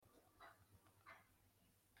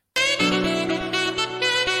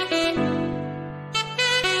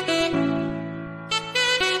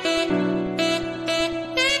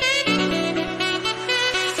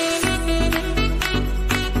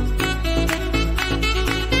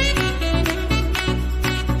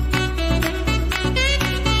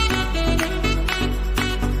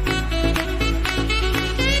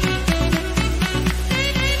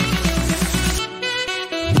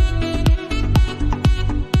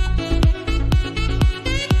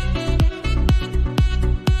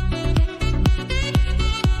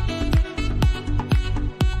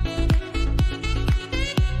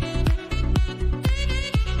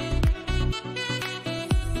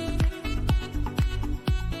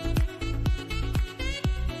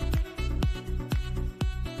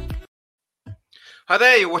Hi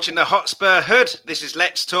there, you're watching the Hotspur Hood. This is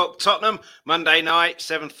Let's Talk Tottenham, Monday night,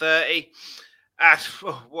 7:30.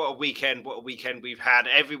 What a weekend we've had.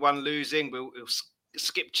 Everyone losing. We'll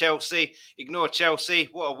skip Chelsea, ignore Chelsea.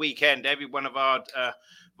 What a weekend. Every one of our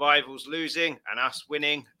rivals losing and us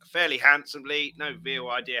winning fairly handsomely. No real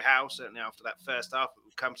idea how, certainly after that first half, but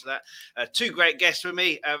we'll come to that. Two great guests with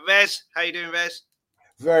me. Rez, how you doing, Rez?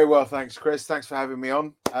 Very well, thanks, Chris. Thanks for having me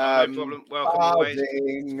on. No problem. Welcome always.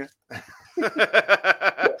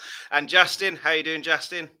 And Justin, how you doing,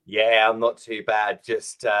 Justin? Yeah, I'm not too bad.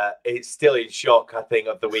 Just it's still in shock, I think,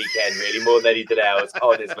 of the weekend, really, more than anything else.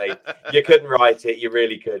 Honestly, you couldn't write it. You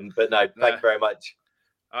really couldn't. But no, thank you very much.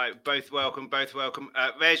 All right, both welcome.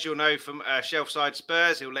 Rez, you'll know from Shelfside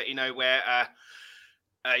Spurs. He'll let you know where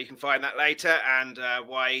you can find that later, and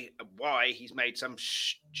why he's made some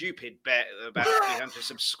stupid bet about 300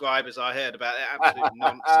 subscribers. I heard about it. Absolute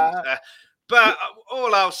nonsense. But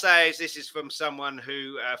all I'll say is this is from someone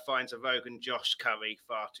who finds a Rogan Josh curry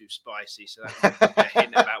far too spicy. So that's a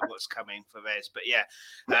hint about what's coming for Rez. But yeah,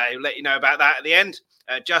 he'll let you know about that at the end.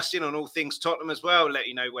 Justin on all things Tottenham as well. Let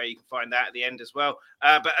you know where you can find that at the end as well.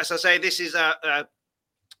 But as I say, this is a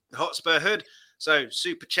Hotspur Hood. So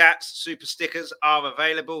super chats, super stickers are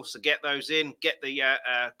available. So get those in, get the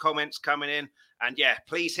comments coming in. And yeah,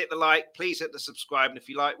 please hit the like, please hit the subscribe. And if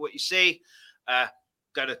you like what you see,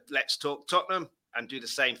 go to Let's Talk Tottenham and do the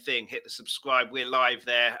same thing. Hit the subscribe. We're live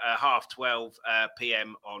there 12:30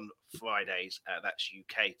 p.m. on Fridays. That's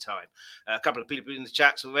UK time. A couple of people in the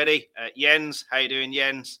chats already. Jens, how you doing,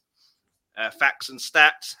 Jens? Facts and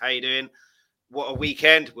Stats, how you doing? What a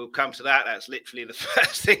weekend. We'll come to that. That's literally the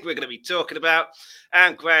first thing we're going to be talking about.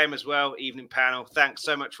 And Graham as well, evening panel. Thanks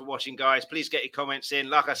so much for watching, guys. Please get your comments in.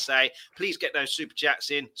 Like I say, please get those super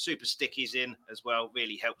chats in, super stickies in as well.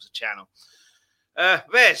 Really helps the channel.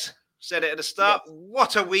 Rez, said it at the start. Yes.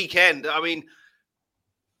 What a weekend. I mean,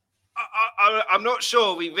 I'm not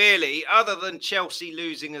sure we really, other than Chelsea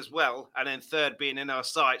losing as well, and then third being in our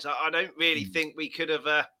sights, I don't really think we could have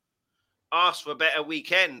asked for a better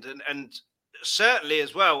weekend. And certainly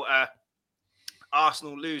as well,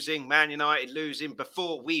 Arsenal losing, Man United losing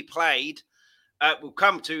before we played. We'll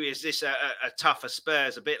come to, is this a tougher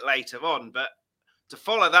Spurs a bit later on? But to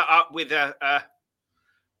follow that up with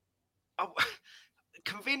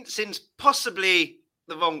convincing's possibly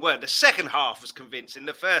the wrong word. The second half was convincing.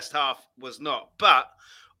 The first half was not. But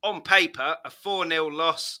on paper, a 4-0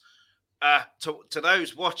 loss to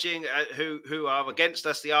those watching who are against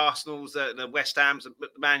us, the Arsenals, the West Hams, the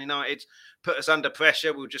Man United, put us under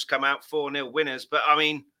pressure. We'll just come out 4-0 winners. But, I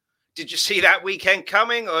mean, did you see that weekend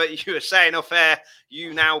coming? Or you were saying off air,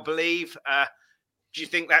 you now believe... do you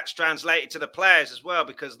think that's translated to the players as well?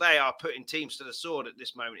 Because they are putting teams to the sword at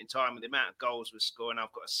this moment in time with the amount of goals we're scoring.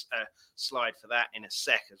 I've got a slide for that in a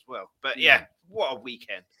sec as well. But yeah, what a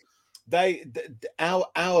weekend.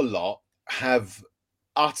 Our lot have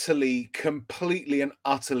completely and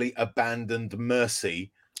utterly abandoned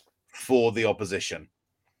mercy for the opposition.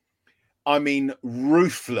 I mean,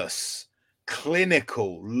 ruthless,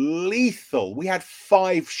 clinical, lethal. We had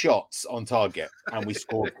 5 shots on target and we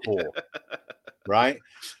scored 4. Right?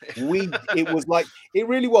 It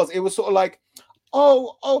really was. It was sort of like,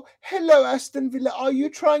 oh, hello, Aston Villa. Are you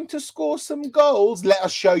trying to score some goals? Let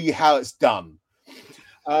us show you how it's done.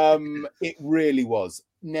 It really was.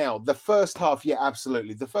 Now, the first half, yeah,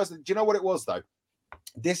 absolutely. Do you know what it was, though?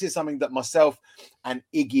 This is something that myself and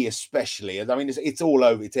Iggy especially, I mean, it's all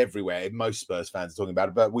over, it's everywhere. Most Spurs fans are talking about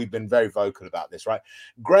it, but we've been very vocal about this, right?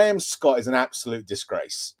 Graham Scott is an absolute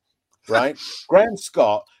disgrace. Right? Graham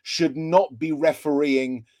Scott should not be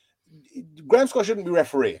refereeing. Graham Scott shouldn't be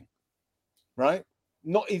refereeing, right?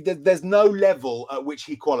 There's no level at which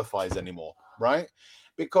he qualifies anymore, right?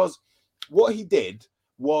 Because what he did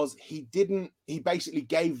was he basically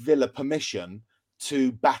gave Villa permission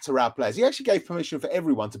to batter our players. He actually gave permission for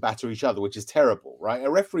everyone to batter each other, which is terrible, right? A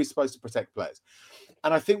referee is supposed to protect players.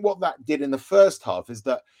 And I think what that did in the first half is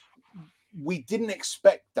that we didn't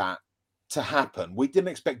expect that to happen. We didn't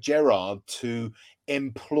expect Gerrard to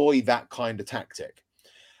employ that kind of tactic.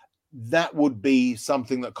 That would be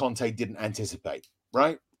something that Conte didn't anticipate,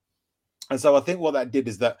 right? And so I think what that did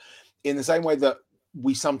is that in the same way that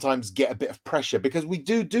we sometimes get a bit of pressure, because we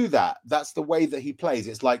do that. That's the way that he plays.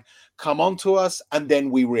 It's like, come on to us and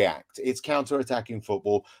then we react. It's counter-attacking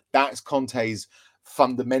football. That's Conte's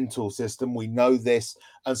fundamental system. We know this.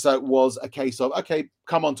 And so it was a case of, okay,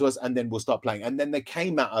 come on to us and then we'll start playing. And then they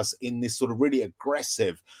came at us in this sort of really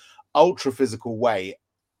aggressive, ultra physical way.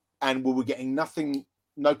 And we were getting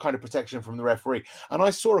no kind of protection from the referee. And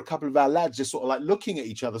I saw a couple of our lads just sort of like looking at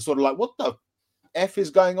each other, sort of like, what the F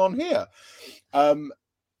is going on here?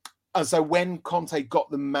 And so when Conte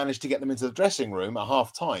managed to get them into the dressing room at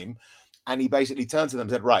half time, and he basically turned to them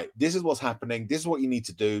and said, right, this is what's happening. This is what you need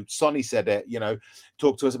to do. Sonny said it,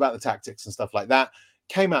 talk to us about the tactics and stuff like that.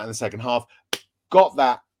 Came out in the second half, got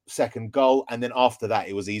that second goal. And then after that,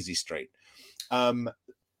 it was easy street.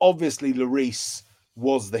 Obviously, Lloris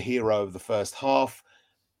was the hero of the first half.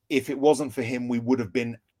 If it wasn't for him, we would have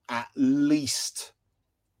been at least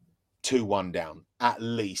 2-1 down, at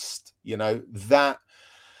least, that,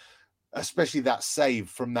 especially that save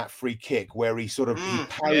from that free kick where he sort of he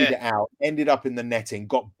parried it out, ended up in the netting,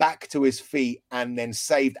 got back to his feet and then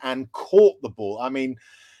saved and caught the ball. I mean,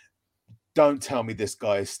 don't tell me this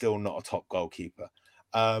guy is still not a top goalkeeper.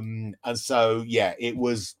 And so, yeah, it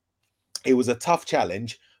was a tough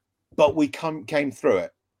challenge, but we came through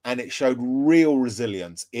it and it showed real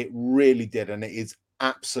resilience. It really did. And it is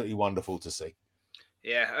absolutely wonderful to see.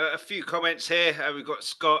 Yeah, a few comments here. We've got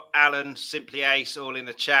Scott, Alan, Simply Ace, all in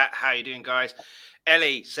the chat. How you doing, guys?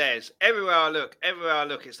 Ellie says, everywhere I look,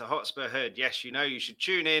 it's the Hotspur Hood. Yes, you should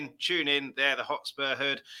tune in. They're the Hotspur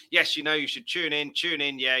Hood. Yes, you should tune in.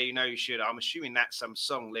 Yeah, you should. I'm assuming that's some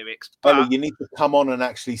song lyrics. But Ellie, you need to come on and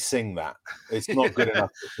actually sing that. It's not good enough.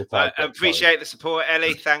 I appreciate the support,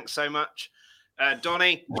 Ellie. Thanks so much.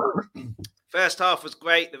 Donnie, first half was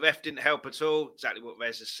great. The ref didn't help at all. Exactly what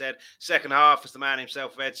Rez has said. Second half, as the man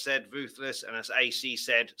himself, Red said, ruthless. And as AC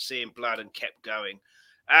said, seeing blood and kept going.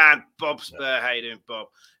 And Bob Spur, how you doing, Bob?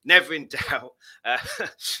 Never in doubt.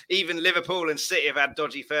 Even Liverpool and City have had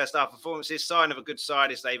dodgy first half performances. Sign of a good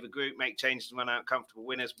side is they regroup, make changes and run out comfortable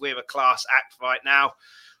winners. We're a class act right now.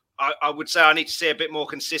 I would say I need to see a bit more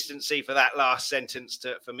consistency for that last sentence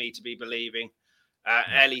for me to be believing.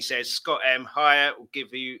 Ellie says, Scott M. Higher will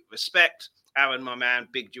give you respect. Aaron, my man,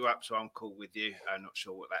 bigged you up, so I'm cool with you. I'm not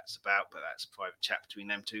sure what that's about, but that's a private chat between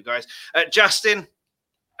them two guys. Justin,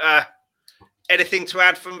 anything to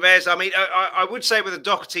add from Vez? I mean, I would say with a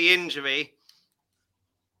Doherty injury,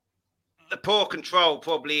 the poor control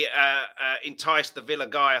probably enticed the Villa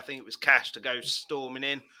guy, I think it was Cash, to go storming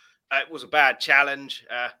in. It was a bad challenge.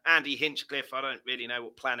 Andy Hinchcliffe, I don't really know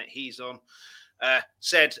what planet he's on,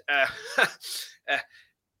 said,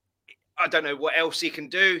 I don't know what else he can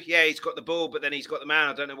do. Yeah, he's got the ball, but then he's got the man.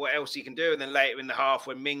 I don't know what else he can do. And then later in the half,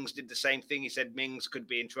 when Mings did the same thing, he said Mings could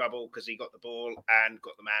be in trouble because he got the ball and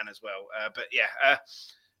got the man as well. But yeah,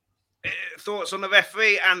 thoughts on the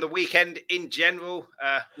referee and the weekend in general?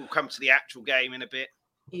 We'll come to the actual game in a bit.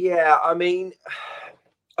 Yeah, I mean,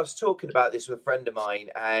 I was talking about this with a friend of mine,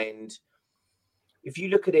 and if you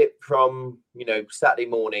look at it from, Saturday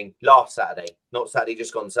morning, last Saturday, not Saturday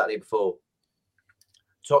just gone, Saturday before,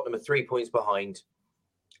 Tottenham are 3 points behind.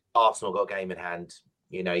 Arsenal got a game in hand.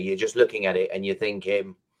 You're just looking at it and you're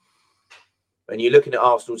thinking, and you're looking at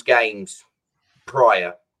Arsenal's games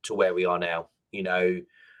prior to where we are now.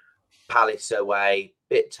 Palace away,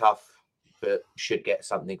 bit tough, but should get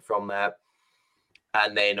something from that.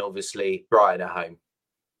 And then obviously Brighton at home.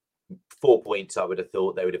 4 points I would have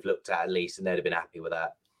thought they would have looked at least, and they'd have been happy with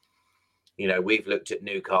that. We've looked at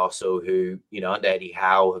Newcastle, who, under Eddie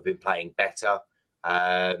Howe have been playing better.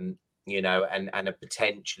 And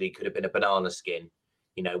potentially could have been a banana skin.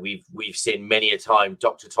 We've seen many a time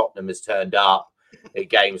Dr. Tottenham has turned up at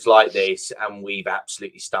games like this, and we've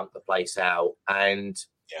absolutely stunk the place out. And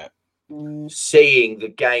seeing the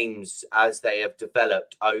games as they have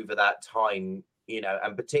developed over that time,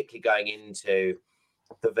 and particularly going into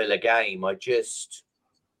the Villa game, I just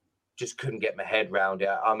couldn't get my head around it.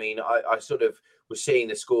 I mean, I sort of was seeing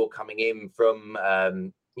the score coming in from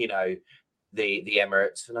the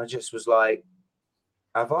Emirates, and I just was like,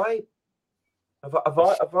 have I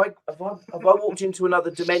walked into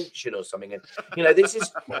another dimension or something? And this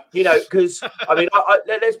is, because I mean,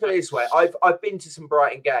 let's put it this way: I've been to some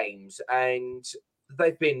Brighton games, and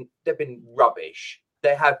they've been rubbish.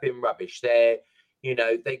 They have been rubbish. They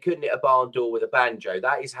couldn't hit a barn door with a banjo.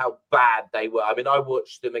 That is how bad they were. I mean, I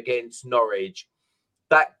watched them against Norwich.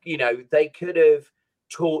 That they could have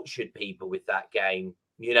tortured people with that game.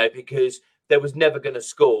 Because there was never going to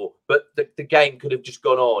score, but the game could have just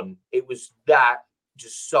gone on. It was that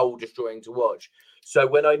just soul destroying to watch. So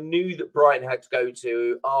when I knew that Brighton had to go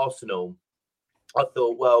to Arsenal, I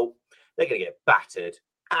thought, well, they're going to get battered,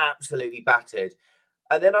 absolutely battered.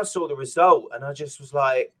 And then I saw the result, and I just was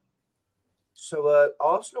like, so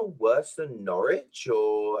Arsenal worse than Norwich,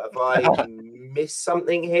 or have I missed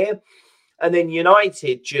something here? And then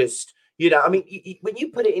United just, I mean, when you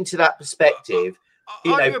put it into that perspective,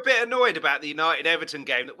 I'm a bit annoyed about the United-Everton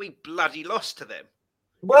game that we bloody lost to them.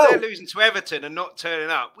 Well, if they're losing to Everton and not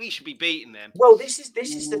turning up, we should be beating them. Well, this is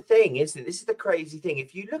the thing, isn't it? This is the crazy thing.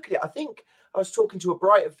 If you look at it, I think I was talking to a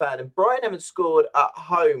Brighton fan, and Brighton haven't scored at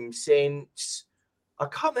home since, I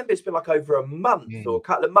can't remember. It's been like over a month or a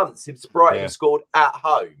couple of months since Brighton scored at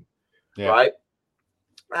home, right?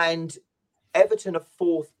 And Everton are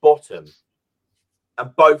fourth bottom,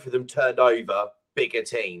 and both of them turned over bigger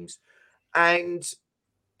teams. And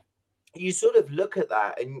you sort of look at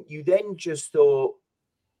that, and you then just thought,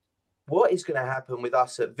 what is going to happen with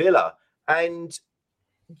us at Villa? And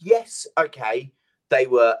yes, okay, they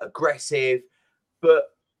were aggressive, but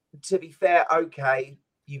to be fair, okay,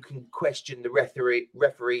 you can question the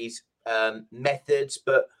referee's methods,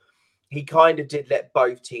 but he kind of did let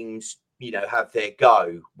both teams, have their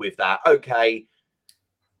go with that. Okay,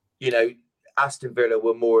 Aston Villa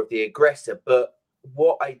were more of the aggressor, but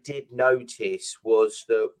what I did notice was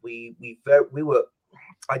that we were.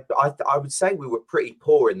 I would say we were pretty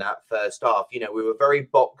poor in that first half. We were very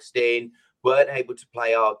boxed in, weren't able to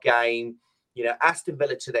play our game. Aston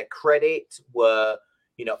Villa, to their credit, were,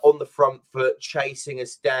 on the front foot, chasing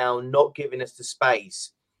us down, not giving us the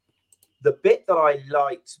space. The bit that I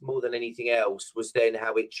liked more than anything else was then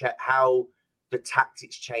how the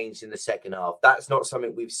tactics changed in the second half. That's not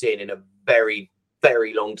something we've seen in a very,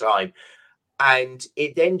 very long time. And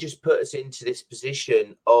it then just put us into this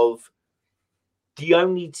position of the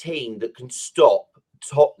only team that can stop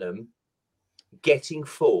Tottenham getting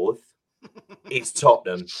fourth is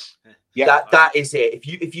Tottenham. Yeah, that is it.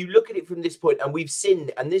 If you look at it from this point, and we've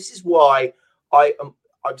seen, and this is why I'm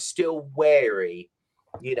still wary,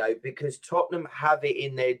 because Tottenham have it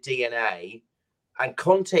in their DNA, and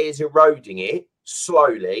Conte is eroding it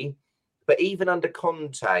slowly. But even under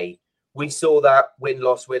Conte, we saw that win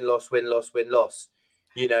loss. We've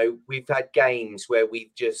had games where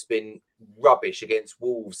we've just been rubbish against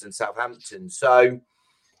Wolves and Southampton. So,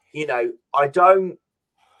 I don't,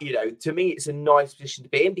 to me, it's a nice position to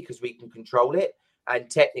be in because we can control it.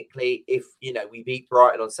 And technically, if, we beat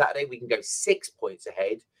Brighton on Saturday, we can go 6 points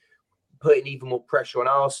ahead, putting even more pressure on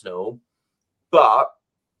Arsenal. But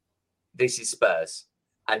this is Spurs.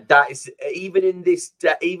 And that is, even at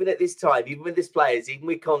this time, even with this players, even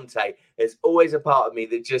with Conte, there's always a part of me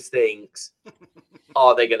that just thinks,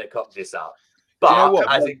 are they going to cop this up? But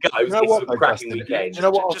as it goes, it's a cracking weekend.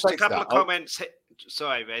 Just a couple of comments.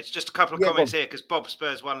 Sorry, Reg. Just a couple of comments here because Bob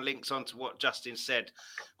Spurs one links onto what Justin said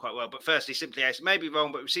quite well. But firstly, simply, I may be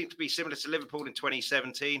wrong, but we seem to be similar to Liverpool in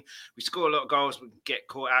 2017. We score a lot of goals, we get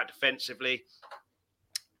caught out defensively.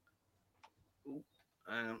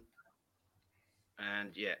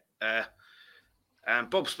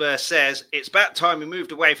 And Bob Spurs says, it's about time we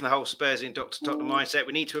moved away from the whole Spurs in Dr. Tottenham mindset.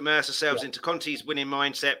 We need to immerse ourselves into Conte's winning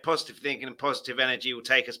mindset. Positive thinking and positive energy will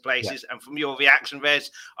take us places. And from your reaction,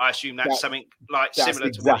 Rez, I assume that's something like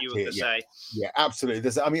similar to what you were going to say. Yeah,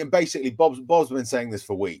 absolutely. Basically, Bob's been saying this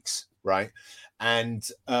for weeks, right? And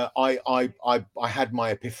I had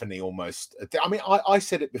my epiphany almost. I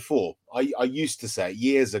said it before. I used to say it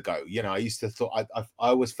years ago. I used to thought I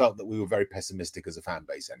always felt that we were very pessimistic as a fan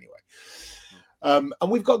base anyway. And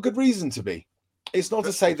we've got good reason to be. It's not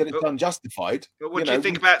to say that it's unjustified. But what do you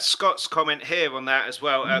think about Scott's comment here on that as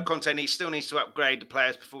well? Conte still needs to upgrade the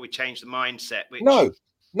players before we change the mindset.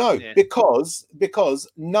 Because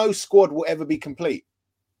no squad will ever be complete.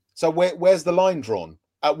 So where's the line drawn?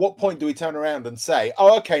 At what point do we turn around and say,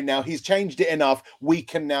 oh, okay, now he's changed it enough, we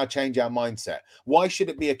can now change our mindset? Why should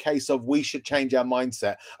it be a case of we should change our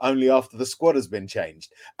mindset only after the squad has been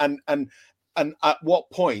changed? And at what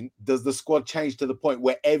point does the squad change to the point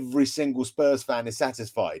where every single Spurs fan is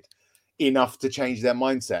satisfied enough to change their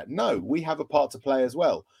mindset? No, we have a part to play as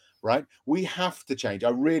well, right? We have to change.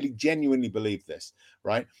 I really genuinely believe this,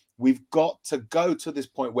 right? We've got to go to this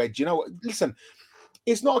point where, do you know what? Listen,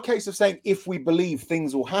 it's not a case of saying if we believe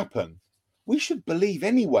things will happen. We should believe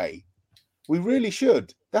anyway. We really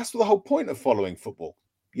should. That's the whole point of following football.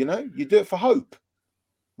 You do it for hope,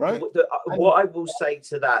 right? What I will say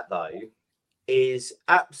to that, though, is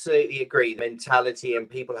absolutely agree. The mentality and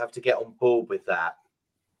people have to get on board with that.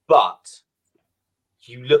 But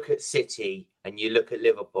you look at City and you look at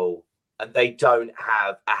Liverpool, and they don't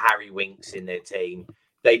have a Harry Winks in their team.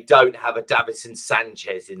 They don't have a Davinson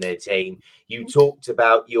Sanchez in their team. You talked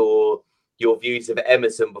about your views of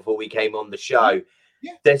Emerson before we came on the show.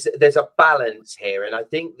 Yeah. There's a balance here, and I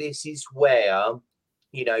think this is where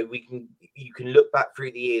you can look back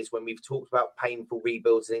through the years when we've talked about painful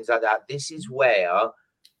rebuilds and things like that. This is where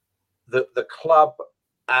the club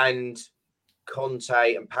and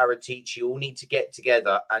Conte and Paratici all need to get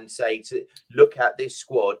together and say to look at this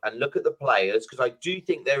squad and look at the players, because I do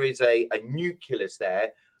think there is a nucleus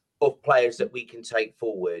there of players that we can take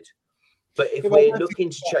forward. But if we're looking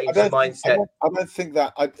to change the mindset, I don't think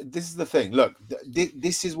that. This is the thing. Look,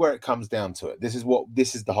 this is where it comes down to it. This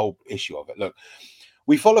is the whole issue of it. Look,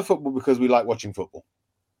 we follow football because we like watching football.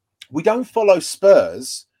 We don't follow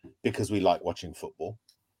Spurs because we like watching football.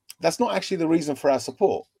 That's not actually the reason for our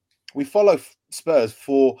support. We follow Spurs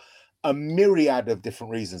for a myriad of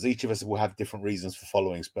different reasons. Each of us will have different reasons for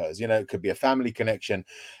following Spurs. You know, it could be a family connection.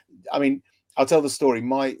 I mean, I'll tell the story.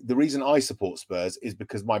 The reason I support Spurs is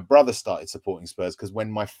because my brother started supporting Spurs, because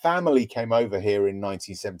when my family came over here in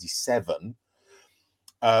 1977,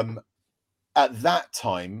 at that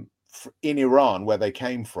time in Iran, where they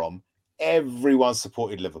came from, everyone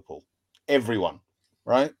supported Liverpool. Everyone,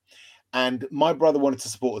 right? And my brother wanted to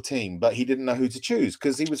support a team, but he didn't know who to choose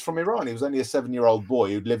because he was from Iran. He was only a 7-year-old boy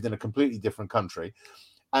who'd lived in a completely different country.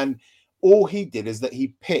 And all he did is that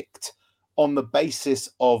he picked on the basis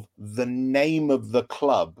of the name of the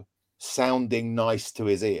club sounding nice to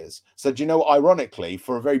his ears. So, do you know, ironically,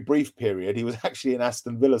 for a very brief period, he was actually an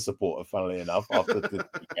Aston Villa supporter, funnily enough, after the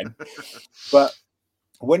weekend. But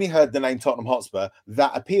when he heard the name Tottenham Hotspur,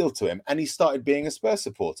 that appealed to him, and he started being a Spurs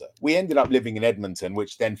supporter. We ended up living in Edmonton,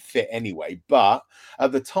 which then fit anyway. But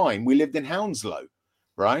at the time, we lived in Hounslow,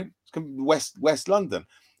 right? West London.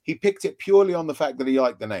 He picked it purely on the fact that he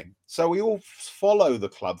liked the name. So we all follow the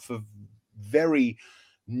club for very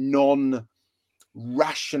non-rational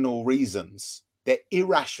reasons. They're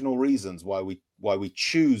irrational reasons why we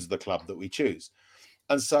choose the club that we choose.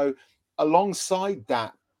 And so alongside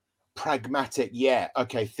that pragmatic,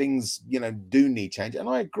 things, do need change. And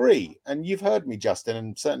I agree. And you've heard me, Justin,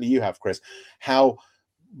 and certainly you have, Chris, how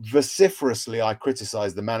vociferously I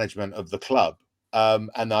criticize the management of the club.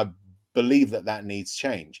 And I believe that needs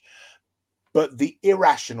change. But the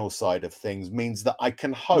irrational side of things means that I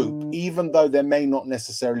can hope, even though there may not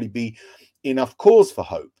necessarily be enough cause for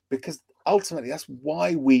hope, because ultimately that's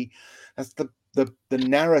the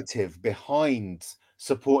narrative behind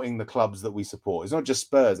supporting the clubs that we support. It's not just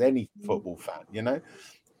Spurs, any football fan,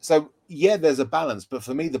 So, there's a balance. But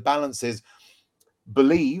for me, the balance is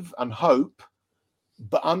believe and hope,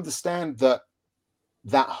 but understand that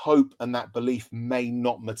hope and that belief may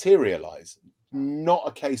not materialize. Not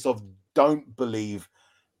a case of don't believe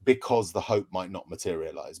because the hope might not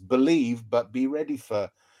materialize. Believe, but be ready for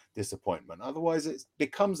disappointment. Otherwise, it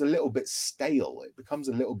becomes a little bit stale. It becomes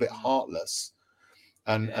a little bit heartless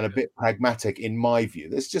and a bit pragmatic, in my view.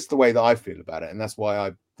 That's just the way that I feel about it. And that's why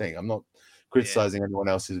I think I'm not criticizing anyone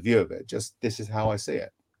else's view of it. Just this is how I see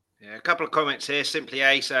it. Yeah, a couple of comments here. Simply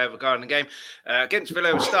Ace regarding the game. Against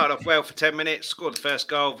Villa, we started off well for 10 minutes, scored the first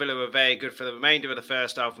goal. Villa were very good for the remainder of the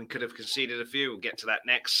first half. We could have conceded a few. We'll get to that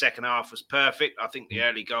next. Second half was perfect. I think the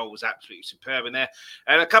early goal was absolutely superb in there.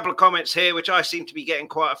 And a couple of comments here, which I seem to be getting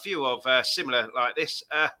quite a few of, similar like this.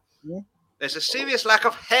 There's a serious lack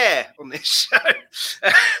of hair on this show.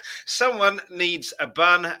 Someone needs a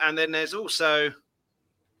bun. And then there's also...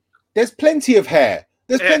 There's plenty of hair.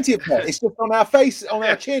 There's plenty of hair. It's just on our face, on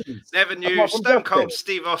our chins. Never knew Stone Cold,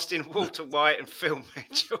 Steve Austin, Walter White, and Phil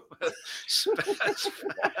Mitchell.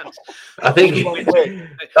 I think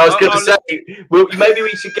I was going to say, well, maybe we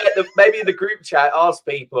should get the group chat ask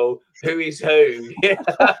people who is who.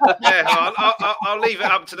 I'll leave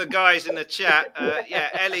it up to the guys in the chat.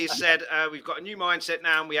 Ellie said we've got a new mindset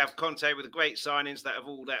now, and we have Conte with the great signings that have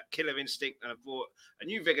all that killer instinct and have brought a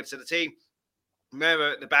new vigor to the team.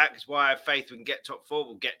 Remember at the back is why I have faith we can get top four.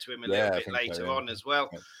 We'll get to him a little bit later on as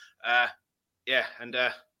well. And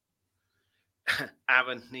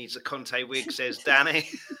Aaron needs a Conte wig, says Danny.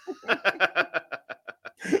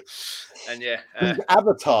 And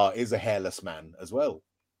Avatar is a hairless man as well.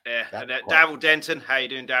 Yeah, and Darryl Denton, how you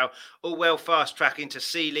doing, Darryl? All well, fast track into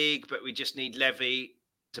C League, but we just need Levy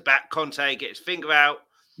to back Conte, get his finger out.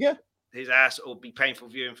 Yeah, his ass, or be painful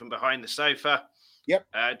viewing from behind the sofa. Yep.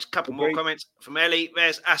 A couple more comments from Ellie.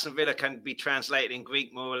 There's Aston Villa can be translated in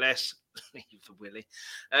Greek, more or less. For Willie.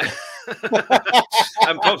 And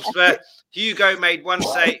Bob Spur. Hugo made one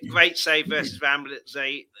great save versus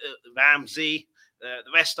Ramsey.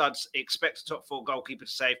 The rest I'd expect a top four goalkeeper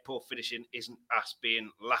to save. Poor finishing isn't us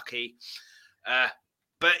being lucky.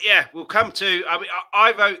 But we'll come to. I mean,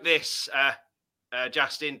 I wrote this,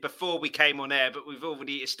 Justin, before we came on air, but we've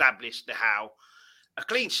already established the how. A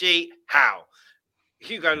clean sheet, how?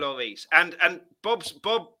 Hugo Lloris and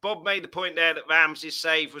Bob made the point there that Ramsey's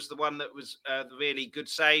save was the one that was the really good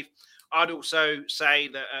save. I'd also say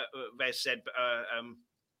that Rez said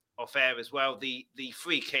off air as well the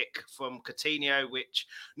free kick from Coutinho, which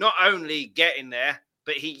not only getting there,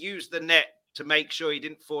 but he used the net to make sure he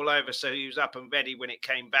didn't fall over, so he was up and ready when it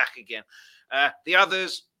came back again. The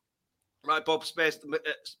others, Right, Bob says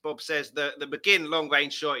the McGinn long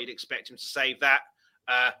range shot. You'd expect him to save that.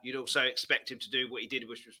 You'd also expect him to do what he did,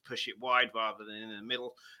 which was push it wide rather than in the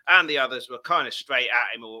middle. And the others were kind of straight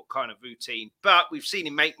at him or kind of routine. But we've seen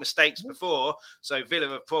him make mistakes before. So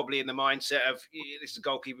Villa are probably in the mindset of this is a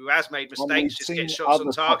goalkeeper who has made mistakes. Just get shots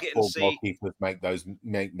on target and see. Goalkeepers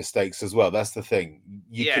make mistakes as well. That's the thing.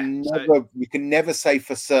 You can never say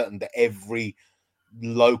for certain that every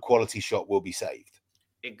low quality shot will be saved.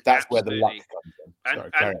 That's where the luck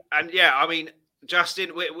comes in. And yeah, I mean,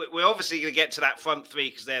 Justin, we're obviously going to get to that front three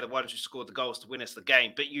because they're the ones who scored the goals to win us the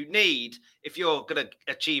game. But you need, if you're going to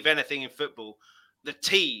achieve anything in football, the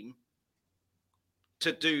team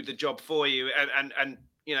to do the job for you. And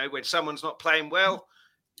you know, when someone's not playing well,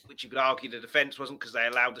 which you could argue the defence wasn't because they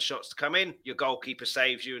allowed the shots to come in, your goalkeeper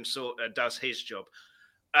saves you and does his job.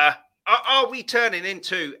 Are we turning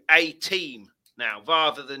into a team now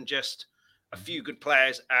rather than just a few good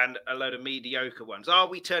players and a load of mediocre ones? Are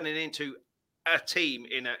we turning into a team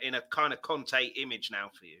in a kind of Conte image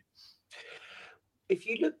now for you? If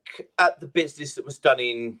you look at the business that was done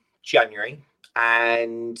in January,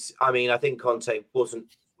 and I mean, I think Conte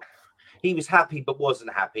he was happy but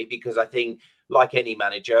wasn't happy, because I think, like any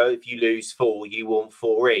manager, if you lose 4, you want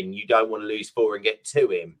 4 in. You don't want to lose 4 and get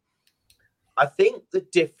 2 in. I think the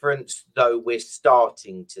difference, though, we're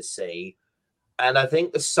starting to see, and I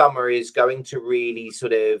think the summer is going to really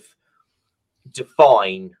sort of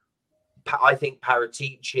define, I think,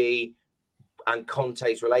 Paratici and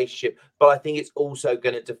Conte's relationship, but I think it's also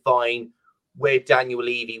going to define where Daniel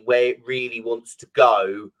Levy, where it really wants to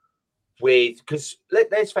go with, because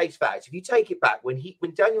let's face facts. If you take it back, when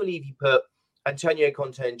Daniel Levy put Antonio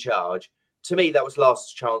Conte in charge, to me, that was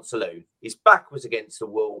last chance saloon. His back was against the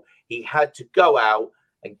wall. He had to go out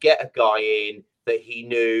and get a guy in that he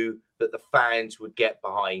knew that the fans would get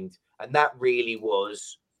behind. And that really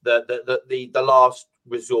was the last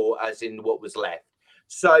resort, as in what was left.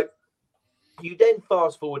 So you then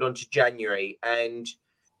fast forward onto January and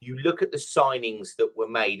you look at the signings that were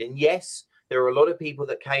made. And yes, there are a lot of people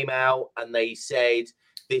that came out and they said,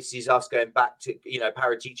 this is us going back to,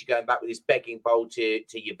 Paratici going back with his begging bowl to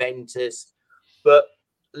Juventus. But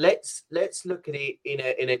let's look at it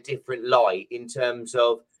in a different light in terms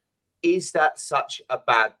of, is that such a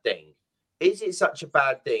bad thing? Is it such a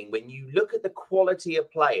bad thing when you look at the quality of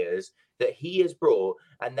players that he has brought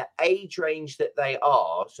and the age range that they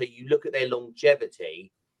are? So you look at their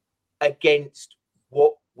longevity against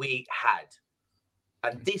what we had.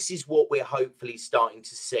 And this is what we're hopefully starting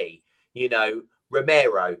to see.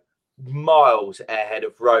 Romero, miles ahead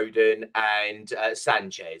of Rodon and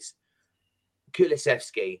Sanchez.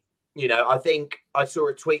 Kulusevski, I think I saw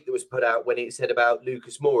a tweet that was put out when it said about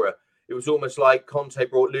Lucas Moura. It was almost like Conte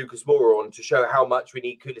brought Lucas Moura on to show how much we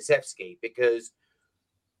need Kulusevski, because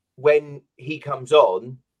when he comes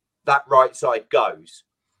on, that right side goes.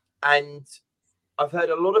 And I've heard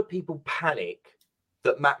a lot of people panic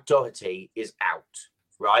that Matt Doherty is out,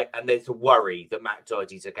 right? And there's a worry that Matt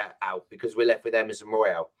Doherty's out because we're left with Emerson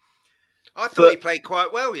Royale. I thought he played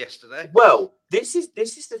quite well yesterday. Well, this is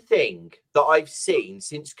the thing that I've seen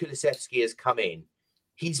since Kulusevski has come in.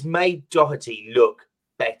 He's made Doherty look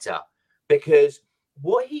better, because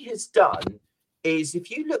what he has done is, if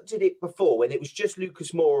you looked at it before when it was just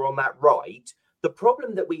Lucas Moura on that right, the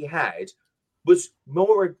problem that we had was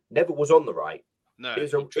Moura never was on the right. No,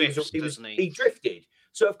 he drifted.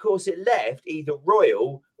 So, of course, it left either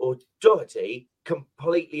Royal or Doherty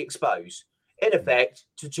completely exposed, in effect,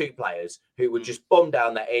 to 2 players who would just bomb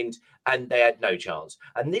down that end, and they had no chance.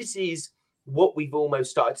 And this is what we've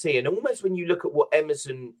almost started seeing. Almost when you look at what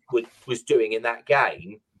Emerson was doing in that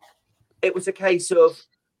game, it was a case of,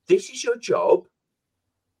 this is your job.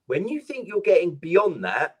 When you think you're getting beyond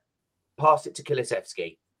that, pass it to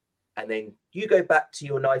Kulusevski. And then you go back to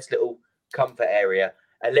your nice little comfort area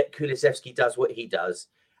and let Kulusevski does what he does.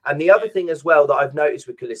 And the other thing as well that I've noticed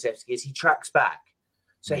with Kulusevski is he tracks back.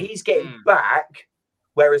 So he's getting back,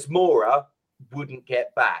 whereas Moura wouldn't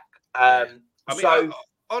get back.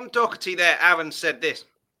 On Doherty there, Aaron said this.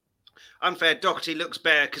 Unfair, Doherty looks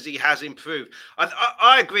better because he has improved.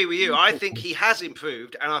 I agree with you. I think he has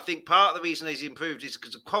improved. And I think part of the reason he's improved is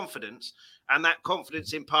because of confidence. And that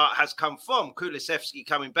confidence in part has come from Kulusevski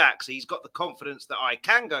coming back. So he's got the confidence that I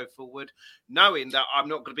can go forward, knowing that I'm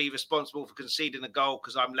not going to be responsible for conceding a goal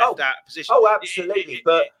because I'm left out of position. Oh, absolutely.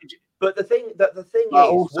 But the thing is,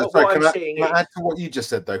 can I add to what you just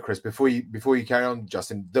said though, Chris, before you carry on,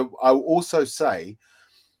 Justin? I'll also say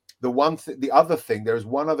the other thing. There is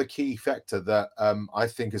one other key factor that I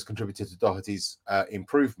think has contributed to Doherty's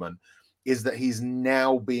improvement, is that he's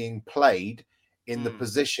now being played in the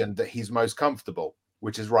position that he's most comfortable.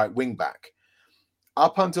 which is right wing back.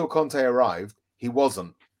 Up until Conte arrived, he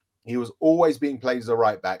wasn't. He was always being played as a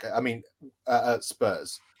right back. I mean, at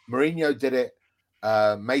Spurs, Mourinho did it.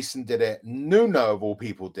 Mason did it. Nuno, of all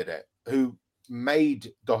people, did it. Who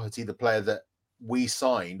made Doherty the player that we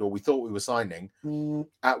signed, or we thought we were signing,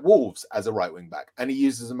 at Wolves as a right wing back, and he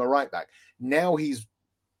uses him a right back. Now he's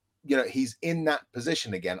in that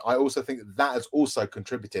position again. I also think that has also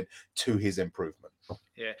contributed to his improvement.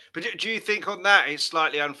 Yeah, but do you think on that it's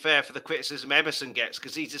slightly unfair for the criticism Emerson gets,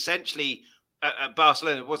 because he's essentially at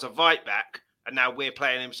Barcelona was a right back, and now we're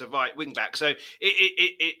playing him as a right wing back. So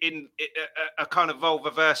a kind of role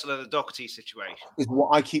reversal of the Doherty situation. Is what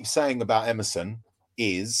I keep saying about Emerson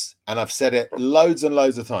is, and I've said it loads and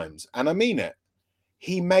loads of times, and I mean it.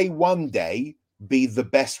 He may one day be the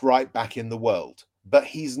best right back in the world, but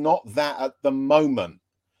he's not that at the moment.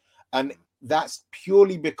 And that's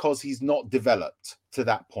purely because he's not developed to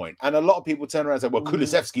that point. And a lot of people turn around and say, well,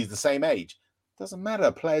 Kulusevski is the same age. Doesn't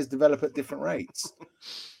matter. Players develop at different rates.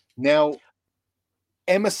 Now,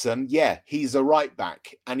 Emerson, yeah, he's a right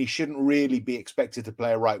back, and he shouldn't really be expected to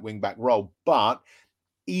play a right wing back role. But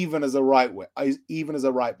even as a right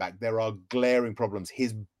back, there are glaring problems.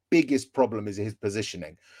 His biggest problem is his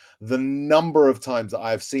positioning. The number of times that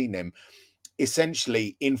I've seen him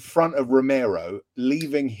essentially in front of Romero,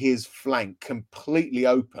 leaving his flank completely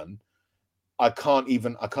open. I can't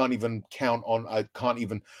even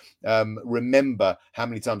remember how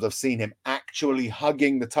many times I've seen him actually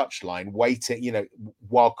hugging the touchline, waiting,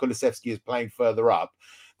 while Kulusevski is playing further up.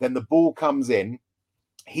 Then the ball comes in,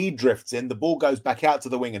 he drifts in, the ball goes back out to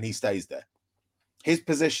the wing, and he stays there. His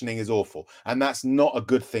positioning is awful, and that's not a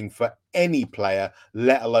good thing for any player,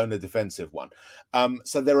 let alone a defensive one.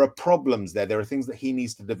 So there are problems there. There are things that he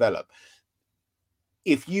needs to develop.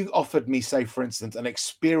 If you offered me, say, for instance, an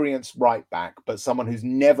experienced right back, but someone who's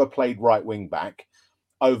never played right wing back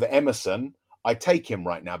over Emerson, I take him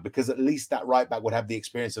right now, because at least that right back would have the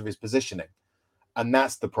experience of his positioning. And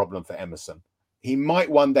that's the problem for Emerson. He might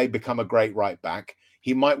one day become a great right back.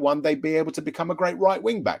 He might one day be able to become a great right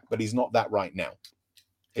wing back, but he's not that right now.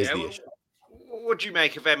 Is the issue. What do you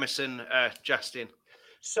make of Emerson, Justin?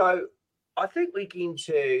 So I think we need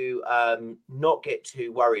to not get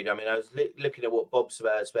too worried. I mean, I was looking at what Bob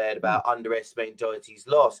Spurs said about underestimating Doherty's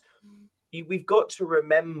loss. We've got to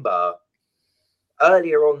remember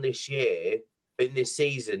earlier on this year, in this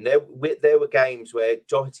season, there were games where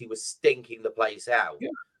Doherty was stinking the place out,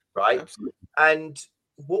 right? Absolutely. And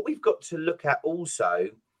what we've got to look at also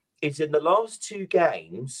is in the last two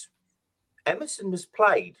games, Emerson has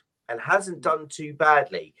played and hasn't done too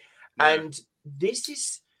badly. Yeah. And this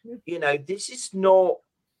is not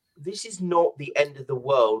the end of the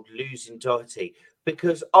world losing Doherty,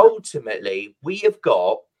 because ultimately we have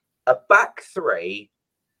got a back three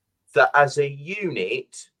that as a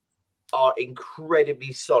unit are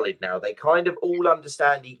incredibly solid now. They kind of all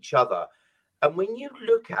understand each other. And when you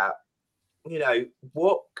look at,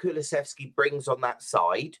 what Kulusevski brings on that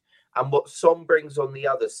side and what Son brings on the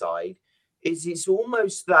other side, is it's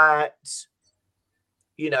almost that,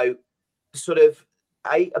 sort of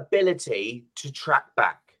a ability to track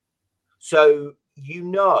back. So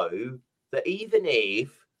that even if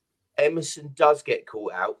Emerson does get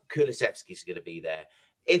caught out, Kulusevski's going to be there.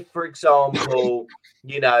 If, for example,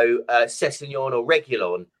 Sessegnon or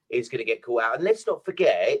Reguilon is going to get caught out, and let's not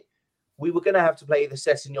forget, we were going to have to play the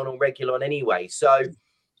Sessegnon or Reguilon anyway. So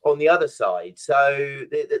on the other side, so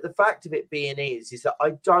the fact of it being is that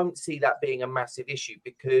I don't see that being a massive issue,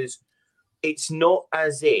 because it's not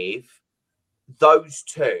as if those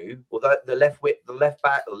two, or the left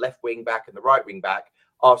back, the left wing back, and the right wing back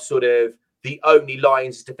are sort of the only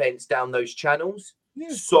lines of defense down those channels. Yeah,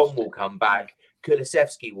 Son will come back,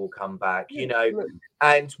 Kulusevski will come back,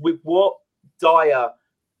 and with what Dyer,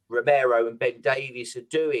 Romero, and Ben Davies are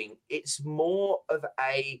doing, it's more of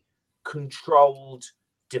a controlled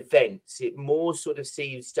defense. It more sort of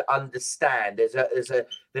seems to understand there's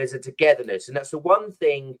a togetherness, and that's the one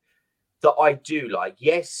thing that I do like.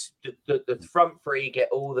 Yes, the front three get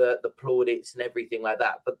all the plaudits and everything like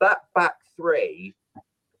that, but that back three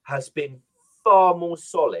has been far more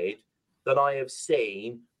solid than I have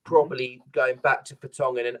seen, probably going back to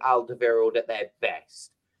Vertonghen and Alderweireld at their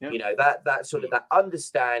best. Yeah. That sort of that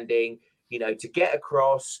understanding, to get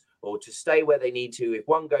across or to stay where they need to. If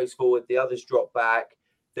one goes forward, the others drop back.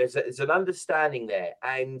 There's an understanding there.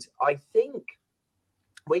 And I think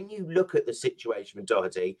when you look at the situation with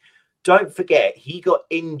Doherty, don't forget, he got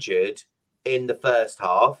injured in the first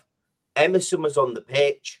half. Emerson was on the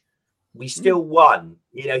pitch. We still won.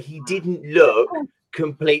 He didn't look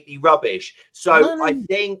completely rubbish. So I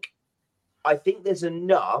think there's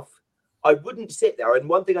enough I wouldn't sit there. And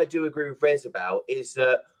one thing I do agree with Rez about is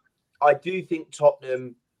that I do think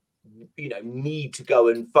Tottenham, need to go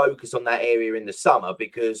and focus on that area in the summer,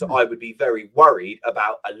 because I would be very worried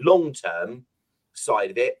about a long-term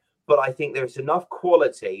side of it. But I think there's enough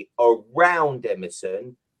quality around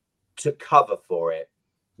Emerson to cover for it.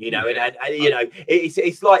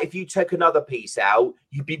 It's like if you took another piece out,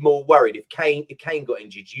 you'd be more worried. If Kane got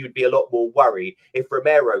injured, you'd be a lot more worried. If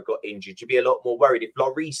Romero got injured, you'd be a lot more worried. If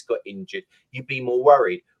Lloris got injured, you'd be more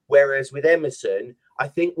worried. Whereas with Emerson, I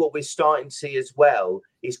think what we're starting to see as well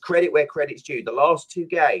is credit where credit's due. The last 2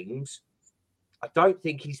 games, I don't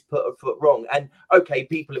think he's put a foot wrong. And okay,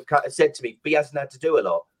 people have said to me, but he hasn't had to do a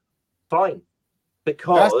lot. Fine.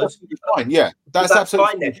 Because that's fine, yeah, that's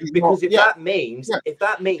absolutely fine then. Because if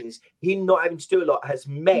that means him not having to do a lot has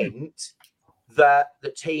meant that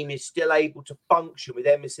the team is still able to function with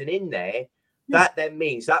Emerson in there, that then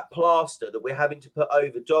means that plaster that we're having to put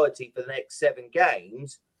over Doherty for the next 7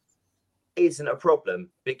 games isn't a problem,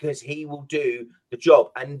 because he will do the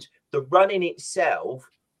job. And the running itself,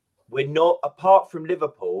 we're not, apart from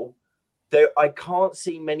Liverpool, I can't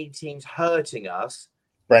see many teams hurting us.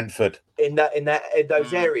 Brentford in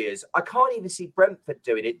those areas. I can't even see Brentford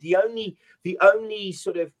doing it. The only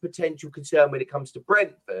sort of potential concern when it comes to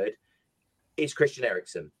Brentford is Christian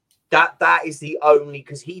Eriksen. That is the only,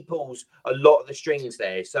 because he pulls a lot of the strings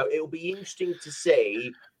there. So it'll be interesting to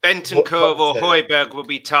see. Bentancur or Højbjerg will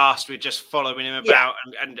be tasked with just following him about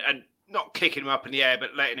and not kicking him up in the air,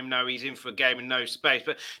 but letting him know he's in for a game and no space.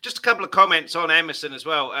 But just a couple of comments on Emerson as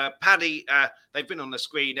well. Paddy, they've been on the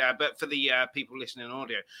screen, but for the people listening on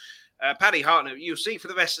audio, Paddy Hartnett, you'll see for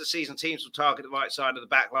the rest of the season, teams will target the right side of the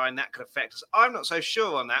back line. That could affect us. I'm not so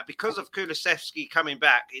sure on that because of Kulusevski coming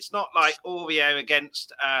back. It's not like Aurier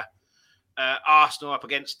against Arsenal up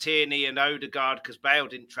against Tierney and Odegaard because Bale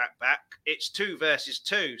didn't track back. It's 2 versus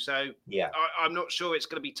 2. So I'm not sure it's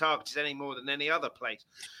going to be targeted any more than any other place.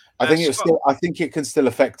 I think it can still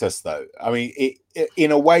affect us, though. I mean,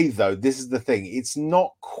 in a way, though, this is the thing. It's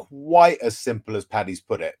not quite as simple as Paddy's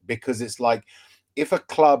put it, because it's like if a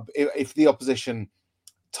club, if the opposition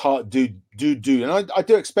do, and I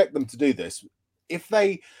do expect them to do this, if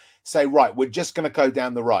they say, right, we're just going to go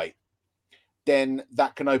down the right, then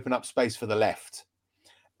that can open up space for the left.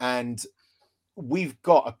 And we've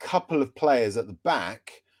got a couple of players at the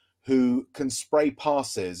back who can spray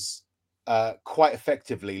passes quite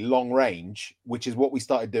effectively, long range, which is what we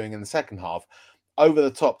started doing in the second half, over the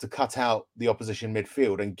top to cut out the opposition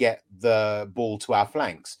midfield and get the ball to our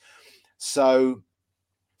flanks. So,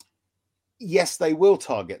 yes, they will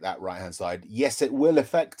target that right-hand side. Yes, it will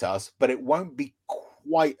affect us, but it won't be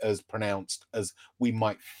quite as pronounced as we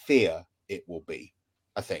might fear it will be,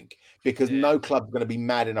 I think, because no club's going to be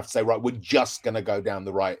mad enough to say, right, we're just going to go down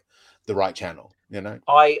the right channel, you know?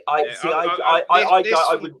 I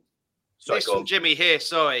would... Sorry, this from Jimmy here,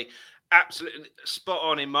 absolutely spot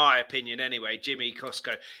on in my opinion anyway, Jimmy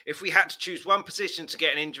Costco. If we had to choose one position to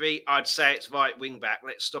get an injury, I'd say it's right wing back.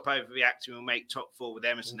 Let's stop overreacting and we'll make top 4 with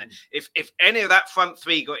Emerson then. If any of that front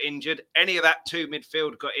 3 got injured, any of that 2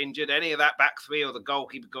 midfield got injured, any of that back 3 or the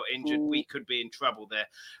goalkeeper got injured, we could be in trouble there.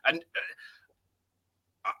 And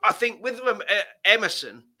I think with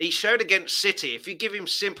Emerson, he showed against City, if you give him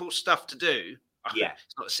simple stuff to do,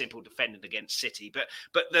 it's not a simple defending against City, but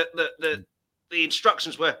the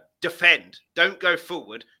instructions were defend, don't go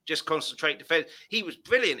forward, just concentrate, defend. He was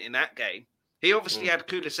brilliant in that game. He obviously had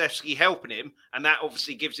Kulusevski helping him, and that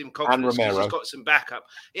obviously gives him confidence because he's got some backup.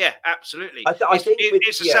 Yeah, absolutely. I think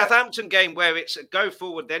it's a Southampton game where it's a go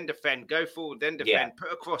forward, then defend, go forward, then defend,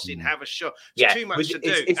 put a cross in, have a shot. It's too much to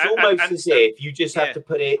do. It's almost as if you just have to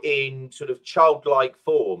put it in sort of childlike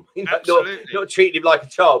form. Not treat him like a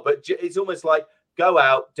child, but it's almost like go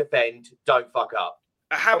out, defend, don't fuck up.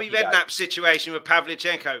 A Harry Redknapp situation with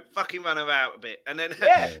Pavlyuchenko, fucking run her out a bit. And then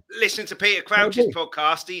listen to Peter Crouch's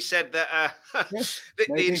podcast. He said that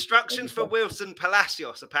the instructions for Wilson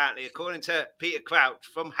Palacios, apparently, according to Peter Crouch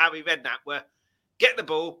from Harry Redknapp, were get the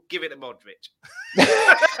ball, give it to Modric.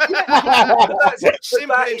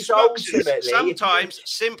 Simple instructions. Sometimes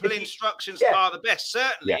simple instructions are the best.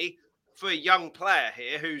 Certainly for a young player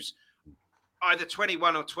here who's either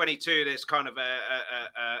 21 or 22, there's kind of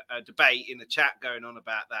a debate in the chat going on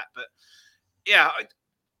about that. But yeah,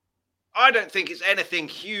 I don't think it's anything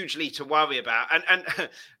hugely to worry about. And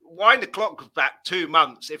wind the clock back 2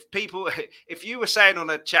 months. If you were saying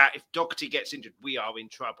on a chat, if Doherty gets injured, we are in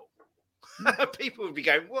trouble. People would be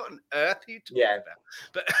going, what on earth are you talking about?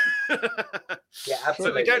 But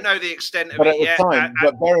absolutely. We don't know the extent of but it yet.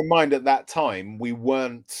 But bear in mind, at that time, we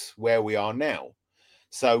weren't where we are now.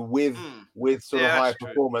 So with sort of Yeah, higher that's true.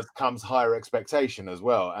 performance comes higher expectation as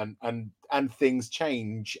well, and things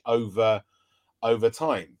change over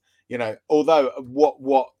time. You know, although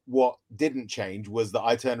what didn't change was that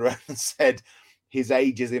I turned around and said his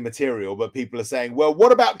age is immaterial, but people are saying, well,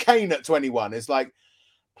 what about Kane at 21? It's like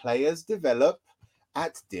players develop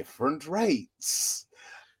at different rates.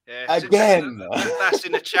 Yeah, Again, that's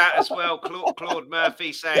in the chat as well. Claude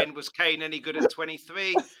Murphy saying, was Kane any good at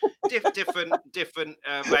 23? Different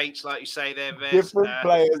rates, like you say there, Vez. Different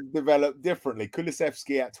players develop differently.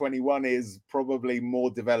 Kulusevski at 21 is probably more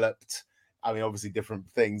developed. I mean, obviously different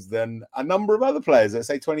things than a number of other players that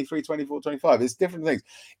say 23, 24, 25. It's different things.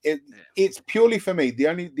 It's purely for me. The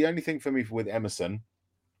only thing for me with Emerson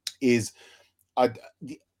is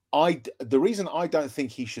the reason I don't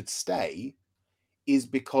think he should stay is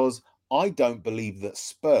because I don't believe that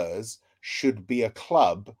Spurs should be a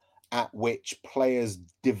club at which players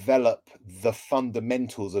develop the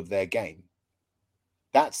fundamentals of their game.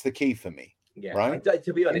 That's the key for me. Yeah, right.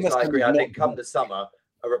 To be honest, I agree. I think come the summer,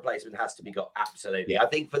 a replacement has to be got. Absolutely. Yeah. I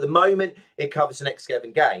think for the moment it covers the next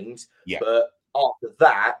 7 games. Yeah. But after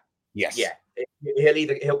that, yes, yeah,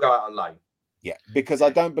 he'll go out on loan. Yeah, because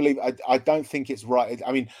I don't think it's right.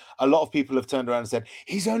 I mean, a lot of people have turned around and said,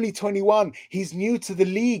 he's only 21. He's new to the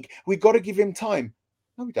league. We've got to give him time.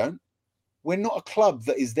 No, we don't. We're not a club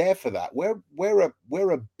that is there for that. We're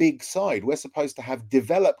a big side. We're supposed to have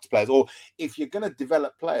developed players, or if you're going to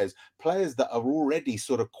develop players that are already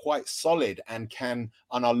sort of quite solid and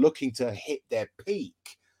are looking to hit their peak.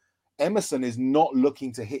 Emerson is not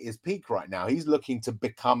looking to hit his peak right now. He's looking to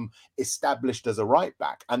become established as a right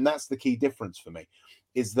back. And that's the key difference for me,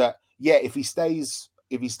 is that, yeah, if he stays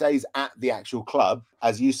at the actual club,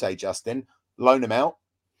 as you say, Justin, loan him out.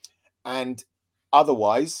 And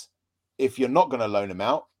otherwise, if you're not going to loan him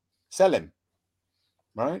out, sell him.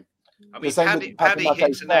 Right? I mean, Paddy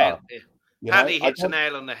hits a nail. Paddy hits a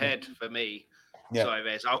nail on the head for me. Yeah. Sorry,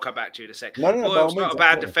 Vez. I'll come back to you in a second. Boyle's not a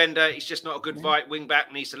bad defender. He's just not a good wing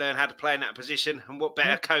back. Needs to learn how to play in that position. And what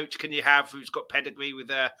better coach can you have who's got pedigree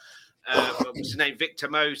with what's his name, Victor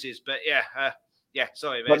Moses? But yeah.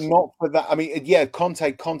 Sorry, Vez. But not for that. I mean, yeah,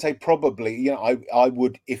 Conte probably. You know, I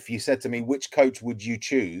would, if you said to me, which coach would you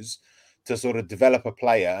choose to sort of develop a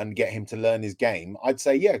player and get him to learn his game? I'd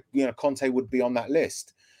say, yeah, you know, Conte would be on that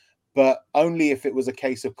list, but only if it was a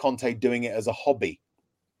case of Conte doing it as a hobby.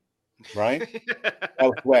 Right.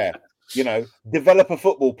 Elsewhere, you know, develop a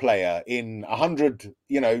football player in 100,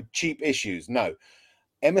 you know, cheap issues. No,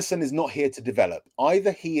 Emerson is not here to develop.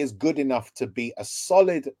 Either he is good enough to be a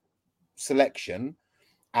solid selection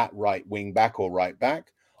at right wing back or right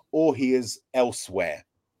back, or he is elsewhere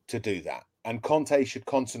to do that. And Conte should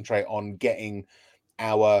concentrate on getting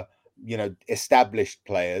our, you know, established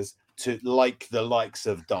players to like the likes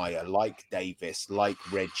of Dyer, like Davis, like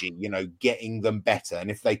Reggie, you know, getting them better. And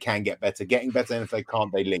if they can get better, getting better. And if they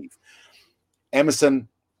can't, they leave. Emerson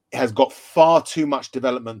has got far too much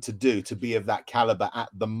development to do to be of that caliber at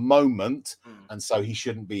the moment. And so he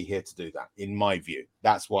shouldn't be here to do that, in my view.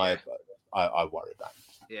 That's why I worry about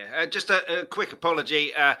it. Yeah, just a quick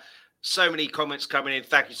apology. So many comments coming in.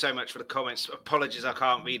 Thank you so much for the comments. Apologies, I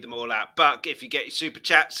can't read them all out. But if you get your super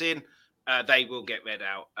chats in, they will get read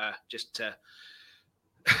out. Just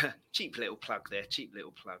cheap little plug there. Cheap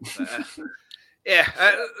little plug. But,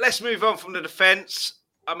 let's move on from the defence.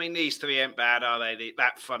 I mean, these three ain't bad, are they?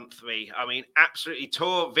 That front three. I mean, absolutely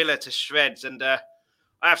tore Villa to shreds. And I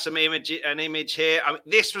have an image here. I mean,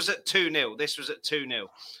 this was at 2-0.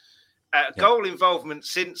 Goal involvement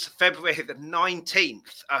since February the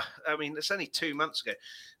 19th. I mean, that's only 2 months ago.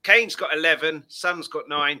 Kane's got 11, Son's got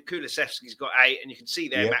 9, Kulusevski's got 8, and you can see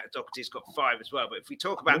there Matt Doherty's got 5 as well. But if we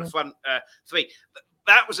talk about the front three,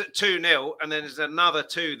 that was at 2-0, and then there's another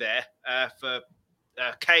 2 there for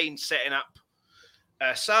Kane setting up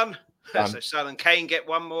Son. So Son and Kane get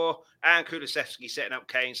 1 more, and Kulusevski setting up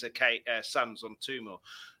Kane, so Son's on 2 more.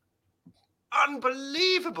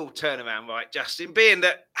 Unbelievable turnaround, right, Justin? Being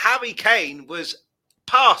that Harry Kane was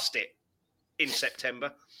past it in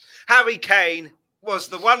September. Harry Kane was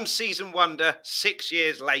the one season wonder 6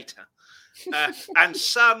 years later. And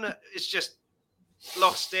Son has just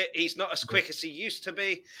lost it. He's not as quick as he used to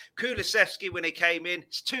be. Kulusevski, when he came in,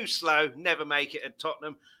 it's too slow, never make it at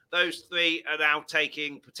Tottenham. Those 3 are now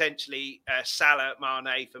taking potentially Salah,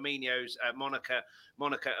 Mane, Firmino's, Monaco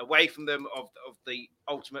away from them of the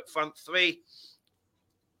ultimate front 3.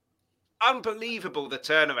 Unbelievable, the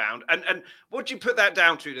turnaround. And what do you put that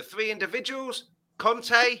down to? The 3 individuals?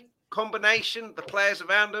 Conte? Combination? The players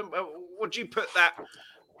around them? What do you put that?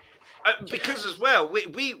 Because as well,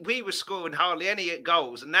 we were scoring hardly any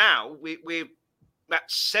goals. And now we're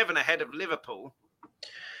at 7 ahead of Liverpool.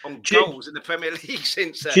 on goals in the Premier League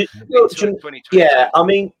since look, 2020. Yeah, I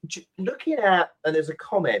mean, looking at, and there's a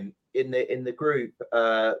comment in the group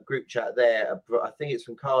chat there. I think it's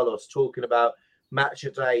from Carlos talking about Match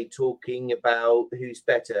of Day, talking about who's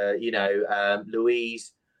better,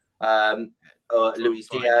 Luis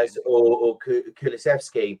Diaz or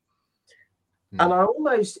Kulusevski. And I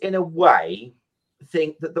almost, in a way,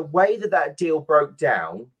 think that the way that deal broke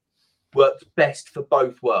down worked best for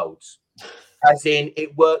both worlds. As in,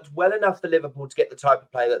 it worked well enough for Liverpool to get the type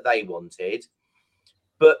of player that they wanted.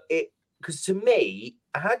 But because to me,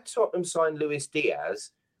 had Tottenham signed Luis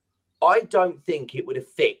Diaz, I don't think it would have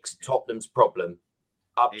fixed Tottenham's problem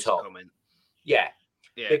up top. Yeah.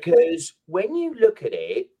 Because when you look at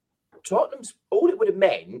it, Tottenham's, all it would have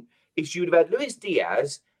meant is you would have had Luis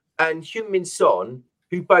Diaz and Heung-min Son,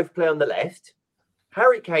 who both play on the left.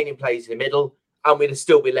 Harry Kane plays in the middle, and we'd have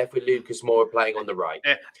still be left with Lucas Moura playing on the right.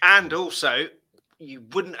 And also, you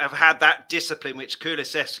wouldn't have had that discipline which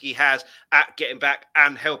Kulusevski has at getting back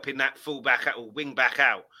and helping that full-back or wing-back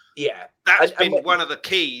out. Yeah. That's been one of the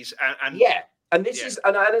keys. And this is,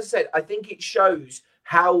 and as I said, I think it shows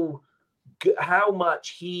how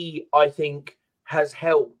much he, I think, has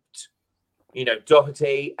helped,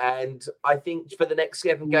 Doherty. And I think for the next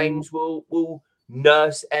 7 games, we'll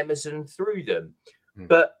nurse Emerson through them.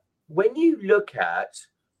 But when you look at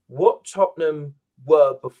what Tottenham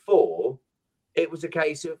were before, it was a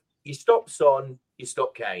case of you stop Son, you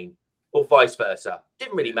stop Kane, or vice versa.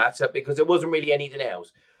 Didn't really matter because there wasn't really anything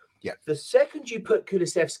else. Yeah. The second you put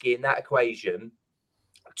Kulusevski in that equation,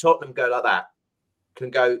 Tottenham go like that, can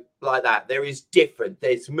go like that. There is different.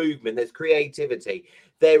 There's movement. There's creativity.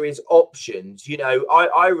 There is options.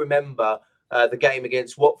 I remember the game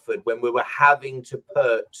against Watford when we were having to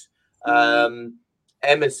put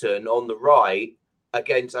Emerson on the right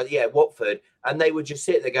against Watford, and they would just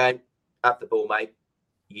sit there going, "Have the ball, mate.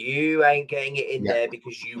 You ain't getting it in there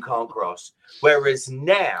because you can't cross." Whereas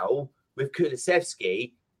now with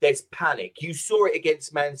Kulusevski, there's panic. You saw it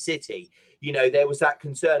against Man City. There was that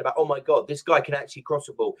concern about, oh my God, this guy can actually cross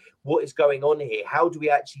a ball. What is going on here? How do we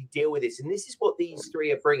actually deal with this? And this is what these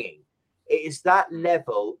three are bringing. It is that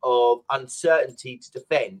level of uncertainty to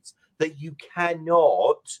defense that you can't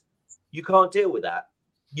deal with that.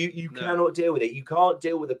 You cannot deal with it. You can't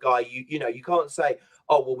deal with a guy. You can't say,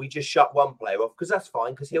 oh, well, we just shut one player off, because that's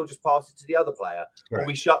fine, because he'll just pass it to the other player. Right. Or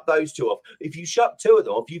we shut those two off. If you shut 2 of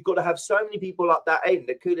them off, you've got to have so many people like that in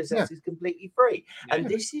that Kulusevski is completely free. Yeah. And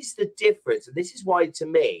this is the difference. And this is why, to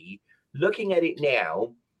me, looking at it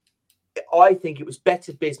now, I think it was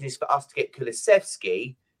better business for us to get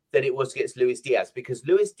Kulusevski than it was to get Luis Diaz, because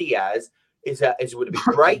Luis Diaz would have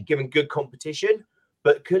been great, given good competition.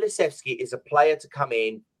 But Kulusevski is a player to come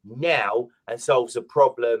in now and solves a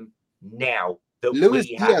problem now. Luis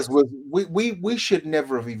Diaz we should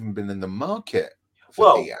never have even been in the market.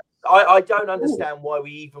 Diaz. I don't understand why we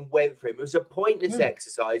even went for him. It was a pointless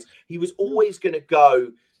exercise. He was always going to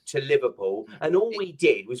go to Liverpool, and all we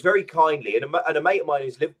did was very kindly, and a mate of mine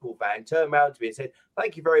who's a Liverpool fan turned around to me and said,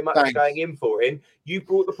 "Thank you very much for going in for him. You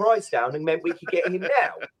brought the price down and meant we could get him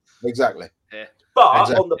now." Exactly. Yeah.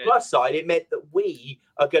 But on the plus side, it meant that we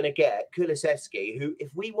are going to get Kulusevski, who, if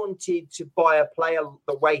we wanted to buy a player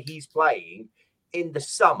the way he's playing in the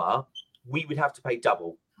summer, we would have to pay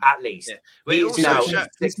double at least. Yeah. Well, it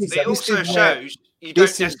also shows you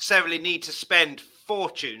don't necessarily need to spend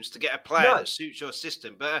fortunes to get a player that suits your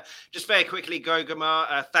system. But just very quickly,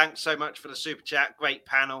 Gogamar, thanks so much for the super chat. Great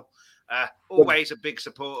panel. Always a big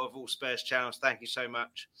supporter of all Spurs channels. Thank you so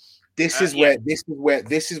much. This is where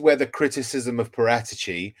the criticism of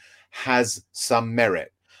Paratici has some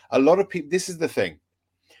merit. A lot of people. This is the thing.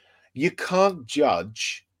 You can't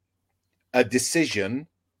judge a decision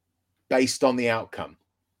based on the outcome,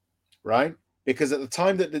 right? Because at the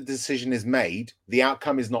time that the decision is made, the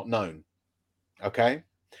outcome is not known. Okay,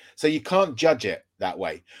 so you can't judge it that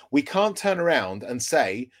way. We can't turn around and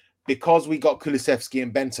say, because we got Kulusevski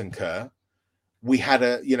and Bentancur, we had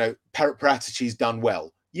Paratici's done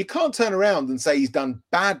well. You can't turn around and say he's done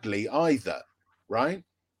badly either, right?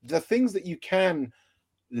 The things that you can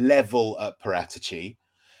level at Paratici,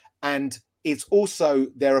 and it's also,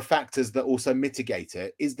 there are factors that also mitigate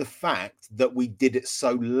it, is the fact that we did it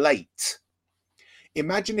so late.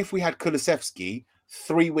 Imagine if we had Kulusevski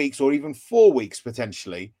 3 weeks or even 4 weeks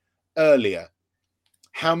potentially earlier,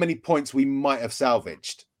 how many points we might have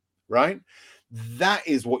salvaged, right? That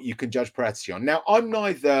is what you can judge Paratici on. Now, I'm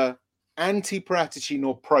neither anti-Paratici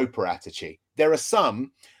nor pro-Paratici. There are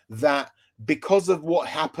some that, because of what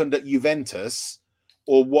happened at Juventus,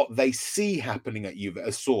 or what they see happening at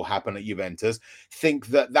Juventus, think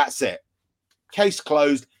that that's it. Case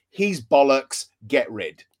closed. he's bollocks, get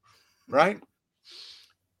rid, right?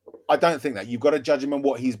 I don't think that. You've got to judge him on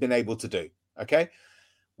what he's been able to do, okay?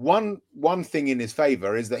 One thing in his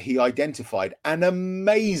favor is that he identified an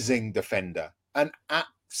amazing defender, an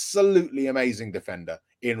absolutely amazing defender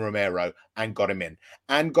in Romero, and got him in,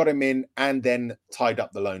 and then tied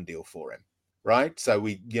up the loan deal for him, right? So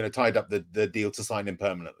we, tied up the deal to sign him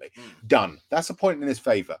permanently. Done. That's a point in his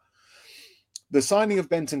favor. The signing of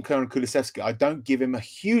Bentancur and Kulusevski, I don't give him a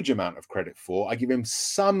huge amount of credit for. I give him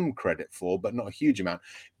some credit for, but not a huge amount,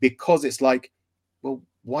 because it's like, well,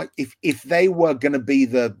 why? If they were going to be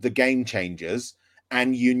the game changers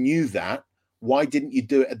and you knew that, why didn't you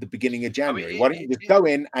do it at the beginning of January? Why didn't you just go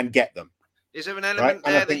in and get them? Is there an element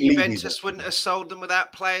there that Juventus wouldn't have sold them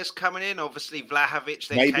without players coming in? Obviously, Vlahovic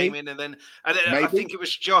came in, and then I think it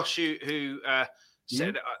was Josh who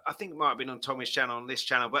said, I think it might have been on Tommy's channel, on this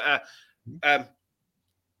channel, but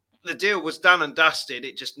the deal was done and dusted.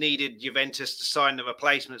 It just needed Juventus to sign the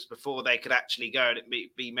replacements before they could actually go and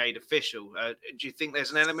it be made official. Do you think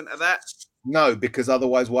there's an element of that? No, because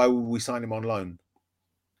otherwise, why would we sign him on loan?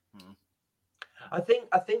 I think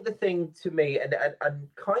the thing to me, and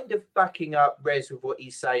kind of backing up Rez with what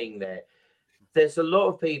he's saying there, there's a lot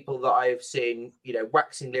of people that I've seen,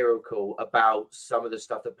 waxing lyrical about some of the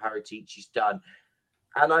stuff that Paratici's done.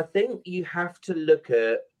 And I think you have to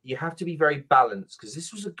be very balanced, because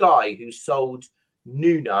this was a guy who sold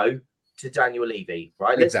Nuno to Daniel Levy,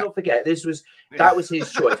 right? Let's not forget, that was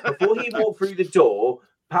his choice. Before he walked through the door,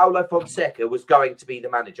 Paulo Fonseca was going to be the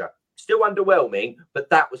manager. Still underwhelming, but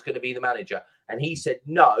that was going to be the manager. And he said,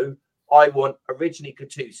 no, I want originally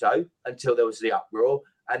Gattuso until there was the uproar,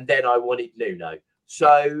 and then I wanted Nuno.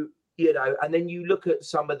 So, and then you look at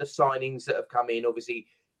some of the signings that have come in. Obviously,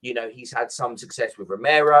 he's had some success with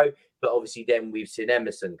Romero, but obviously then we've seen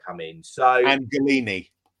Emerson come in. So and Galini,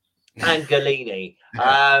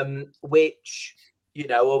 which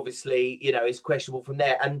obviously is questionable from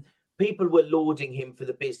there. And people were lauding him for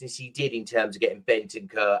the business he did in terms of getting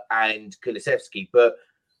Bentancur and Kulusevski, but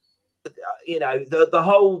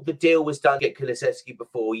the deal was done to get Kulusevski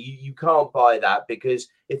before. You can't buy that, because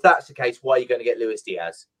if that's the case, why are you going to get Luis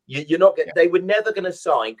Diaz? You're not. They were never going to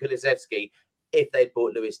sign Kulusevski if they'd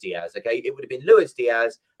bought Luis Diaz, okay? It would have been Luis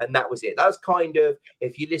Diaz, and that was it. That's kind of,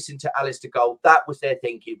 if you listen to Alistair Gold, that was their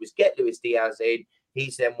thinking, was get Luis Diaz in.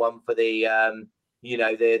 He's then one for the,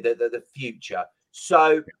 the future.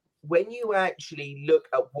 So when you actually look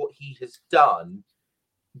at what he has done,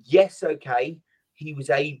 yes, okay, he was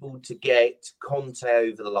able to get Conte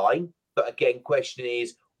over the line. But again, question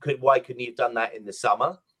is, why couldn't he have done that in the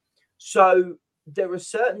summer? So there are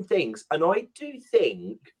certain things, and I do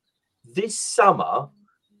think this summer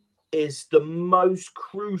is the most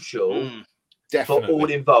crucial for all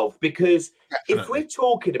involved, because if we're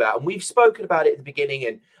talking about, and we've spoken about it at the beginning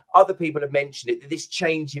and other people have mentioned it, this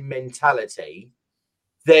change in mentality,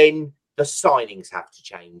 then the signings have to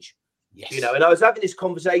change. Yes. And I was having this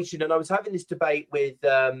conversation and I was having this debate with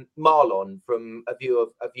Marlon from a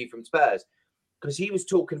view from Spurs, because he was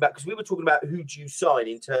talking about, because we were talking about who do you sign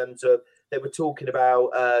in terms of, they were talking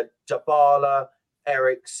about Dybala,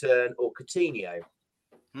 Eriksen or Coutinho.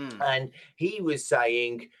 And he was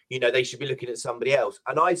saying, they should be looking at somebody else.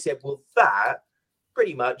 And I said, well, that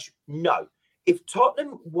pretty much no. If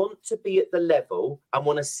Tottenham want to be at the level and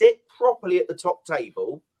want to sit properly at the top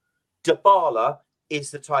table, Dybala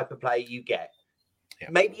is the type of player you get. Yeah.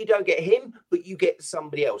 Maybe you don't get him, but you get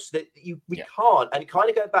somebody else. We can't. And kind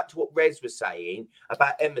of going back to what Rez was saying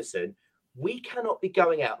about Emerson, we cannot be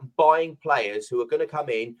going out and buying players who are going to come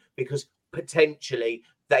in because potentially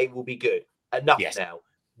they will be good. Enough now.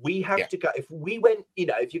 We have to go. If we went,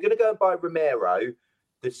 if you're going to go and buy Romero,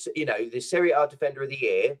 the Serie A Defender of the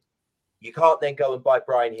Year, you can't then go and buy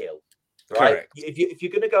Brian Hill, right? Correct. If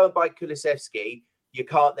you're going to go and buy Kulusevski, you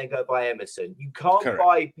can't then go buy Emerson. You can't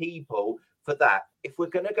buy people for that. If we're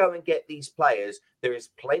going to go and get these players, there is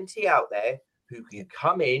plenty out there who can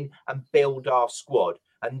come in and build our squad.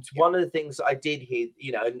 And one of the things that I did hear,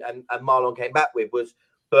 and Marlon came back with was,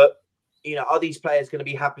 but, are these players going to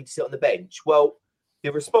be happy to sit on the bench? Well,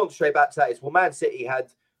 the response straight back to that is, well, Man City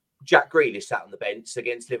had Jack Grealish sat on the bench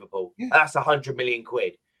against Liverpool. Yeah. That's 100 million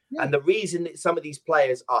quid. Yeah. And the reason that some of these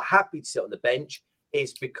players are happy to sit on the bench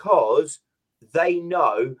is because they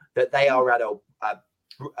know that they are at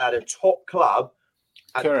a top club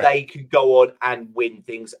and they can go on and win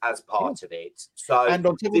things as part of it. So, and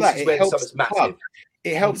on top of that,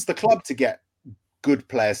 it helps the club to get good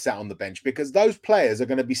players sat on the bench, because those players are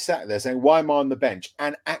going to be sat there saying, why am I on the bench?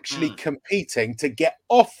 And actually competing to get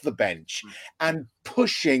off the bench and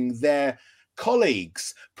pushing their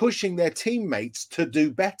colleagues, pushing their teammates to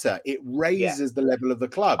do better. It raises the level of the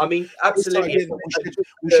club. I mean, absolutely.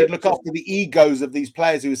 We should look after the egos of these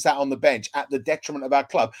players who are sat on the bench at the detriment of our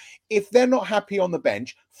club. If they're not happy on the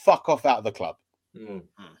bench, fuck off out of the club.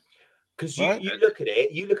 Because you look at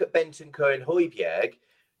it, you look at Bentancur and Højbjerg,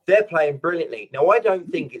 they're playing brilliantly. Now, I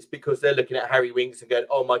don't think it's because they're looking at Harry Winks and going,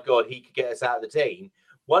 oh my God, he could get us out of the team.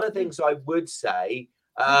 One of the things I would say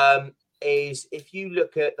is if you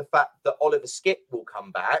look at the fact that Oliver Skipp will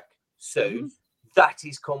come back soon, that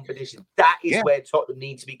is competition. That is where Tottenham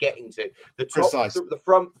need to be getting to. The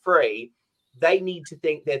front three, they need to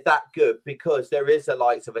think they're that good because there is the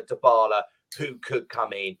likes of a Dybala who could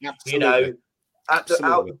come in. Absolutely. You know, out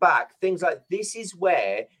the back, things like this is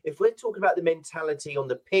where, if we're talking about the mentality on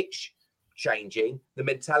the pitch changing, the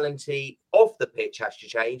mentality off the pitch has to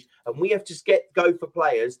change, and we have to go for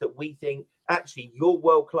players that we think actually you're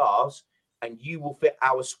world class and you will fit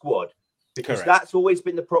our squad, because that's always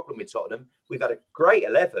been the problem with Tottenham. We've had a great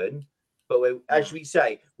 11, but as we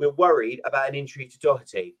say, we're worried about an injury to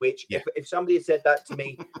Doherty, which if somebody had said that to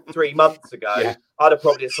me 3 months ago, I'd have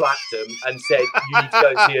probably slapped them and said, you need to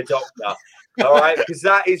go see a doctor. All right, because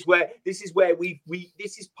this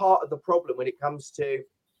is part of the problem when it comes to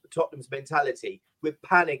Tottenham's mentality. We're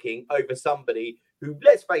panicking over somebody who,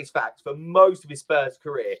 let's face facts, for most of his Spurs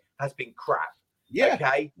career has been crap. Yeah.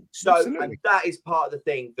 Okay. So, and that is part of the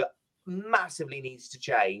thing that massively needs to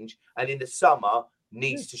change, and in the summer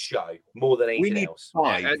needs to show more than anything else.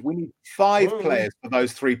 We need five players for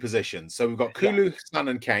those three positions. So we've got Kulu, Son,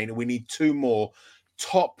 and Kane, and we need two more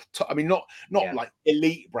top. I mean, not like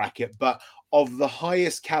elite bracket, but of the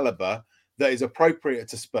highest caliber that is appropriate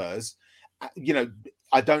to Spurs. You know,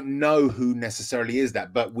 I don't know who necessarily is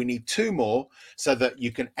that, but we need two more so that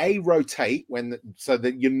you can rotate so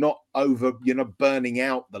that you're not burning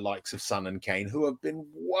out the likes of Son and Kane, who have been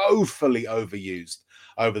woefully overused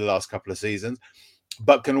over the last couple of seasons,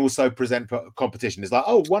 but can also present competition. It's like,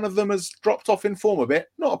 oh, one of them has dropped off in form a bit.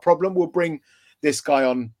 Not a problem. We'll bring this guy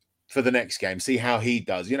on for the next game, see how he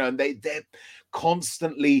does. You know, and they're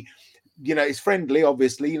constantly, you know, it's friendly,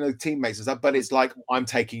 obviously, you know, teammates and stuff, but it's like, I'm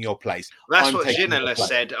taking your place. That's what Ginola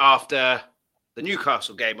said after the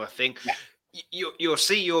Newcastle game, I think. Yeah. You'll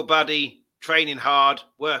see your buddy training hard,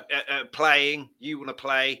 playing, you want to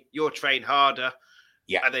play, you'll train harder,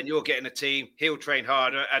 and then you're getting a team, he'll train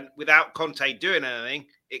harder, and without Conte doing anything,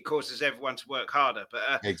 it causes everyone to work harder.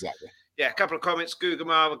 But exactly. Yeah, a couple of comments.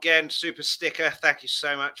 Gugamar again, super sticker. Thank you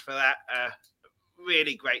so much for that.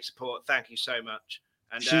 Really great support. Thank you so much.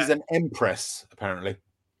 And she's an empress, apparently.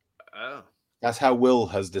 Oh. That's how Will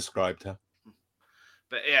has described her.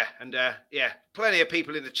 But plenty of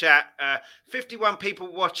people in the chat. 51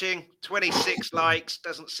 people watching, 26 likes.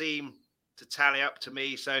 Doesn't seem to tally up to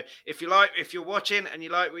me. So if you're watching and you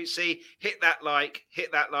like what you see, hit that like.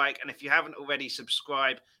 And if you haven't already,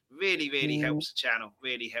 subscribe. Really, really helps the channel.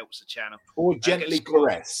 Really helps the channel. Or gently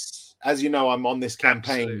caress. As you know, I'm on this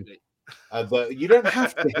campaign. You don't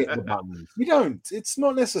have to hit the buttons. You don't. It's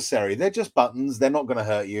not necessary. They're just buttons. They're not going to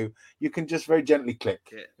hurt you. You can just very gently click.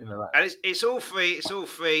 Yeah. And it's all free. It's all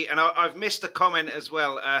free. And I've missed a comment as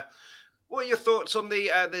well. What are your thoughts on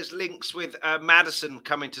there's links with Maddison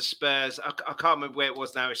coming to Spurs? I can't remember where it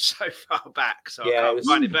was now. It's so far back, so I can't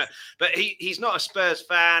find it. But he's not a Spurs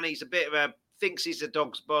fan. He's a bit of a, thinks he's a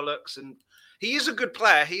dog's bollocks. And he is a good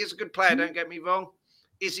player. Don't get me wrong.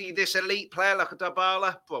 Is he this elite player like a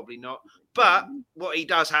Dybala? Probably not. But what he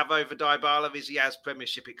does have over Dybala is he has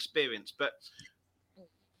Premiership experience. But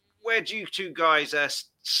where do you two guys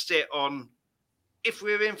sit on if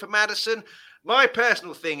we're in for Maddison? My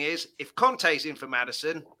personal thing is, if Conte's in for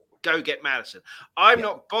Maddison, go get Maddison. I'm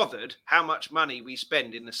not bothered how much money we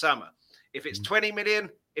spend in the summer. If it's 20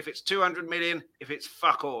 million, if it's 200 million, if it's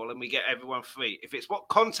fuck all and we get everyone free. If it's what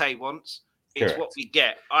Conte wants, it's what we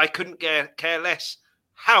get. I couldn't care less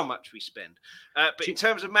how much we spend. But in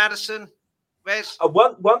terms of Maddison, Rez?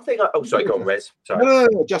 One thing... sorry, go on, Rez. Sorry.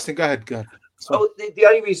 No, Justin, go ahead. Oh, the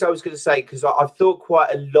only reason I was going to say, because I've thought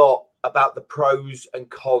quite a lot about the pros and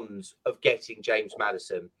cons of getting James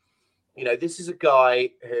Maddison. You know, this is a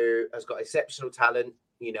guy who has got exceptional talent,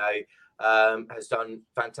 you know, has done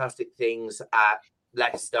fantastic things at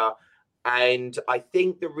Leicester. And I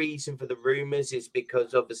think the reason for the rumours is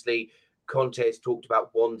because, obviously, Conte has talked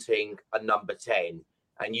about wanting a number 10.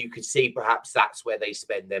 And you could see perhaps that's where they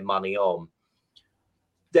spend their money on.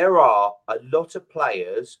 There are a lot of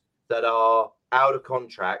players that are out of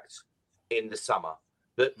contract in the summer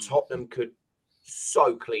that Tottenham could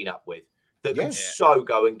so clean up with, that could so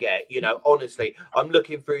go and get. You know, honestly, I'm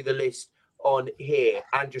looking through the list on here.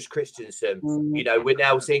 Andreas Christensen, you know, we're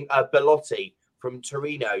now seeing Belotti from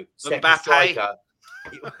Torino, second Mbappe. striker.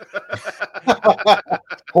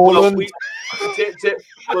 Haaland.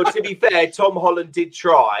 To be fair, Tom Holland did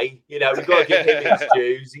try. You know, we've got to give him his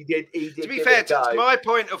dues. He did. To be fair, to my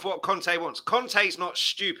point of what Conte wants, Conte's not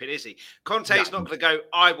stupid, is he? Conte's not going to go,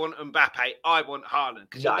 I want Mbappe, I want Haaland,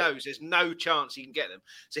 because he knows there's no chance he can get them.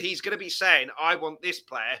 So he's going to be saying, I want this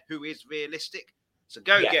player who is realistic. So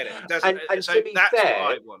go get it. And so to be that's fair,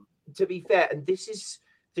 what I want. To be fair, and this is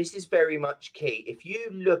very much key. If you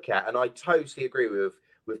look at, and I totally agree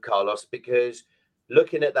with Carlos, because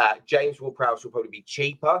looking at that, James Ward-Prowse will probably be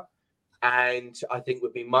cheaper, and I think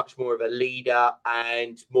would be much more of a leader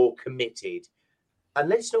and more committed. And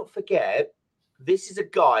let's not forget, this is a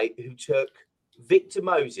guy who took Victor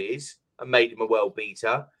Moses and made him a world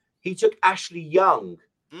beater. He took Ashley Young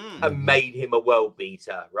and made him a world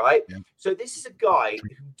beater, right? Yeah. So this is a guy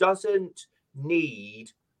who doesn't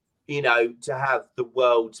need, you know, to have the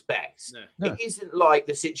world's best. No. It isn't like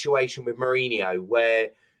the situation with Mourinho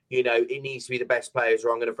where, you know, it needs to be the best players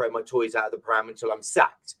or I'm going to throw my toys out of the pram until I'm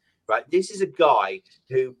sacked, right? This is a guy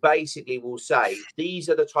who basically will say, these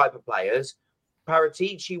are the type of players.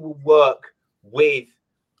 Paratici will work with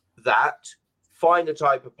that, find the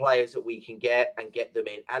type of players that we can get and get them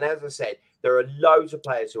in. And as I said, there are loads of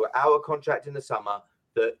players who are out of contract in the summer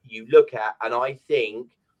that you look at, and I think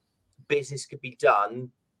business could be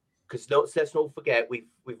done, because let's not forget,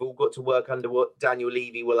 we've all got to work under what Daniel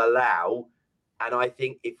Levy will allow. And I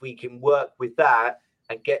think if we can work with that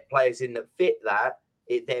and get players in that fit that,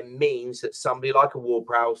 it then means that somebody like a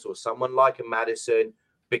Ward-Prowse or someone like a Maddison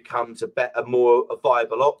becomes a more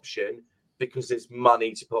viable option, because there's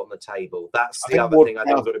money to put on the table. That's the other thing I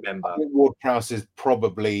think we've got to remember. I think Ward-Prowse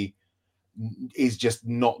is just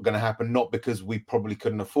not going to happen, not because we probably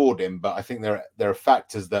couldn't afford him, but I think there are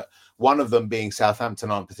factors that, one of them being Southampton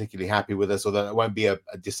aren't particularly happy with us, or that it won't be a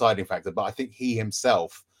deciding factor. But I think he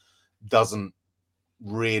himself doesn't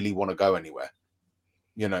really want to go anywhere,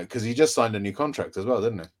 you know, because he just signed a new contract as well,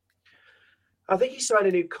 didn't he? I think he signed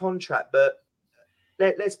a new contract, but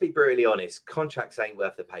let's be brutally honest, contracts ain't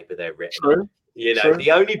worth the paper they're written. True. You know,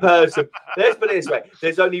 the only person, let's put it this way,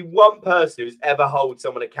 there's only one person who's ever held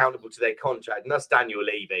someone accountable to their contract, and that's Daniel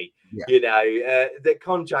Levy. Yeah. You know, the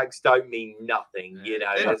contracts don't mean nothing, you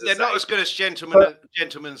know. They're not as good as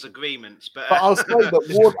gentlemen's agreements. But I'll say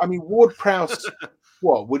that Ward-Prowse,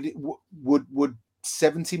 what, would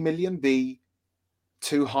 70 million be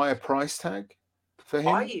too high a price tag for him?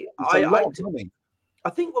 I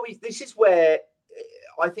think this is where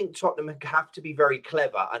I think Tottenham have to be very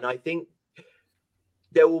clever, and I think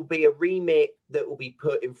there will be a remit that will be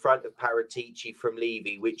put in front of Paratici from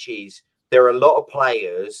Levy, which is there are a lot of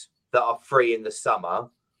players that are free in the summer.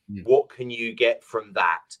 What can you get from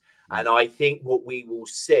that? And I think what we will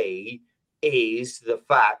see is the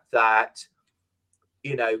fact that,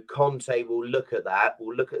 you know, Conte will look at that,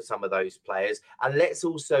 will look at some of those players. And let's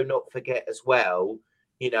also not forget as well,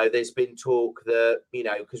 you know, there's been talk that, you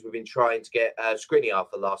know, because we've been trying to get Skriniar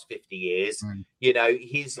for the last 50 years, you know,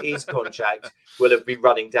 his contract will have been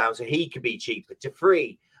running down so he could be cheaper. To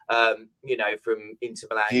free, you know, from Inter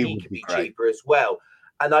Milan, he could be cheaper as well.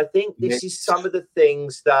 And I think this is some of the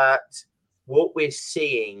things that what we're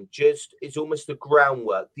seeing just is almost the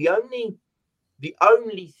groundwork. The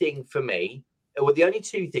only thing for me, or the only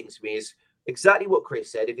two things for me, is exactly what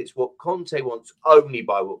Chris said. If it's what Conte wants, only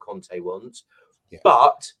buy what Conte wants. Yeah.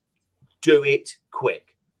 But do it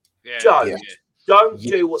quick. Don't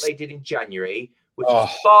do what they did in January, which is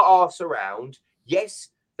far arse around. Yes,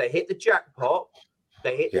 they hit the jackpot.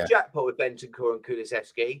 They hit the jackpot with Bentancur and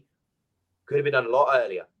Kulusevski. Could have been done a lot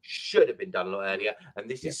earlier. Should have been done a lot earlier.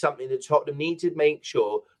 And this is something that Tottenham need to make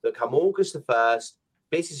sure that come August the 1st,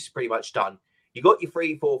 business is pretty much done. You got your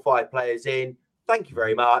 3, 4, 5 players in. Thank you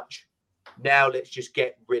very much. Now let's just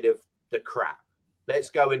get rid of the crap. Let's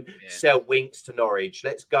go and sell Winks to Norwich.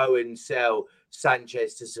 Let's go and sell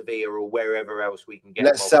Sanchez to Sevilla or wherever else we can get.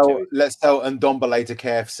 Let's sell Ndombele to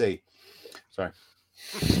KFC. Sorry.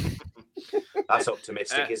 That's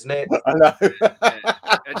optimistic, isn't it? I know.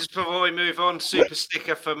 Just before we move on, super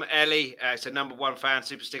sticker from Ellie. It's a number one fan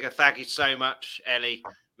super sticker. Thank you so much, Ellie.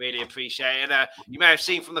 Really appreciate it. You may have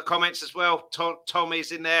seen from the comments as well.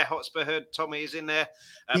 Tommy's in there. Hotspur Hood. Tommy is in there.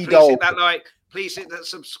 Please hit that like. Please hit that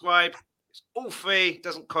subscribe. It's all free.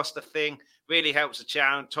 Doesn't cost a thing. Really helps the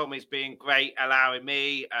channel. Tommy's being great, allowing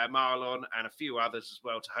me, Marlon, and a few others as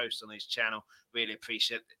well to host on his channel. Really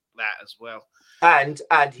appreciate that as well. And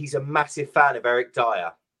he's a massive fan of Eric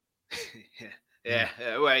Dyer.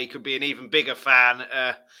 Well, he could be an even bigger fan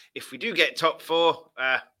if we do get top 4.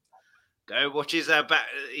 Go watch his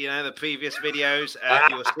the previous videos.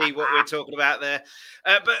 You'll see what we're talking about there.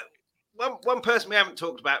 But one person we haven't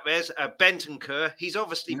talked about there's Bentancur. He's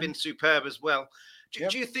obviously been superb as well.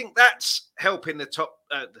 Do you think that's helping the top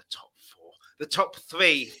four, the top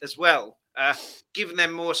three as well, giving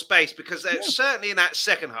them more space? Because certainly in that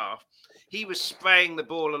second half, he was spraying the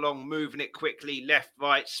ball along, moving it quickly, left,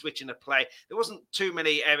 right, switching the play. There wasn't too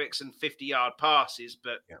many Eriksen 50-yard passes,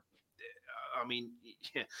 but I mean,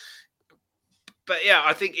 But yeah,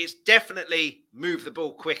 I think it's definitely move the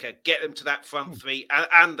ball quicker, get them to that front three,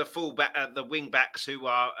 and the fullback, the wing backs who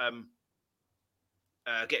are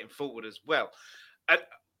getting forward as well. And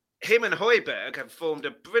him and Højbjerg have formed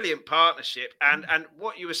a brilliant partnership. And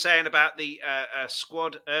what you were saying about the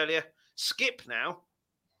squad earlier, Skip now,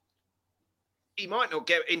 he might not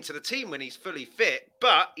get into the team when he's fully fit,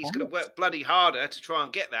 but he's going to work bloody harder to try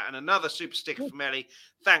and get that. And another super sticker from Ellie.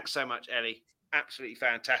 Thanks so much, Ellie. Absolutely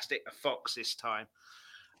fantastic. A fox this time.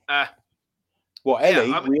 Well, Ellie,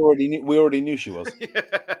 yeah, we already knew she was.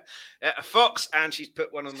 A fox, and she's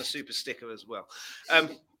put one on the super sticker as well.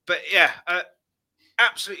 But yeah,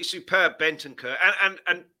 absolutely superb Bentancur.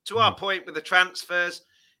 And to our point with the transfers,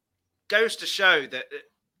 goes to show that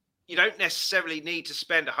you don't necessarily need to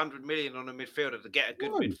spend 100 million on a midfielder to get a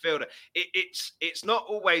good midfielder. It's not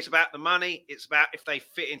always about the money. It's about if they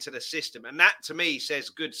fit into the system. And that, to me, says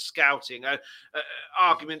good scouting.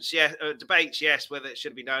 Arguments, yes. Debates, yes, whether it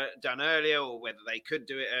should be done earlier or whether they could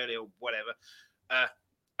do it earlier or whatever.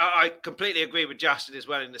 I completely agree with Justin as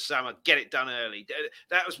well in the summer. Get it done early.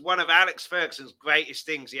 That was one of Alex Ferguson's greatest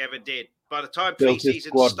things he ever did. By the time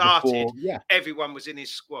pre-season started, everyone was in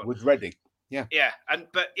his squad. Was ready. Yeah. Yeah.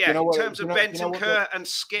 In terms of Bentancur and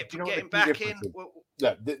Skip getting back in.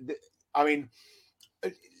 I mean,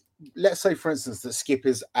 let's say, for instance, that Skip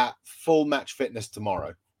is at full match fitness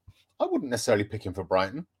tomorrow. I wouldn't necessarily pick him for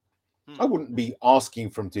Brighton. I wouldn't be asking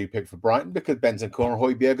for him to pick for Brighton because Bentancur and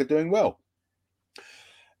Højbjerg are doing well.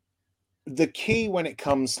 The key when it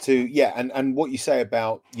comes to, and what you say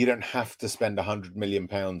about you don't have to spend £100 million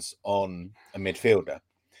on a midfielder.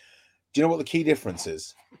 Do you know what the key difference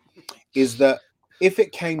is? Is that if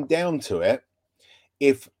it came down to it,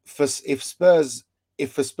 if for Spurs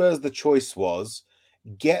the choice was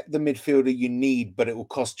get the midfielder you need, but it will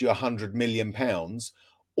cost you £100 million,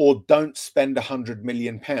 or don't spend £100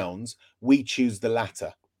 million, we choose the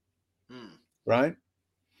latter, right?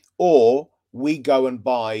 Or we go and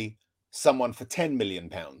buy someone for £10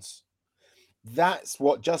 million. That's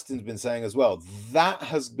what Justin's been saying as well. That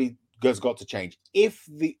has got to change. If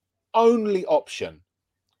the only option,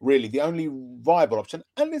 really the only viable option,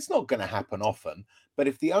 and it's not going to happen often, but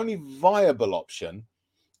if the only viable option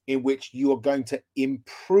in which you are going to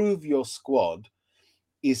improve your squad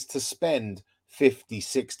is to spend 50,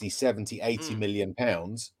 60, 70, 80 million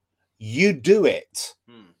pounds, you do it.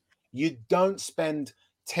 You don't spend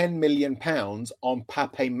 10 million pounds on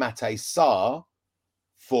Pape Matar Sarr,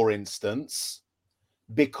 for instance,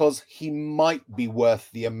 because he might be worth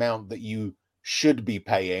the amount that you should be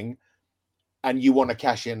paying and you want to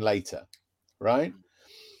cash in later, right?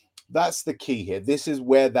 That's the key here. This is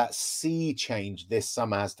where that sea change this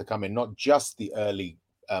summer has to come in, not just the early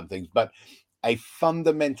things, but a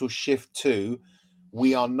fundamental shift to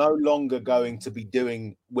we are no longer going to be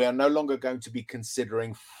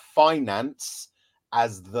considering finance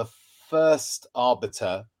as the first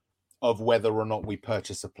arbiter of whether or not we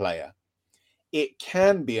purchase a player. It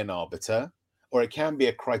can be an arbiter, or it can be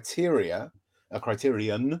a criterion,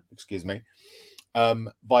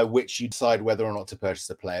 by which you decide whether or not to purchase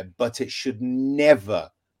a player, but it should never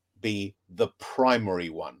be the primary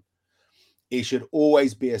one. It should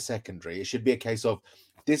always be a secondary. It should be a case of,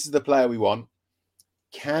 this is the player we want.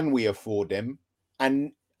 Can we afford him?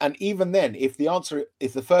 And even then, if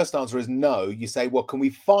the first answer is no, you say, well, can we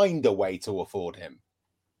find a way to afford him?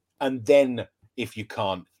 And then if you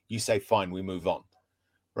can't, you say, fine, we move on,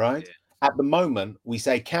 right? Yeah. At the moment, we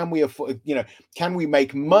say, can we afford, can we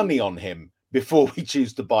make money on him before we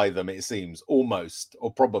choose to buy them, it seems, almost,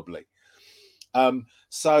 or probably.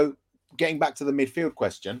 So getting back to the midfield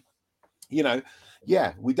question, we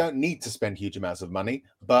don't need to spend huge amounts of money,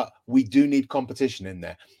 but we do need competition in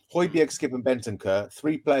there. Højbjerg, Skip and Bentancur,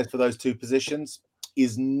 3 players for those 2 positions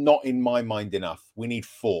is not, in my mind, enough. We need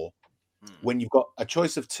 4. When you've got a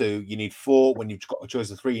choice of 2, you need 4. When you've got a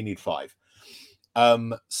choice of 3, you need 5.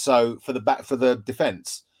 So for the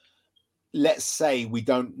defense, let's say we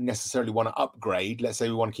don't necessarily want to upgrade. Let's say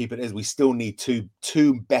we want to keep it as we still need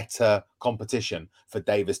two better competition for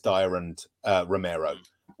Davis, Dyer, and Romero.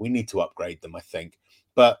 We need to upgrade them, I think.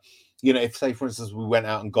 But if, say, for instance, we went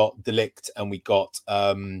out and got De Ligt and we got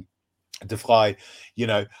De Vrij,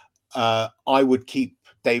 I would keep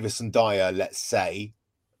Davis and Dyer, let's say,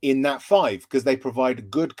 in that 5 because they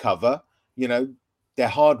provide good cover. You know, they're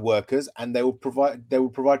hard workers and they will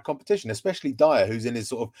provide competition, especially Dyer, who's in his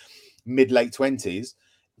sort of mid-late 20s,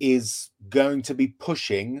 is going to be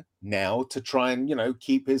pushing now to try and, you know,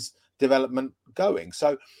 keep his development going.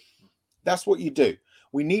 So that's what you do.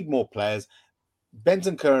 We need more players.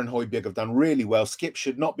 Bentancur and Højbjerg have done really well. Skip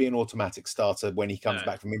should not be an automatic starter when he comes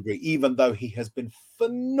back from injury, even though he has been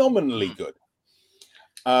phenomenally good.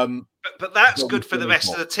 But that's good for the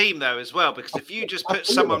rest of the team, though, as well, because if you just put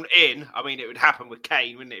someone in, I mean, it would happen with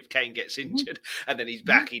Kane, wouldn't it? If Kane gets injured and then he's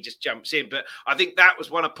back, he just jumps in. But I think that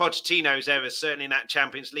was one of Pochettino's errors, certainly in that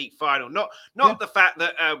Champions League final. Not the fact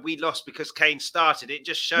that we lost because Kane started. It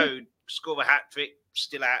just showed score a hat-trick,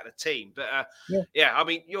 still out of the team. But I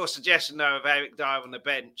mean, your suggestion, though, of Eric Dyer on the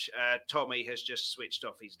bench, Tommy has just switched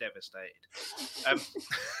off. He's devastated. So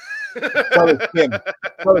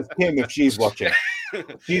is Kim if she's watching.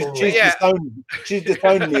 She's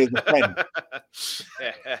disowned me as a friend.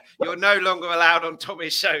 You're no longer allowed on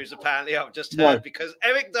Tommy's shows, apparently. I've just heard because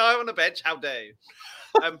Eric Dyer on the bench. How dare you?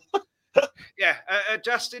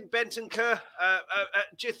 Justin Bentancur.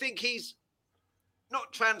 Do you think he's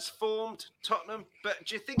not transformed Tottenham, but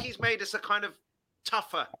do you think he's made us a kind of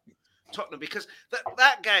tougher Tottenham? Because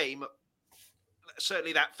that game,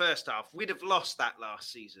 certainly that first half, we'd have lost that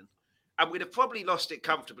last season. And we'd have probably lost it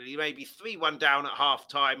comfortably, maybe 3-1 down at half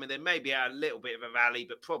time, and then maybe a little bit of a rally,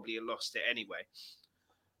 but probably lost it anyway.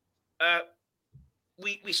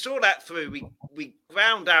 We saw that through. We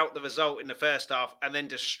ground out the result in the first half and then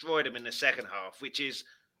destroyed them in the second half, which is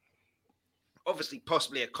obviously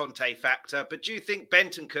possibly a Conte factor. But do you think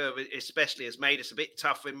Bentancur especially has made us a bit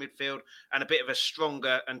tougher in midfield and a bit of a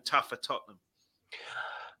stronger and tougher Tottenham?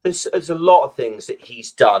 There's a lot of things that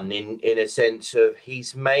he's done in a sense of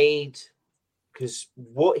he's made, because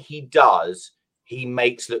what he does, he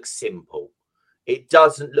makes look simple. It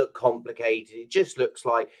doesn't look complicated. It just looks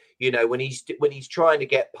like, you know, when he's trying to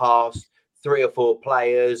get past 3 or 4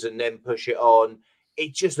 players and then push it on,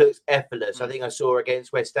 it just looks effortless. I think I saw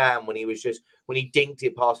against West Ham when he dinked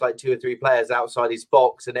it past like 2 or 3 players outside his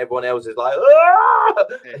box and everyone else is like, ah!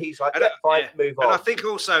 Yeah. He's like, fine, move on. And I think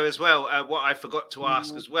also as well, what I forgot to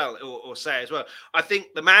ask as well, or say as well, I think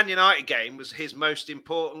the Man United game was his most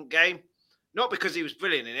important game. Not because he was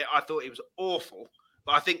brilliant in it. I thought he was awful.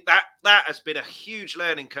 But I think that has been a huge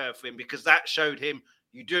learning curve for him, because that showed him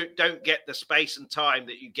you don't get the space and time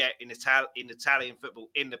that you get in Italian football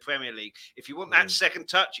in the Premier League. If you want that second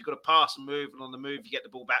touch, you've got to pass and move, and on the move, you get the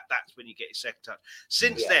ball back. That's when you get your second touch.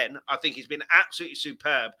 Since then, I think he's been absolutely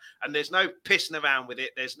superb, and there's no pissing around with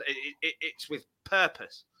it. It's with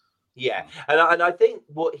purpose. Yeah, and I think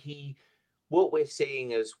what we're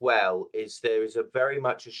seeing as well is there is a very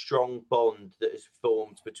much a strong bond that is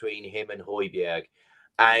formed between him and Højbjerg.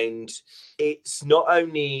 And it's not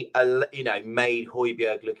only made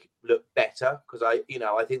Højbjerg look better, because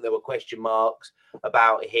I think there were question marks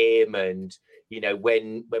about him, and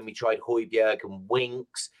when we tried Højbjerg and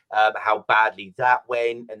Winks, how badly that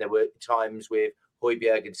went, and there were times with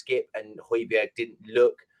Højbjerg and Skip, and Højbjerg didn't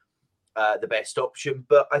look the best option.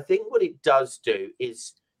 But I think what it does do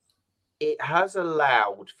is it has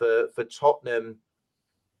allowed for Tottenham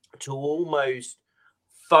to almost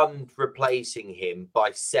fund replacing him by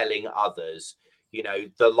selling others,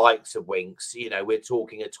 the likes of Winks. We're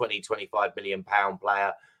talking a 20-25 million pound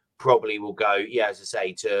player, probably will go, as I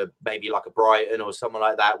say, to maybe like a Brighton or someone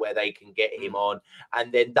like that, where they can get him on.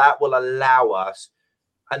 And then that will allow us,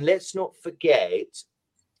 and let's not forget,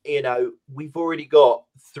 we've already got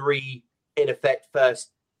 3, in effect,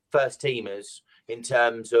 first teamers in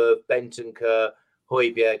terms of Bentancur,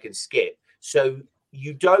 Højbjerg and Skip. So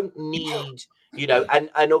you don't need...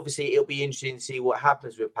 and obviously it'll be interesting to see what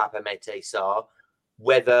happens with Pape Matar Sarr,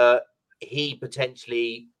 whether he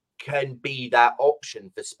potentially can be that option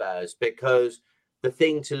for Spurs, because the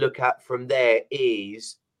thing to look at from there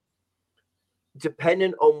is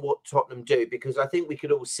dependent on what Tottenham do, because I think we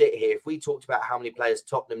could all sit here, if we talked about how many players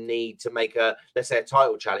Tottenham need to make let's say a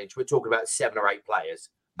title challenge, we're talking about 7 or 8 players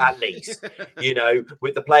at least,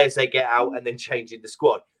 with the players they get out and then changing the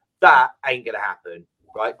squad. That ain't going to happen.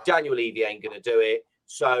 Right, Daniel Levy ain't going to do it.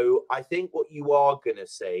 So I think what you are going to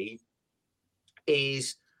see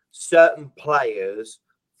is certain players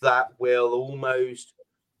that will almost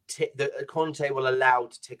that Conte will allow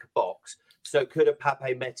to tick a box. So could a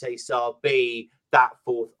Pape Matar Sarr be that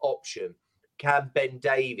 4th option? Can Ben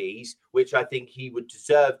Davies, which I think he would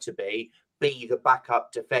deserve to be the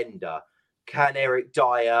backup defender? Can Eric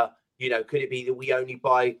Dyer? Could it be that we only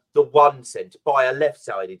buy a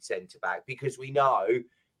left-sided centre-back? Because we know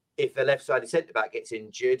if the left-sided centre-back gets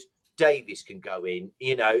injured, Davies can go in.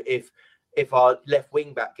 If if our left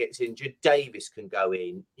wing back gets injured, Davis can go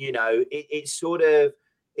in. You know, it's sort of,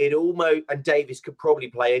 it almost, and Davis could probably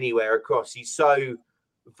play anywhere across. He's so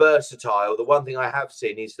versatile. The one thing I have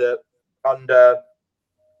seen is that from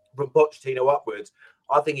Pochettino upwards,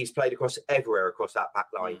 I think he's played across everywhere across that back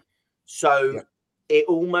line. So it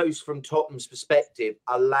almost, from Tottenham's perspective,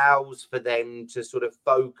 allows for them to sort of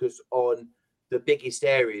focus on the biggest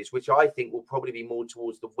areas, which I think will probably be more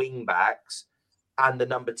towards the wing backs and the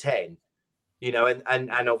number 10, you know,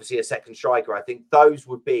 and obviously a second striker. I think those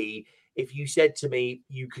would be, if you said to me,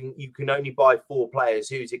 you can only buy 4 players,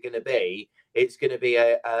 who's it going to be? It's going to be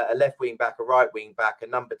a left wing back, a right wing back, a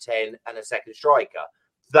number 10, and a second striker.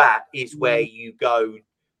 That is where you go,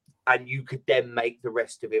 and you could then make the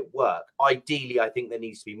rest of it work. Ideally, I think there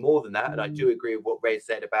needs to be more than that. And I do agree with what Rez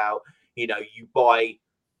said about, you know, you buy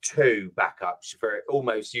 2 backups for it.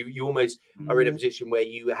 Almost, you almost are in a position where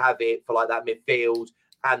you have it for like that midfield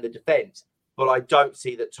and the defence. But I don't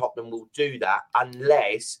see that Tottenham will do that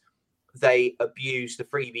unless they abuse the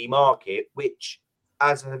freebie market, which,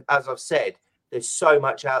 as I've said, there's so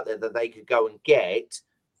much out there that they could go and get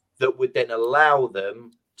that would then allow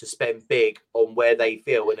them to spend big on where they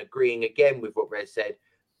feel, and agreeing again with what Rez said,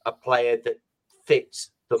 a player that fits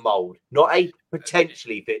the mould, not a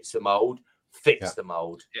potentially fits the mould, fits the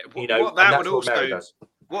mould. Yeah. You know, what that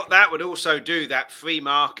would also do, that free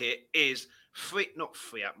market, is not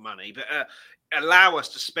free up money, but allow us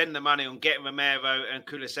to spend the money on getting Romero and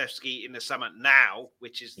Kulusevski in the summer now,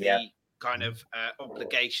 which is the kind of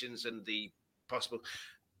obligations and the possible,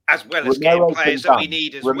 as well as getting players that we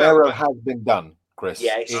need as Romero well. has been done, Chris.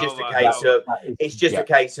 Yeah, it's just a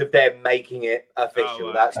case of them making it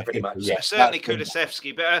official. That's pretty much it. Certainly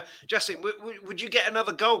Kulusevski, but Justin, would you get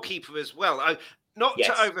another goalkeeper as well? Not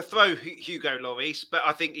to overthrow Hugo Lloris, but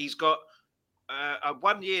I think he's got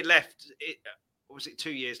 1 year left. Or was it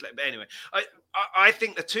 2 years left? But anyway, I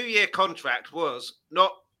think the 2-year contract was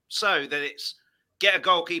not so that it's get a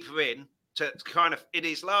goalkeeper in to kind of, in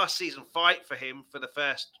his last season, fight for him for the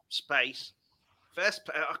first space.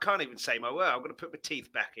 I can't even say my word. I'm going to put my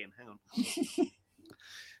teeth back in. Hang on.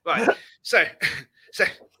 Right. So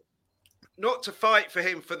not to fight for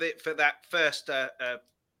him for that first.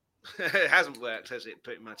 It hasn't worked, has it?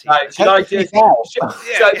 Putting my teeth. Should I just? I'll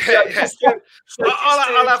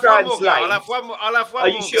have one more. I'll have one Are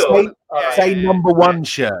more. you sure? Say number 1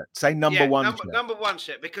 shirt. Say number 1 shirt. Number 1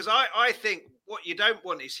 shirt, because I think what you don't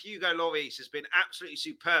want is Hugo Lloris has been absolutely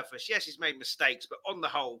superb for us. Yes, he's made mistakes, but on the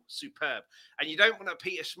whole, superb. And you don't want a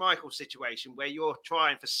Peter Schmeichel situation where you're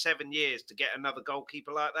trying for 7 years to get another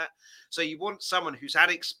goalkeeper like that. So you want someone who's had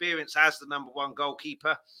experience as the number 1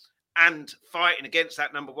 goalkeeper and fighting against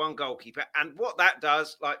that number 1 goalkeeper. And what that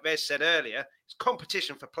does, like Rez said earlier, is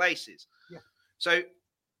competition for places. Yeah. So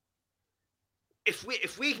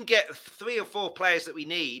if we can get 3 or 4 players that we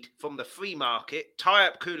need from the free market, tie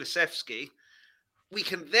up Kulusevski, we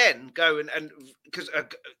can then go and because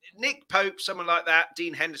Nick Pope, someone like that,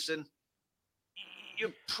 Dean Henderson,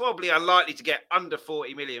 you're probably unlikely to get under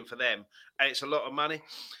 40 million for them, and it's a lot of money.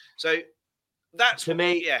 So that's to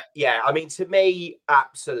me, I mean, to me,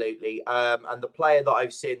 absolutely. And the player that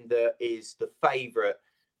I've seen that is the favourite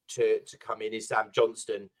to come in is Sam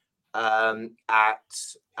Johnston at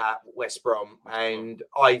West Brom, and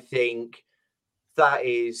I think that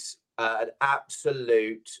is an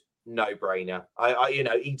absolute no-brainer. You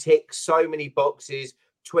know, he ticks so many boxes.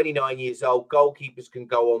 29 years old, goalkeepers can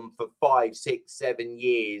go on for 5, 6, 7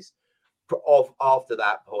 years after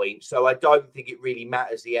that point. So I don't think it really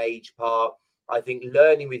matters the age part. I think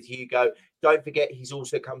learning with Hugo, don't forget he's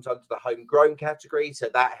also comes under the homegrown category, so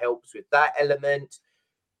that helps with that element,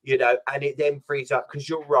 you know, and it then frees up, because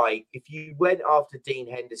you're right, if you went after Dean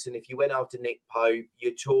Henderson, if you went after Nick Pope,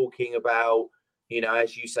 you're talking about, you know,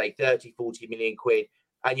 as you say, 30, 40 million quid,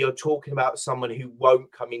 and you're talking about someone who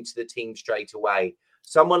won't come into the team straight away.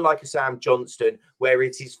 Someone like a Sam Johnston, where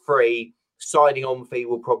it is free, signing on fee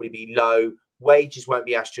will probably be low, wages won't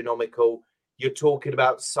be astronomical. You're talking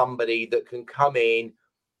about somebody that can come in,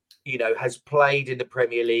 you know, has played in the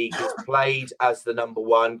Premier League, has played as the number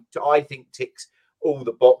 1, I think ticks all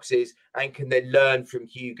the boxes, and can then learn from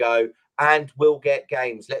Hugo and will get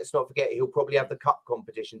games. Let's not forget, he'll probably have the cup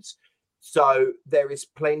competitions. So there is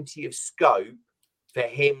plenty of scope for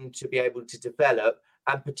him to be able to develop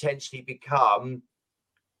and potentially become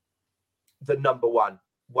the number 1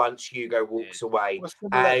 once Hugo walks away. Well,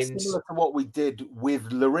 similar to what we did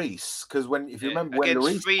with Lloris, because if you remember when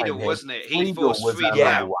Lloris Friedel, came wasn't it? He forced Friedel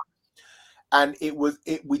out. And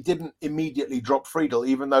we didn't immediately drop Friedel,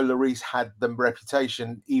 even though Lloris had the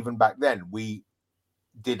reputation even back then. We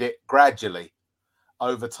did it gradually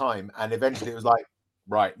over time, and eventually it was like,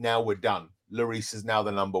 right, now we're done. Lloris is now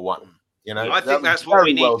the number one. You know, I think that's what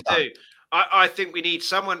we need to do. I think we need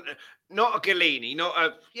someone, not a Galini,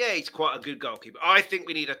 he's quite a good goalkeeper. I think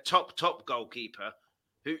we need a top goalkeeper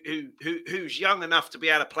who's young enough to be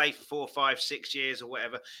able to play for 4, 5, 6 years or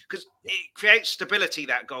whatever, because it creates stability.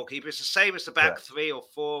 That goalkeeper, it's the same as the back 3 or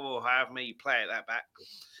 4 or however many you play at that back.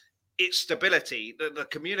 It's stability. The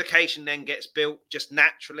communication then gets built just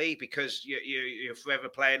naturally because you're forever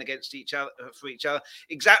playing against each other for each other.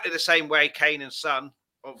 Exactly the same way Kane and Son,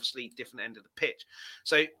 obviously different end of the pitch.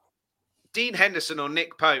 So Dean Henderson or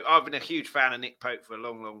Nick Pope, I've been a huge fan of Nick Pope for a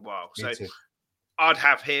long, long while. So I'd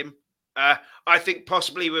have him. I think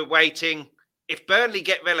possibly we're waiting. If Burnley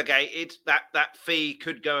get relegated, that fee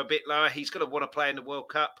could go a bit lower. He's going to want to play in the World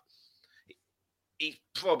Cup. He's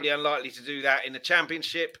probably unlikely to do that in the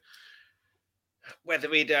Championship. Whether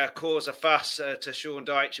he'd cause a fuss to Sean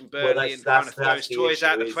Dyche and Burnley and kind of throw his toys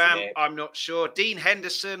out the pram, I'm not sure. Dean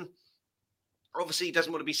Henderson, obviously, he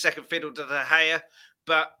doesn't want to be second fiddle to De Gea,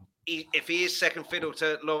 but if he is second fiddle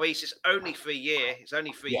to Lloris, it's only for a year. It's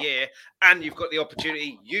only for a year, and you've got the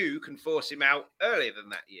opportunity. You can force him out earlier than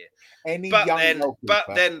that year. Young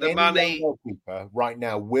goalkeeper right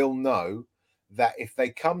now will know that if they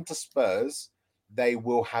come to Spurs, they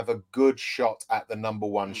will have a good shot at the number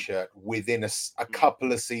one shirt within a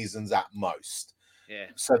couple of seasons at most. Yeah.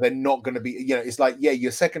 So they're not going to be, it's like,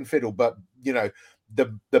 you're second fiddle, but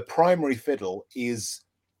the primary fiddle is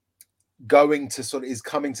coming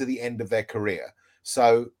to the end of their career.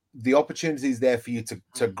 So the opportunity is there for you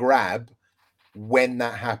to grab when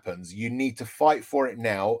that happens. You need to fight for it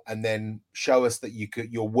now and then show us that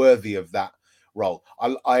you're worthy of that role.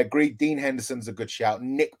 I agree. Dean Henderson's a good shout.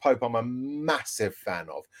 Nick Pope, I'm a massive fan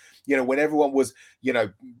of. When everyone was,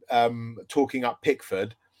 talking up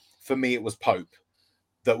Pickford, for me it was Pope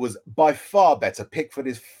that was by far better. Pickford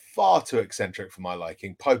is far too eccentric for my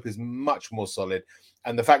liking. Pope is much more solid,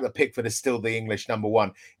 and the fact that Pickford is still the English number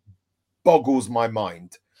one boggles my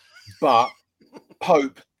mind. But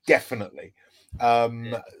Pope definitely.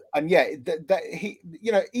 And he,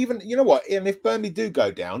 even what? And if Burnley do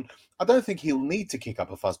go down, I don't think he'll need to kick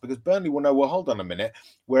up a fuss because Burnley will know, well, hold on a minute.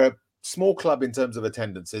 We're a small club in terms of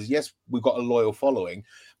attendances. Yes, we've got a loyal following,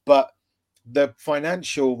 but the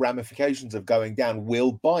financial ramifications of going down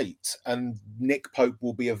will bite, and Nick Pope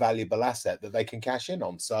will be a valuable asset that they can cash in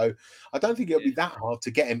on. So I don't think it'll be that hard to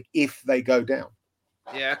get him if they go down.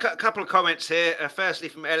 Yeah, a couple of comments here. Firstly,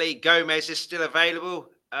 from Ellie, Gomez is still available.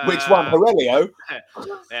 Which one, Aurelio?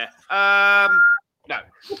 Yeah. No.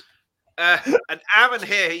 And Aaron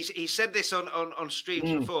here, he said this on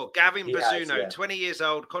streams before. Gavin Bazzuno, 20 years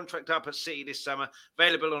old, contract up at City this summer,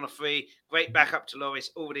 available on a free, great backup to Lloris,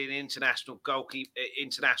 already an international goalkeeper,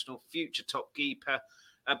 international future top keeper.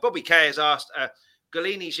 Bobby K has asked,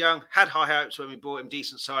 Galini's young, had high hopes when we bought him,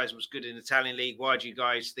 decent size, was good in the Italian league. Why do you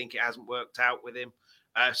guys think it hasn't worked out with him?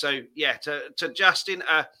 To Justin,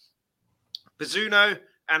 Bazzuno,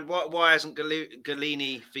 and why hasn't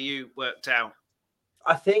Galini for you worked out?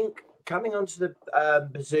 I think coming on to the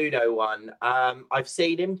Bazzuno one, I've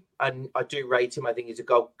seen him and I do rate him. I think he's a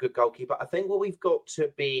good goalkeeper. I think what we've got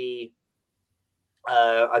to be,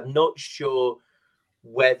 I'm not sure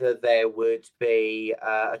whether there would be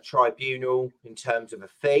a tribunal in terms of a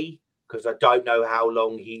fee, because I don't know how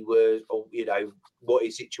long he was, or what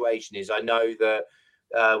his situation is. I know that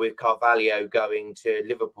with Carvalho going to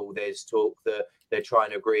Liverpool, there's talk that they're trying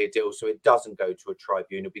to agree a deal so it doesn't go to a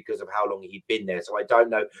tribunal because of how long he'd been there. So I don't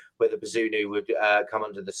know whether Bazzuno would come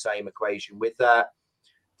under the same equation with that.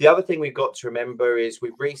 The other thing we've got to remember is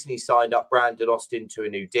we've recently signed up Brandon Austin to a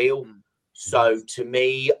new deal. So to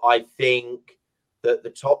me, I think that the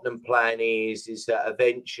Tottenham plan is that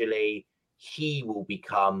eventually he will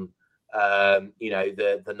become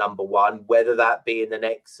the number one, whether that be in the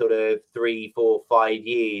next sort of 3, 4, 5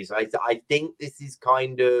 years. I think this is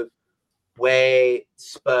kind of where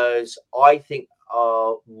Spurs, I think,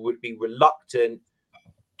 would be reluctant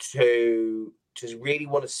to really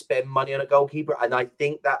want to spend money on a goalkeeper. And I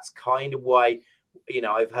think that's kind of why,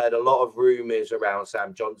 I've heard a lot of rumours around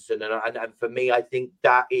Sam Johnson. And for me, I think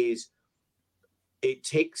that is, it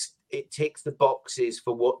ticks the boxes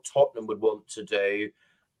for what Tottenham would want to do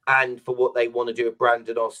and for what they want to do with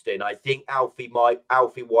Brandon Austin. I think Alfie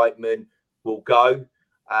Whiteman will go.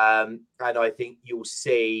 And I think you'll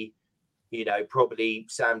see, probably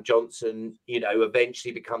Sam Johnson,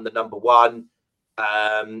 eventually become the number one.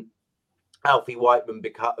 Brandon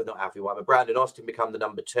Austin become the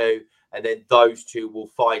number two. And then those two will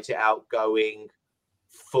fight it out going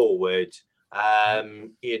forward.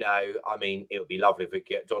 It would be lovely if we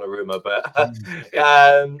get Donnarumma, but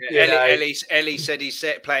Ellie said he's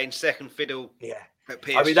playing second fiddle. Yeah.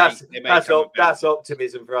 I mean, that's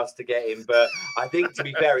optimism for us to get him. But I think, to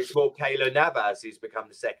be fair, it's more Keylor Navas who's become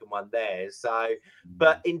the second one there. So,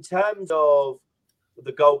 but in terms of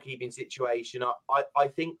the goalkeeping situation, I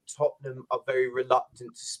think Tottenham are very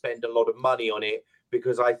reluctant to spend a lot of money on it,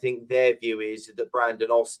 because I think their view is that Brandon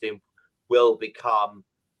Austin will become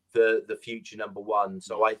the future number one.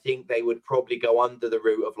 So I think they would probably go under the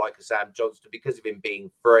route of like a Sam Johnston, because of him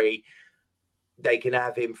being free. They can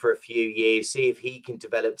have him for a few years, see if he can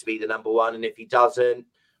develop to be the number one. And if he doesn't,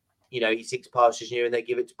 he 6 passes new and they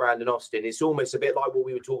give it to Brandon Austin. It's almost a bit like what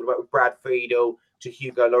we were talking about with Brad Friedel to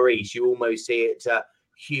Hugo Lloris. You almost see it to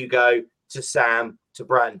Hugo, to Sam, to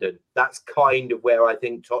Brandon. That's kind of where I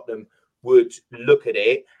think Tottenham would look at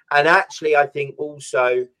it. And actually, I think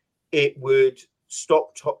also it would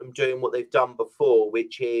stop Tottenham doing what they've done before,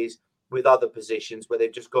 which is with other positions where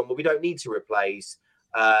they've just gone, well, we don't need to replace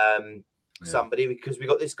somebody because we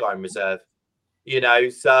got this guy in reserve,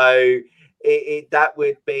 so that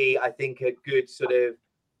would be, I think, a good sort of,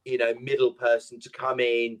 middle person to come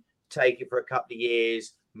in, take it for a couple of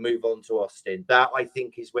years, move on to Austin. That, I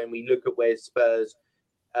think, is when we look at where Spurs'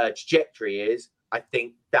 trajectory is. I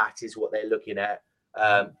think that is what they're looking at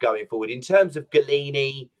going forward. In terms of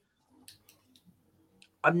Galini,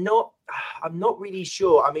 I'm not really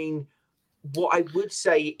sure. I mean, what I would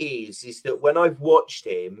say is that when I've watched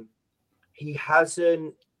him, he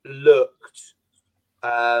hasn't looked.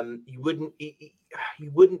 You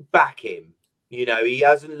wouldn't back him. He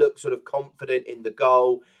hasn't looked sort of confident in the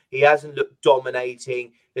goal. He hasn't looked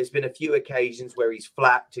dominating. There's been a few occasions where he's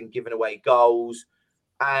flapped and given away goals,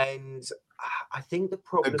 and I think the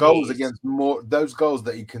problem those goals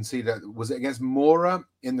that he conceded, was it against Mora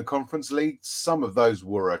in the Conference League? Some of those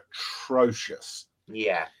were atrocious.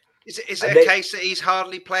 Yeah. Is it a case that he's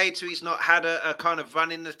hardly played, so he's not had a kind of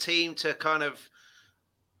run in the team to kind of?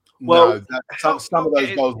 Well, some of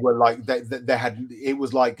those goals were like they had. It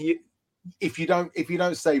was like if you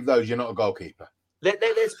don't save those, you're not a goalkeeper.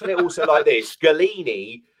 Let's put it also like this: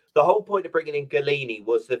 Galini. The whole point of bringing in Galini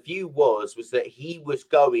was the view was that he was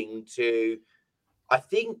going to. I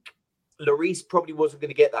think Lloris probably wasn't going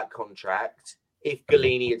to get that contract if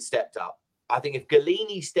Galini had stepped up. I think if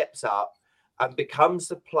Galini steps up and becomes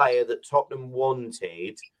the player that Tottenham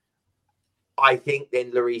wanted, I think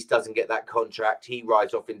then Lloris doesn't get that contract. He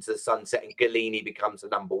rides off into the sunset and Galini becomes the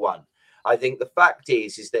number one. I think the fact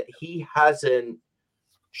is that he hasn't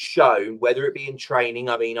shown, whether it be in training.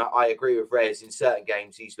 I mean, I agree with Rez, in certain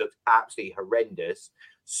games he's looked absolutely horrendous.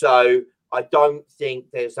 So I don't think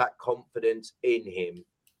there's that confidence in him.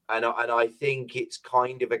 And I think it's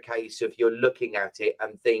kind of a case of you're looking at it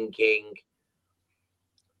and thinking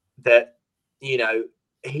that,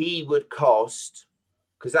 he would cost,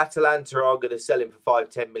 because Atalanta are going to sell him for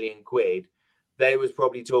 5-10 million quid. There was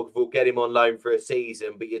probably talk of, we'll get him on loan for a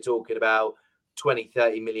season, but you're talking about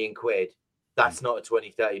 20-30 million quid. That's not a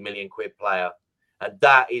 20-30 million quid player. And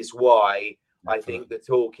that is why I think the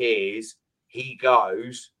talk is he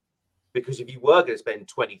goes, because if you were going to spend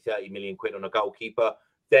 20-30 million quid on a goalkeeper,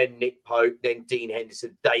 then Nick Pope, then Dean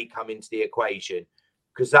Henderson, they come into the equation.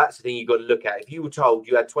 Because that's the thing you've got to look at. If you were told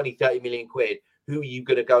you had 20-30 million quid, who are you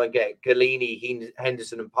going to go and get? Galini,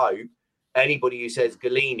 Henderson and Pope. Anybody who says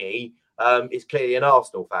Galini is clearly an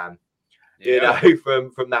Arsenal fan,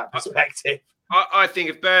 from that perspective. I think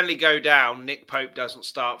if Burnley go down, Nick Pope doesn't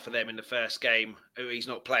start for them in the first game. He's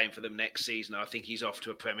not playing for them next season. I think he's off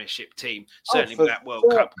to a Premiership team, certainly with that World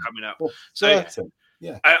Cup coming up.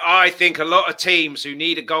 Yeah. I think a lot of teams who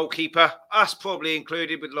need a goalkeeper, us probably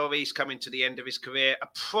included, with Lloris coming to the end of his career, are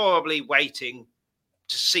probably waiting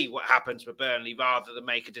to see what happens with Burnley rather than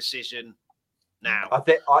make a decision now. I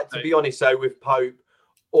think, to be honest, though, with Pope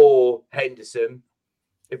or Henderson,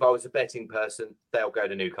 if I was a betting person, they'll go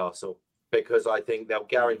to Newcastle, because I think they'll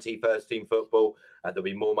guarantee first team football and there'll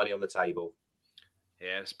be more money on the table.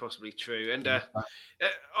 Yeah, it's possibly true. And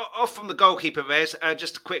off from the goalkeeper, Rez,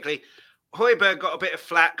 just quickly, Højbjerg got a bit of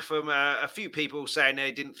flack from a few people saying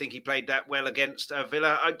they didn't think he played that well against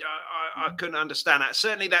Villa. I couldn't understand that.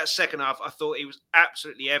 Certainly that second half, I thought he was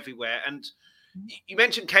absolutely everywhere. And you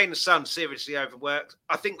mentioned Kane's son seriously overworked.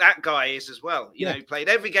 I think that guy is as well. You know, he played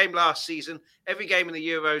every game last season, every game in the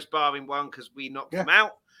Euros, barring one because we knocked them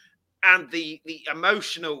out. And the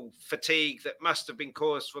emotional fatigue that must have been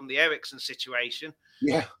caused from the Eriksen situation.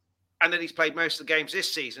 Yeah. And then he's played most of the games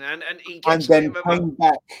this season. And he gets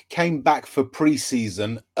came back for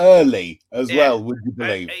pre-season early as well, would you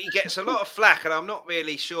believe? He gets a lot of flack, and I'm not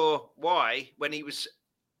really sure why, when he was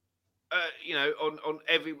on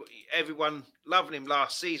everyone loving him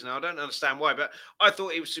last season. I don't understand why, but I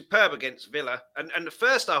thought he was superb against Villa. And the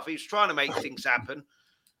first half, he was trying to make things happen.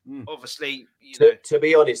 obviously, to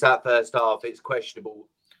be honest, that first half, it's questionable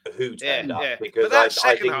who turned up because but that I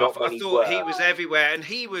second think half, not many I thought were. he was everywhere, and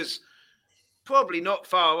he was probably not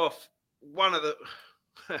far off one of the.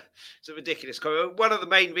 It's a ridiculous comment. One of the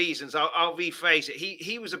main reasons, I'll rephrase it.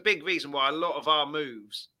 He was a big reason why a lot of our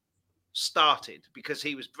moves started, because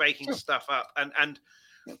he was breaking stuff up, and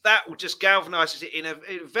that just galvanizes it in a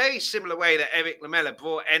very similar way that Eric Lamela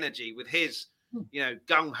brought energy with his,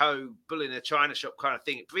 gung ho, bull in a china shop kind of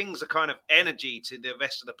thing. It brings a kind of energy to the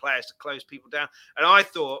rest of the players to close people down. And I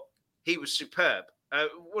thought he was superb.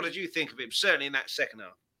 What did you think of him? Certainly in that second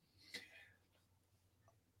half.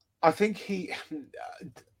 I think he,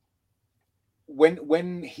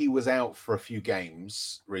 when he was out for a few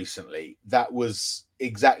games recently, that was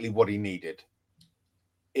exactly what he needed.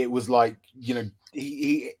 It was like,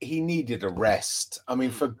 he needed a rest. I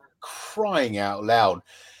mean, for crying out loud,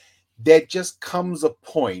 there just comes a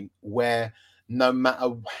point where no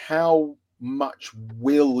matter how much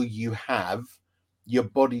will you have, your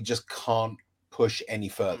body just can't push any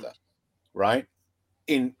further, right?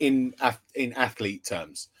 In athlete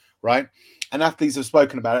terms, right? And athletes have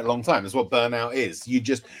spoken about it a long time. That's what burnout is. You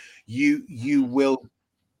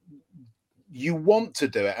want to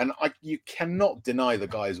do it, and you cannot deny the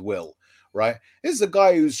guy's will, right? This is a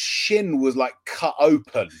guy whose shin was like cut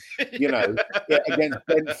open, against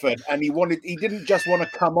Brentford, and he didn't just want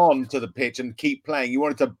to come on to the pitch and keep playing. He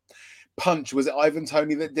wanted to punch. Was it Ivan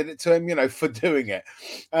Toney that did it to him, for doing it?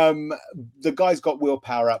 The guy's got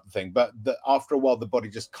willpower up the thing, but after a while, the body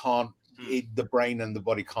just can't. The brain and the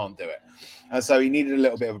body can't do it, and so he needed a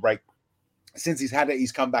little bit of a break. Since he's had it,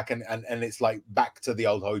 he's come back and it's like back to the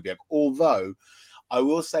old Højbjerg. Although I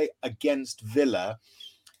will say against Villa,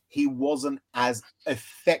 he wasn't as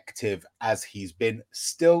effective as he's been.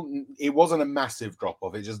 Still, it wasn't a massive drop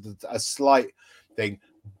off. It's just a slight thing.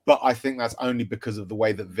 But I think that's only because of the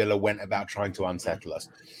way that Villa went about trying to unsettle us.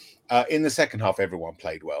 In the second half, everyone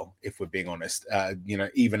played well, if we're being honest.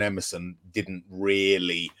 Even Emerson didn't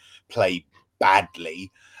really play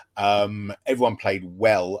badly. Everyone played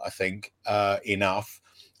well, I think, enough,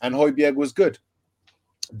 and Højbjerg was good.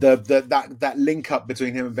 That link up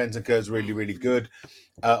between him and Bentancur is really, really good.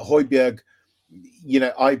 Højbjerg,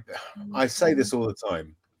 I say this all the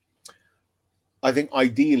time. I think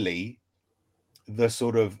ideally, the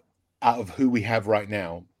sort of out of who we have right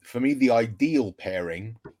now, for me, the ideal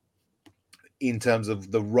pairing in terms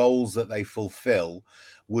of the roles that they fulfill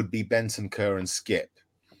would be Bentancur and Skip.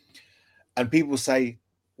 And people say,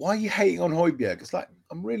 why are you hating on Højbjerg? It's like,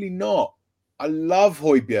 I'm really not. I love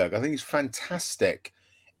Højbjerg. I think he's fantastic.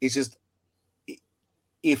 It's just,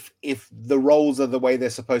 if the roles are the way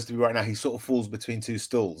they're supposed to be right now, he sort of falls between two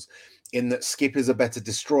stools, in that Skip is a better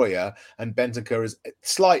destroyer and Bentancur is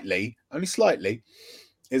only slightly,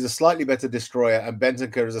 is a slightly better destroyer, and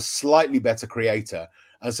Bentancur is a slightly better creator.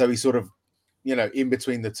 And so he's sort of, in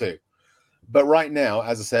between the two. But right now,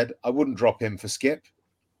 as I said, I wouldn't drop him for Skip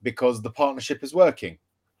because the partnership is working.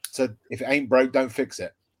 So if it ain't broke, don't fix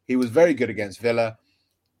it. He was very good against Villa.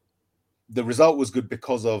 The result was good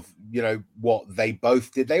because of, what they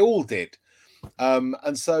both did. They all did.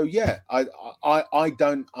 And so, I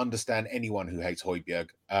don't understand anyone who hates Højbjerg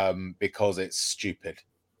because it's stupid.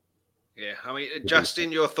 Yeah. I mean,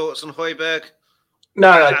 Justin, your thoughts on Højbjerg?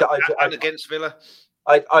 No, and against Villa?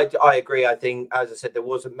 I agree. I think, as I said, there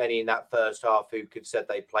wasn't many in that first half who could say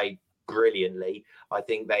they played brilliantly. I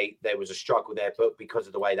think there was a struggle there, but because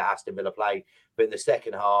of the way that Aston Villa played. But in the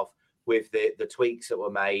second half, with the tweaks that were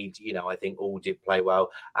made, I think all did play well.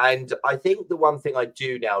 And I think the one thing I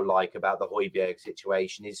do now like about the Højbjerg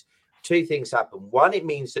situation is two things happen. One, it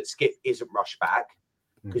means that Skip isn't rushed back,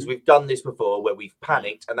 because we've done this before where we've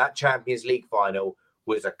panicked, and that Champions League final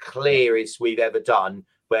was the clearest we've ever done,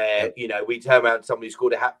 where, we turn around to somebody who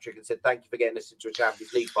scored a hat-trick and said, thank you for getting us into a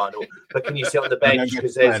Champions League final, but can you sit on the bench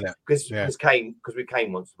because Kane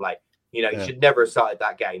wants to play. You should never have started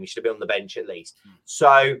that game. You should be on the bench at least.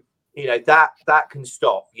 So, that can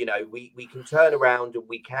stop. We can turn around, and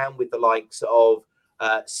we can, with the likes of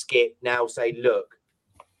Skip, now say, look,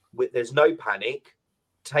 there's no panic.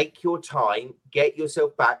 Take your time, get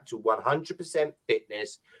yourself back to 100%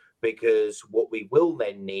 fitness, because what we will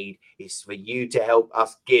then need is for you to help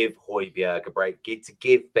us give Højbjerg a break, to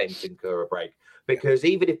give Bentancur a break. Because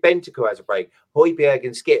even if Bentancur has a break, Højbjerg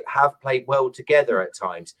and Skip have played well together at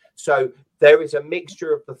times. So there is a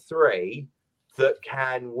mixture of the three that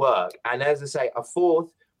can work. And as I say, a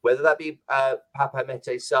fourth, whether that be Papa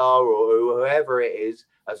Mete Sarr or whoever it is,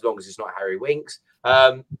 as long as it's not Harry Winks,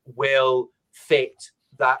 will fit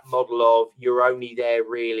that model of you're only there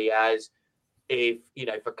really as if,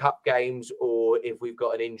 for cup games or if we've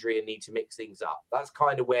got an injury and need to mix things up. That's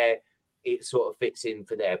kind of where it sort of fits in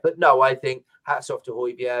for there. But no, I think hats off to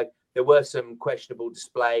Højbjerg. There were some questionable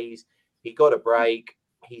displays. He got a break.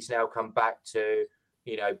 He's now come back to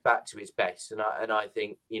his best. And I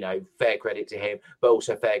think, fair credit to him, but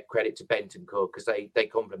also fair credit to Bentancur because they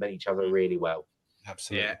complement each other really well.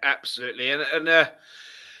 Absolutely. Yeah, absolutely. And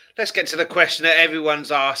let's get to the question that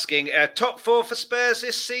everyone's asking. Top 4 for Spurs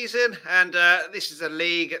this season. And this is a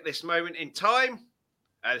league at this moment in time.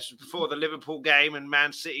 This was before the Liverpool game and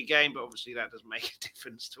Man City game, but obviously that doesn't make a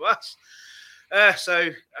difference to us.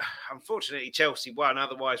 So, unfortunately, Chelsea won.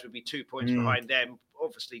 Otherwise, we'd be 2 points behind them.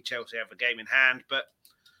 Obviously, Chelsea have a game in hand. But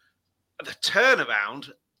the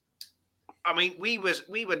turnaround, I mean, we were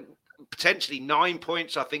potentially 9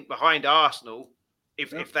 points, I think, behind Arsenal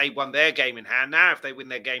if they won their game in hand. Now, if they win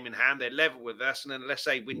their game in hand, they're level with us. And then let's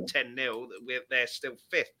say win 10-0, they're still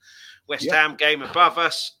 5th. West Ham game above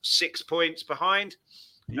us, 6 points behind.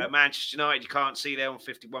 Manchester United, you can't see they're on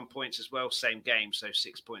 51 points as well. Same game, so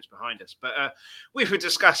 6 points behind us. But we were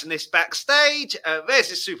discussing this backstage.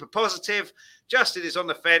 Rez is super positive. Justin is on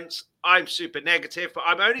the fence. I'm super negative, but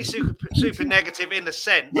I'm only super negative in the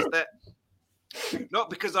sense that not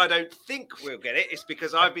because I don't think we'll get it. It's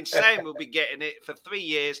because I've been saying we'll be getting it for 3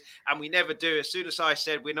 years, and we never do. As soon as I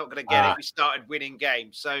said we're not going to get it, we started winning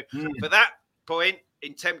games. So for that point,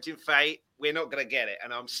 in tempting fate, we're not going to get it,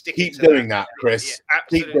 and I'm sticking. Keep doing that, Chris. Yeah,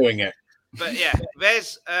 keep doing it. But yeah,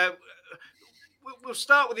 Rez, we'll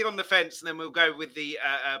start with the on the fence, and then we'll go with the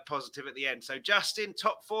positive at the end. So, Justin,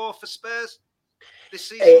 top 4 for Spurs this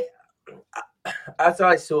season. As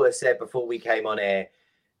I sort of said before we came on air,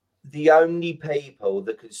 the only people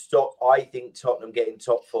that can stop, I think, Tottenham getting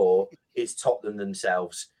top 4 is Tottenham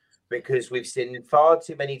themselves. Because we've seen far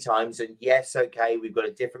too many times, and yes, okay, we've got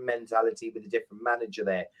a different mentality with a different manager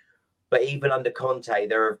there. But even under Conte,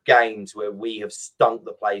 there are games where we have stunk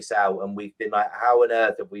the place out and we've been like, how on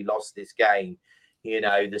earth have we lost this game?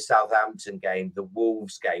 The Southampton game, the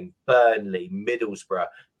Wolves game, Burnley, Middlesbrough,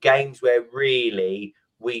 games where really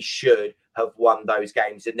we should have won those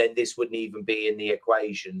games. And then this wouldn't even be in the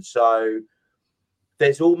equation. So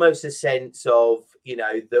there's almost a sense of,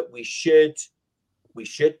 that we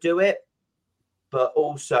should do it. But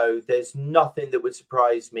also there's nothing that would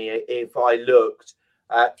surprise me if I looked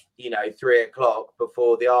at 3 o'clock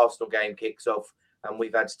before the Arsenal game kicks off and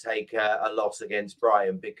we've had to take a loss against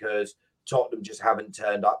Brighton because Tottenham just haven't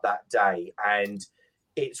turned up that day. And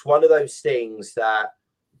it's one of those things that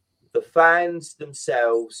the fans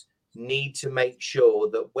themselves need to make sure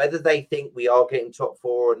that whether they think we are getting top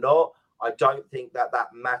 4 or not, I don't think that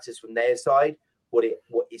matters from their side. What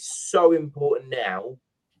is so important now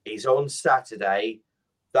is on Saturday,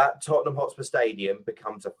 that Tottenham Hotspur Stadium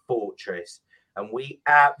becomes a fortress. And we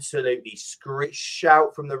absolutely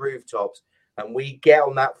shout from the rooftops and we get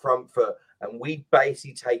on that front foot and we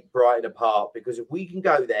basically take Brighton apart. Because if we can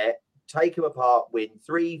go there, take them apart, win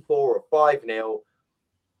 3, 4 or 5-0,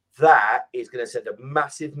 that is going to send a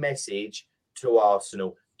massive message to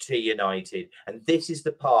Arsenal, to United. And this is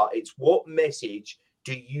the part. It's what message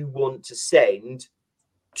do you want to send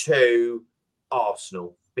to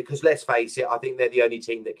Arsenal? Because let's face it, I think they're the only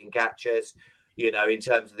team that can catch us. In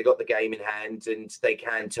terms of they got the game in hand and they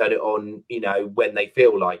can turn it on, when they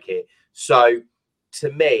feel like it. So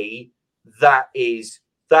to me, that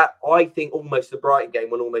I think almost the Brighton game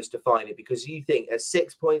will almost define it, because you think at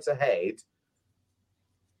 6 points ahead,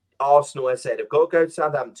 Arsenal, as I said, have got to go to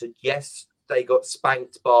Southampton. Yes, they got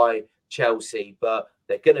spanked by Chelsea, but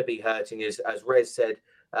they're going to be hurting, as Rez said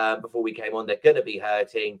before we came on, they're going to be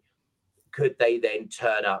hurting. Could they then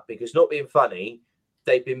turn up? Because not being funny,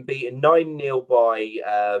 they've been beaten 9-0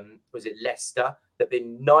 by, Leicester? They've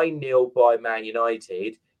been 9-0 by Man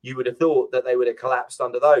United. You would have thought that they would have collapsed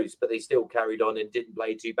under those, but they still carried on and didn't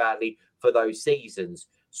play too badly for those seasons.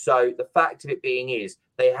 So the fact of it being is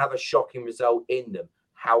they have a shocking result in them.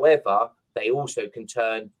 However, they also can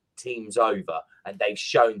turn teams over, and they've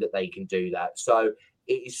shown that they can do that. So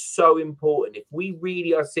it is so important. If we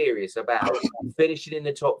really are serious about finishing in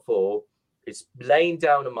the top 4, it's laying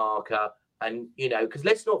down a marker. And, because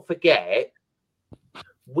let's not forget,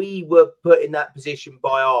 we were put in that position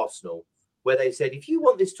by Arsenal where they said, if you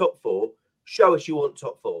want this top 4, show us you want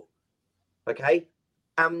top 4. Okay.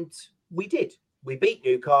 And we did. We beat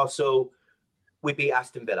Newcastle. We beat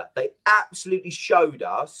Aston Villa. They absolutely showed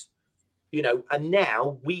us, and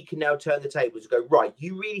now we can now turn the tables and go, right,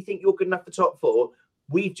 you really think you're good enough for top 4?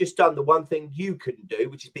 We've just done the one thing you couldn't do,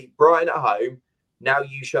 which is beat Brighton at home. Now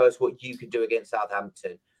you show us what you can do against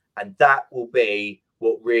Southampton. And that will be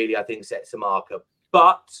what really, I think, sets the marker.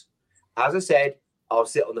 But, as I said, I'll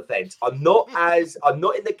sit on the fence. I'm not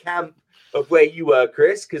in the camp of where you were,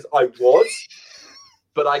 Chris, because I was,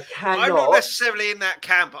 but I cannot. I'm not necessarily in that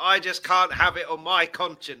camp. I just can't have it on my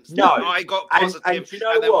conscience. No, I got positive, and you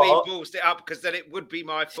know and then what? we ballsed it up because then it would be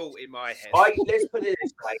my fault in my head. Let's put it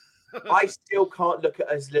this way. I still can't look at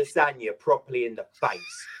a lasagna properly in the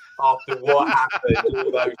face after what happened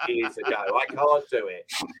all those years ago. I can't do it.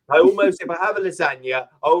 If I have a lasagna,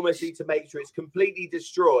 I almost need to make sure it's completely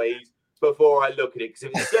destroyed before I look at it. Because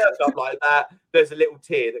if it's served up like that, there's a little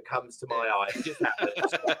tear that comes to my eye. It just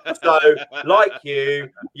happens. So, like you,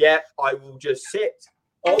 I will just sit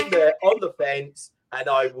on the fence and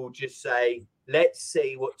I will just say, let's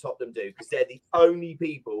see what Tottenham do, because they're the only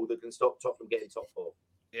people that can stop Tottenham getting top 4.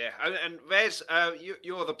 Yeah, and Rez,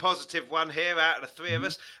 you're the positive one here out of the three of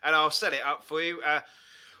us, and I'll set it up for you.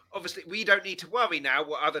 Obviously, we don't need to worry now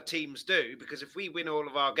what other teams do, because if we win all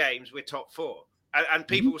of our games, we're top 4. And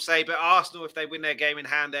people will say, but Arsenal, if they win their game in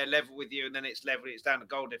hand, they're level with you, and then it's level, it's down to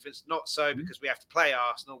goal difference. Not so, because we have to play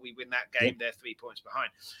Arsenal. We win that game, they're 3 points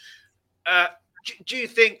behind. Do you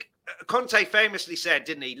think, Conte famously said,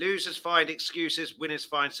 didn't he, losers find excuses, winners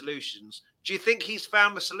find solutions. Do you think he's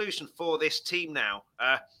found the solution for this team now?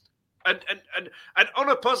 And on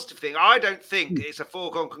a positive thing, I don't think it's a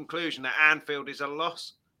foregone conclusion that Anfield is a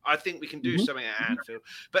loss. I think we can do something at Anfield.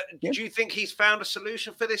 But do you think he's found a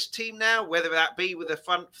solution for this team now, whether that be with the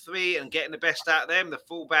front 3 and getting the best out of them, the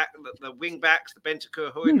fullback, the wing backs, the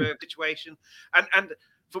Bentancur Højbjerg situation? And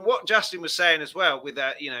from what Justin was saying as well, with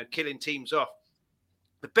killing teams off,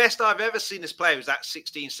 the best I've ever seen us play was that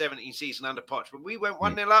 16-17 season under Poch. When we went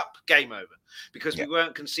 1-0 up, game over, because we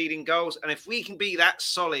weren't conceding goals. And if we can be that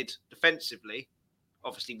solid defensively,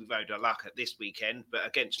 obviously we've owed our luck at this weekend, but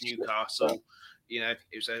against Newcastle, it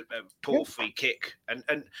was a poor free kick.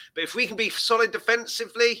 But if we can be solid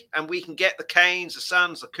defensively and we can get the Kanes, the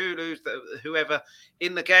Sons, the Kulus, whoever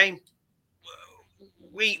in the game,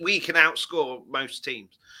 we can outscore most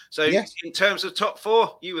teams. So in terms of top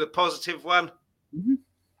 4, you were the positive one.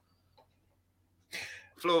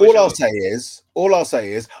 All I'll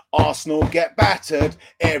say is Arsenal get battered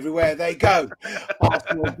everywhere they go.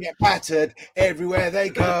 Arsenal get battered everywhere they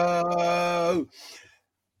go.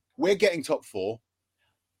 We're getting top 4,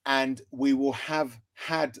 and we will have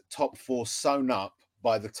had top 4 sewn up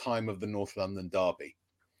by the time of the North London derby.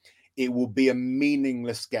 It will be a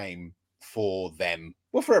meaningless game for them.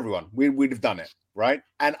 Well, for everyone. We'd have done it, right?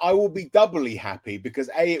 And I will be doubly happy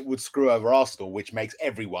because it would screw over Arsenal, which makes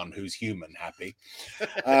everyone who's human happy.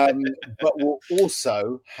 But we'll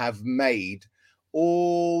also have made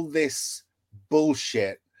all this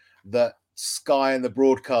bullshit that Sky and the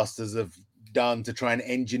broadcasters have done to try and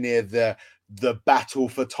engineer the battle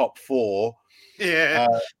for top 4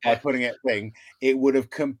 by putting it would have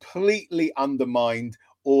completely undermined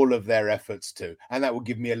all of their efforts too, and that will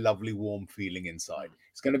give me a lovely warm feeling inside.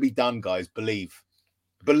 It's going to be done, guys. Believe,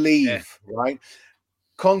 right?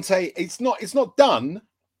 Conte, it's not done.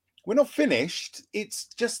 We're not finished. It's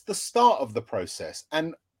just the start of the process.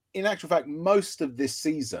 And in actual fact, most of this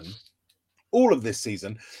season, all of this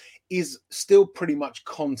season, is still pretty much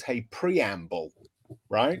Conte preamble,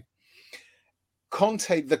 right?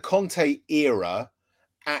 The Conte era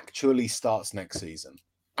actually starts next season.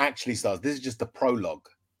 This is just the prologue,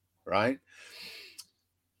 right?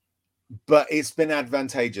 But it's been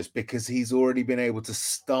advantageous because he's already been able to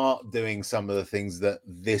start doing some of the things that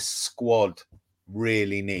this squad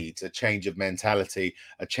really needs: a change of mentality,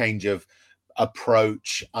 a change of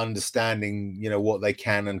approach, understanding, what they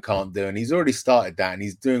can and can't do. And he's already started that, and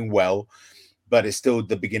he's doing well, but it's still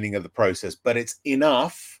the beginning of the process. But it's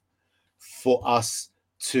enough for us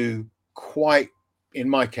to in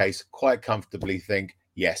my case, quite comfortably think,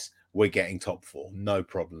 yes, we're getting top 4. No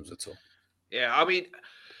problems at all. Yeah, I mean,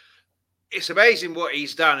 it's amazing what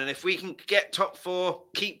he's done. And if we can get top 4,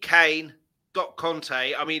 keep Kane, got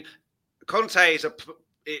Conte. I mean, Conte is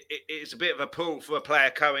a bit of a pull for a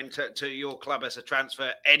player coming to your club as a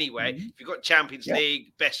transfer anyway. If you've got Champions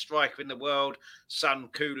League, best striker in the world, Son,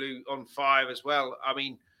 Kulu on fire as well. I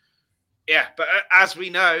mean, but as we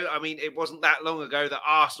know, I mean, it wasn't that long ago that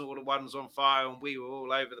Arsenal were the ones on fire and we were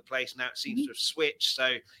all over the place. Now it seems to have switched,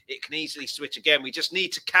 so it can easily switch again. We just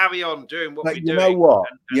need to carry on doing what we're doing.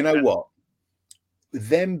 You know what?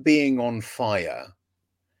 Them being on fire,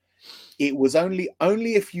 it was only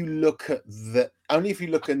if you look at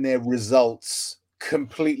their results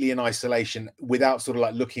completely in isolation, without sort of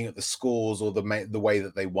like looking at the scores or the way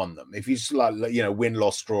that they won them. If you just win,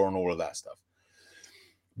 loss, draw, and all of that stuff.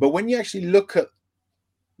 But when you actually look at,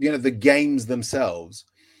 the games themselves,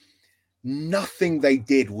 nothing they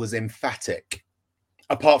did was emphatic,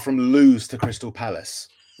 apart from lose to Crystal Palace,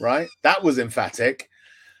 right? That was emphatic.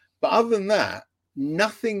 But other than that,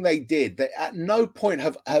 nothing they did. They at no point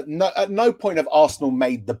have Arsenal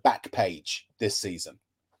made the back page this season,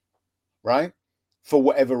 right? For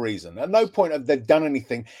whatever reason, at no point have they done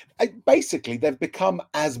anything. Basically, they've become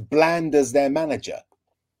as bland as their manager,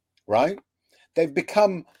 right? They've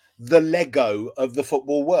become the Lego of the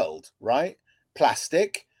football world, right?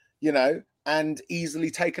 Plastic, and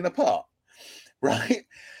easily taken apart, right?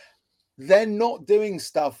 They're not doing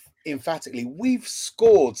stuff emphatically. We've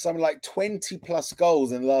scored something like 20 plus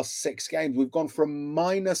goals in the last 6 games. We've gone from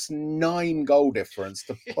 -9 goal difference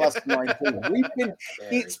to plus 19.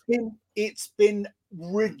 It's been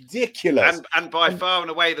ridiculous. And by far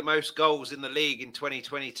and away the most goals in the league in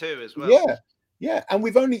 2022 as well. Yeah. And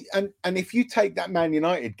we've only and if you take that Man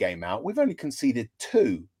United game out, we've only conceded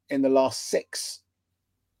 2 in the last 6.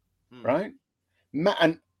 Right?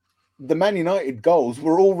 And the Man United goals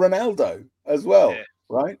were all Ronaldo as well,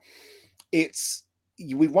 right?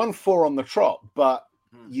 We've won 4 on the trot, but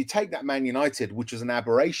you take that Man United, which was an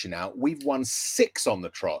aberration, out. We've won 6 on the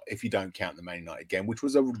trot if you don't count the Man United game, which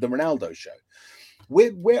was the Ronaldo show.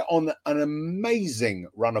 We're on an amazing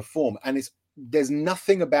run of form, and there's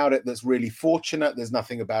nothing about it that's really fortunate. There's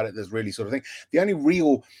nothing about it that's really sort of thing. The only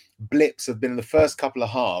real blips have been in the first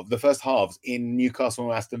halves in Newcastle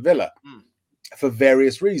and Aston Villa for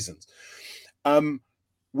various reasons.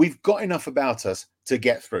 We've got enough about us to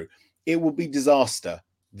get through. It would be disaster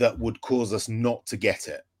that would cause us not to get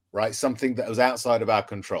it, right? Something that was outside of our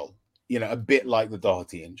control, a bit like the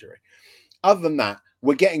Doherty injury. Other than that,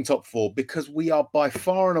 we're getting top 4 because we are by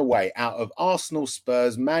far and away, out of Arsenal,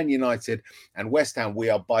 Spurs, Man United, and West Ham, we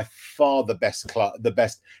are by far the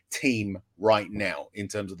best team right now in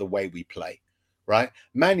terms of the way we play, right?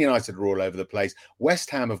 Man United are all over the place. West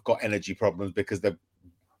Ham have got energy problems because they're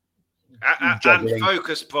and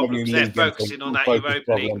focus problems. They're focusing on that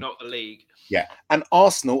Europa League, not the league. Yeah, and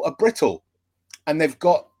Arsenal are brittle, and they've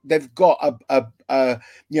got a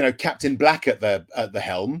Captain Black at the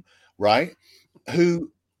helm, right?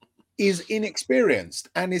 Who is inexperienced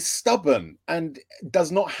and is stubborn and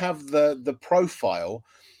does not have the profile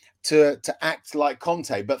to act like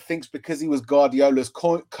Conte, but thinks because he was Guardiola's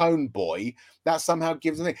cone boy, that somehow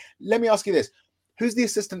gives him. Let me ask you this: who's the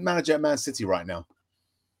assistant manager at Man City right now?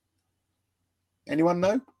 Anyone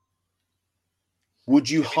know? Would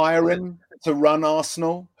you hire him to run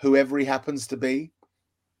Arsenal, whoever he happens to be?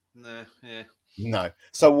 No.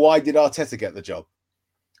 So why did Arteta get the job?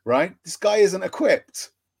 Right? This guy isn't equipped.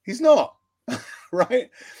 He's not. Right?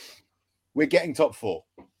 We're getting top 4.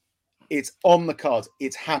 It's on the cards.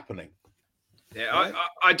 It's happening. Yeah, right?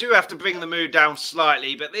 I do have to bring the mood down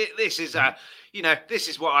slightly, but this is this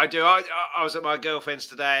is what I do. I was at my girlfriend's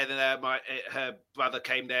today, and then her brother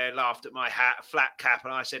came there and laughed at my hat, flat cap,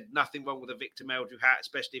 and I said nothing wrong with a Victor Meldrew hat,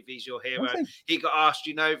 especially if he's your hero. Okay. He got asked,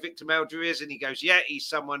 who Victor Meldrew is, and he goes, yeah, he's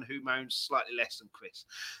someone who moans slightly less than Chris.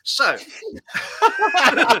 So,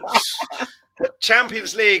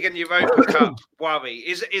 Champions League and Europa Cup worry.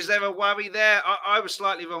 Is there a worry there? I was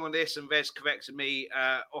slightly wrong on this, and Vez corrected me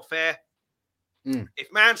off air.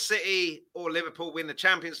 If Man City or Liverpool win the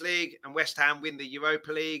Champions League and West Ham win the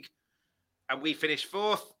Europa League and we finish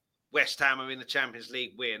 4th, West Ham are in the Champions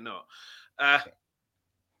League, we're not.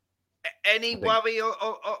 Any worry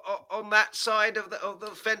on that side of the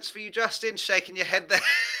fence for you, Justin? Shaking your head there.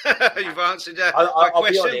 You've answered my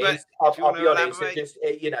question. I'll be honest. Just,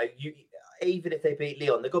 even if they beat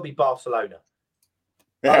Lyon, they've got to be Barcelona.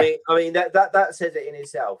 Yeah. I mean that says it in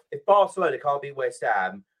itself. If Barcelona can't beat West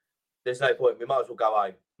Ham, there's no point. We might as well go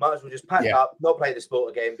home. Might as well just pack up, not play the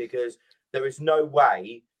sport again, because there is no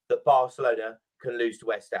way that Barcelona can lose to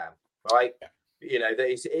West Ham, right?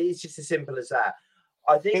 It's just as simple as that.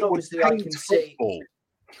 I think obviously I can see.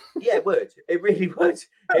 Yeah, it would. It really would.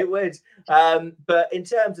 It would. But in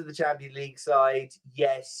terms of the Champions League side,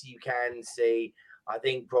 yes, you can see. I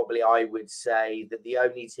think probably I would say that the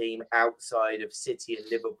only team outside of City and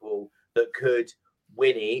Liverpool that could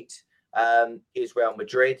win it is Real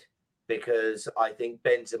Madrid. Because I think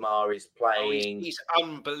Benzema is playing. He's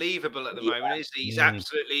unbelievable at the moment, isn't he? He's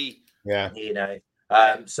absolutely. Yeah.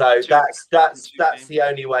 So that's the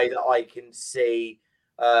only way that I can see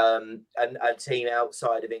a team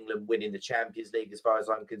outside of England winning the Champions League, as far as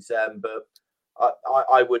I'm concerned. But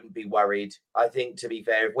I wouldn't be worried. I think, to be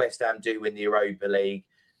fair, if West Ham do win the Europa League,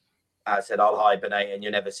 I said I'll hibernate and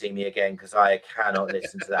you'll never see me again because I cannot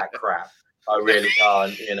listen to that crap. I really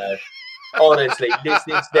can't. Honestly,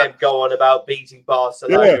 listening to them go on about beating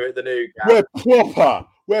Barcelona at the Nou Camp.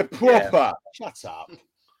 We're proper. Yeah. Shut up.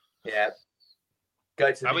 Yeah.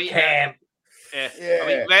 Go to the camp. I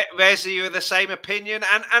mean, Rez, are you of the same opinion?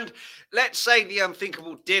 And let's say the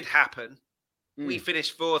unthinkable did happen. We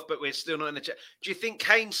finished 4th, but we're still not in the chat. Do you think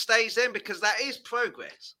Kane stays then? Because that is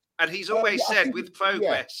progress. And he's always said with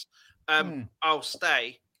progress, I'll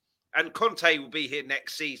stay. And Conte will be here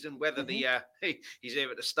next season, whether he's here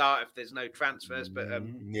at the start if there's no transfers. But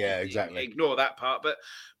exactly. Ignore that part. But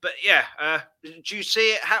do you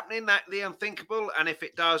see it happening, that the unthinkable? And if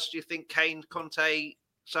it does, do you think Kane, Conte,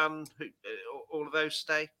 Son, all of those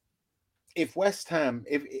stay? If West Ham,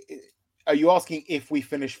 are you asking if we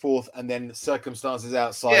finish 4th and then circumstances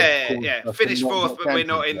outside? Yeah. Finish 4th, but we're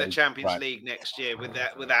not in the Champions League next year with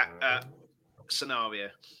that scenario.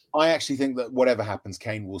 I actually think that whatever happens,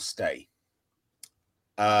 Kane will stay.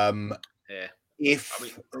 It's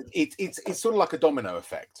sort of like a domino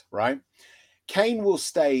effect, right? Kane will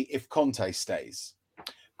stay if Conte stays.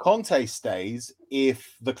 Conte stays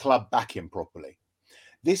if the club back him properly.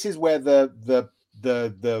 This is where the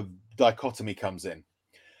dichotomy comes in.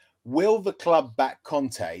 Will the club back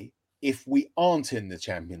Conte if we aren't in the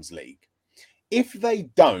Champions League? If they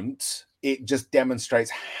don't, it just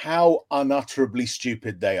demonstrates how unutterably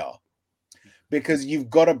stupid they are. Because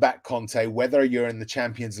you've got to back Conte whether you're in the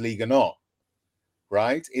Champions League or not,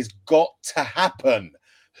 right? It's got to happen.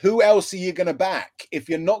 Who else are you going to back? If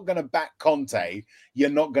you're not going to back Conte,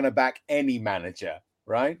 you're not going to back any manager,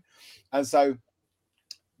 right? And so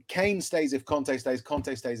Kane stays if Conte stays,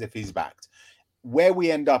 Conte stays if he's backed. Where we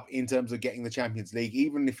end up in terms of getting the Champions League,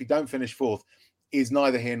 even if we don't finish 4th, is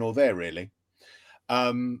neither here nor there, really.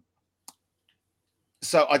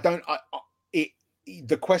 So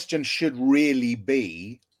the question should really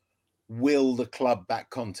be, will the club back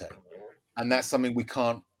Conte? And that's something we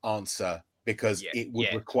can't answer because it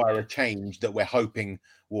would require a change that we're hoping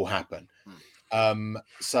will happen.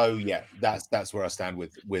 So that's where I stand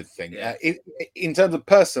with things. In terms of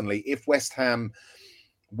personally, if West Ham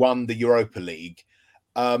won the Europa League,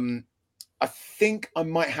 I think I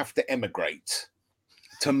might have to emigrate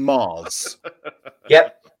to Mars.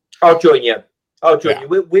 Yep, I'll join you.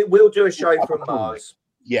 We'll do a show from Mars.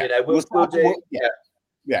 Yeah, we'll do.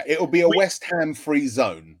 It'll be a West Ham free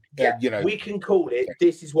zone. Yeah, we can call it.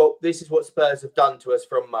 This is what Spurs have done to us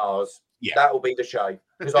from Mars. Yeah, that will be the show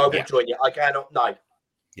because I will join you. I cannot. No.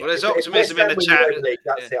 Well, there's optimism in the chat.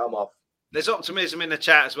 That's it. I'm off. There's optimism in the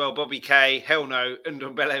chat as well. Bobby K, hell no,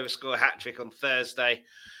 Ndombele will score a hat-trick on Thursday.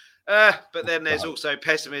 But then there's also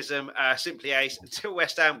pessimism. Simply Ace, until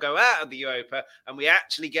West Ham go out of the Europa and we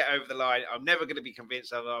actually get over the line, I'm never going to be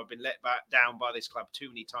convinced that I've been let down by this club too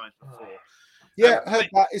many times before. Yeah, I heard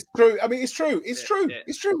that. It's true. I mean, it's true. It's true. Yeah.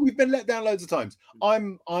 It's true. We've been let down loads of times.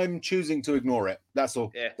 I'm choosing to ignore it. That's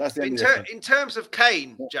all. Yeah. That's the in terms of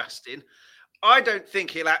Kane, Justin, I don't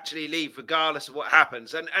think he'll actually leave regardless of what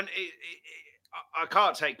happens. And I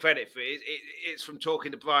can't take credit for it. It's from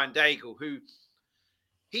talking to Brian Daigle, who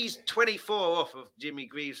he's 24 off of Jimmy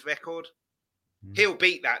Greaves' record. He'll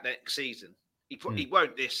beat that next season. He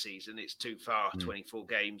won't this season. It's too far. 24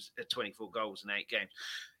 games, 24 goals in 8 games.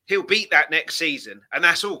 He'll beat that next season. And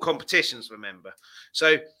that's all competitions, remember.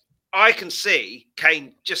 So I can see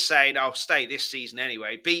Kane just saying, I'll stay this season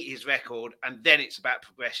anyway, beat his record, and then it's about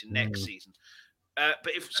progression next season.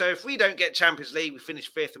 But if we don't get Champions League, we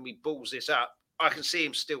finish 5th and we balls this up, I can see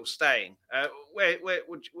him still staying. Where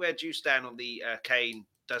do you stand on the Kane,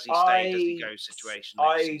 does he stay, does he go situation?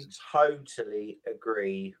 I totally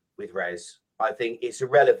agree with Rez. I think it's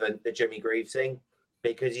irrelevant, the Jimmy Greaves thing,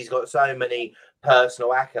 because he's got so many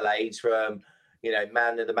personal accolades from,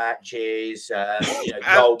 man of the matches,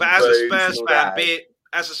 golden but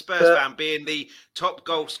as a Spurs fan, being the top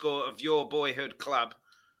goal scorer of your boyhood club,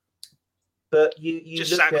 but you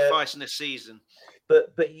just sacrificing a season.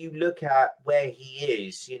 But you look at where he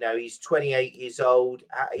is. He's 28 years old.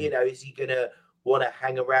 Is he gonna want to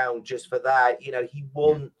hang around just for that? He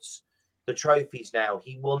wants the trophies now.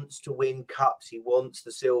 He wants to win cups. He wants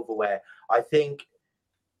the silverware. I think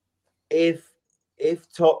if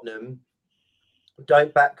Tottenham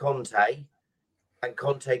don't back Conte and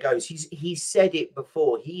Conte goes, he's said it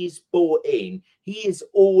before. He is bought in. He is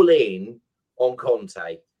all in on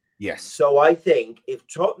Conte. Yes. So I think if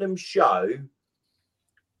Tottenham show,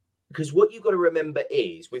 because what you've got to remember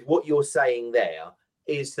is, with what you're saying there,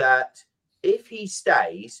 is that if he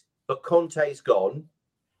stays, but Conte's gone,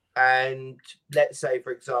 and let's say,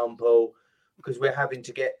 for example, because we're having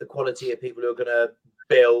to get the quality of people who are going to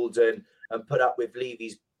build and put up with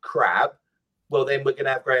Levy's crap, well, then we're going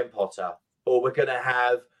to have Graham Potter, or we're going to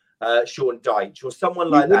have Sean Dyche, or someone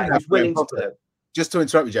like that who's willing to put it. just to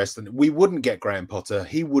interrupt you, Justin, we wouldn't get Graham Potter.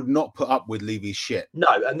 He would not put up with Levy's shit. No,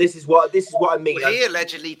 and this is what I mean. Well, he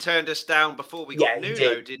allegedly turned us down before we got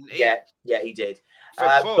Nuno, didn't he? Yeah, he did. For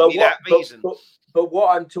probably that reason. But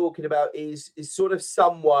what I'm talking about is sort of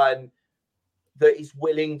someone that is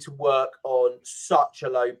willing to work on such a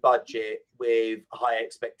low budget with high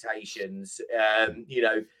expectations. You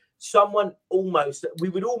know, someone we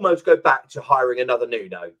would almost go back to hiring another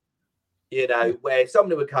Nuno, you know, where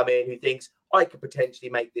someone would come in who thinks, I could potentially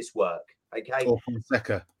make this work. Okay. Or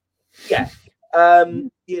Fonseca. Yeah.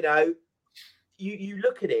 You know, you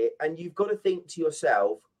look at it and you've got to think to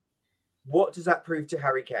yourself, what does that prove to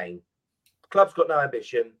Harry Kane? Club's got no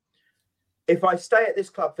ambition. If I stay at this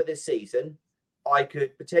club for this season, I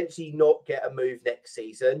could potentially not get a move next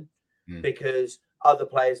season because other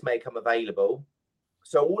players may come available.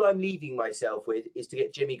 So all I'm leaving myself with is to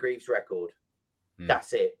get Jimmy Greaves' record.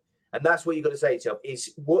 That's it. And that's what you've got to say to yourself,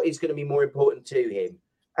 is what is going to be more important to him?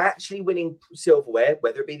 Actually winning silverware,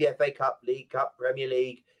 whether it be the FA Cup, League Cup, Premier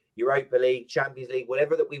League, Europa League, Champions League,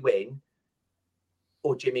 whatever that we win,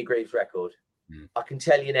 or Jimmy Greaves' record. I can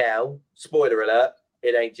tell you now, spoiler alert,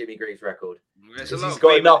 it ain't Jimmy Greaves' record. He's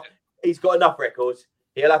got enough records.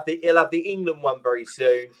 He'll have the England one very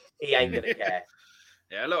soon. He ain't gonna care.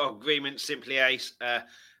 Yeah, a lot of agreements. Simply Ace. I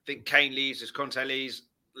think Kane leaves as Conte leaves.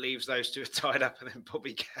 Those two are tied up, and then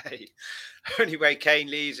Bobby Kay. Only way Kane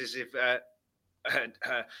leaves is if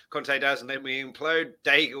Conte does, and then we implode.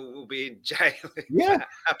 Daigle will be in jail. If that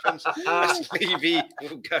happens. Levy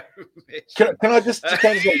will go. Can I just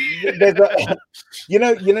say, you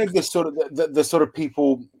know the sort of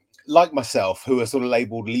people like myself who are sort of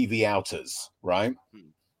labelled Levy outers, right?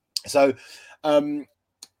 So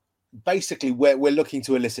basically, we're looking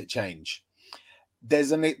to elicit change.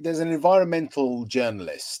 There's an environmental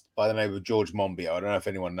journalist by the name of George Monbiot. I don't know if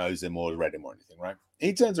anyone knows him or read him or anything, right?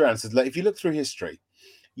 He turns around and says, if you look through history,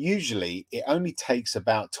 usually it only takes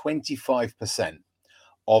about 25%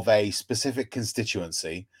 of a specific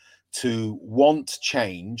constituency to want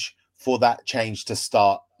change for that change to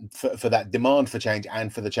start, for that demand for change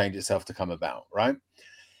and for the change itself to come about, right?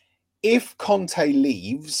 If Conte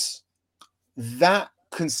leaves, that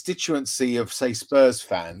constituency of, say, Spurs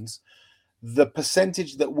fans, the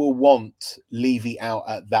percentage that will want Levy out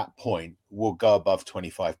at that point will go above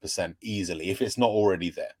 25% easily, if it's not already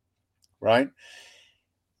there, right?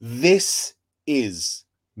 This is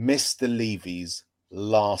Mr. Levy's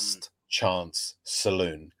last chance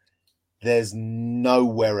saloon. There's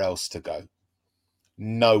nowhere else to go.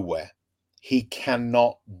 Nowhere. He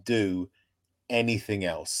cannot do anything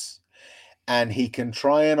else. And he can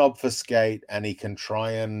try and obfuscate, and he can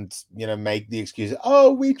try and, make the excuse,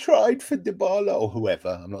 oh, we tried for Dybala or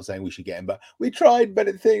whoever. I'm not saying we should get him, but we tried,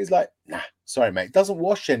 but things like, nah, sorry, mate, it doesn't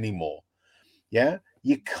wash anymore. Yeah?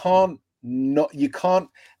 You can't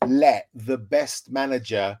let the best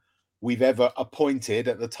manager we've ever appointed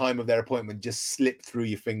at the time of their appointment just slip through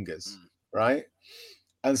your fingers, right?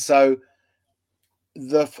 And so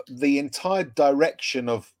the entire direction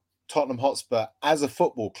of Tottenham Hotspur as a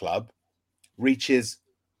football club reaches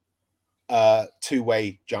a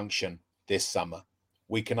two-way junction this summer.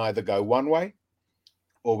 We can either go one way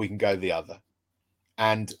or we can go the other.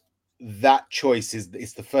 And that choice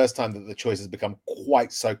it's the first time that the choice has become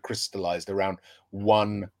quite so crystallized around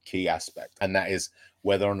one key aspect, and that is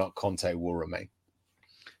whether or not Conte will remain.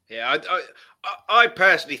 Yeah, I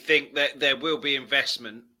personally think that there will be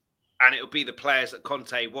investment, and it'll be the players that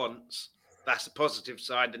Conte wants. That's the positive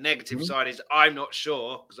side. The negative side is I'm not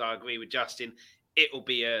sure, because I agree with Justin, it will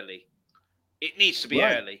be early. It needs to be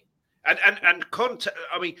early. And Conte,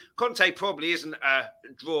 Conte probably isn't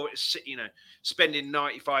spending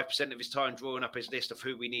 95% of his time drawing up his list of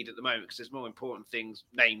who we need at the moment, because there's more important things,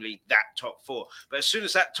 namely that top four. But as soon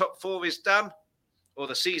as that top four is done, or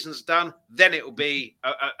the season's done, then it will be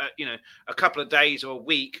a couple of days or a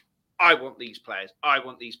week. I want these players. I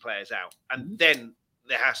want these players out, and then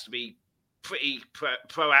there has to be pretty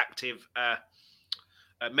proactive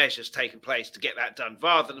measures taking place to get that done,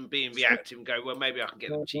 rather than being reactive and go, well, maybe I can get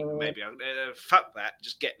them cheaper, maybe fuck that,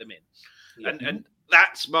 just get them in. Yeah. And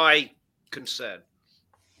that's my concern.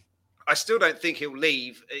 I still don't think he'll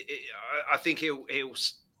leave. I think he'll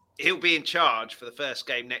be in charge for the first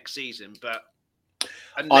game next season, but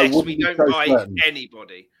unless we don't buy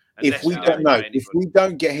anybody. If we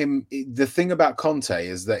don't get him, the thing about Conte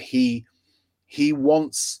is that he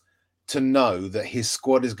wants to know that his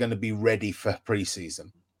squad is going to be ready for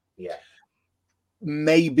pre-season. Yeah.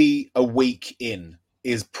 Maybe a week in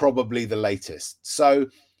is probably the latest. So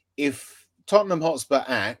if Tottenham Hotspur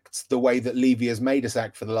acts the way that Levy has made us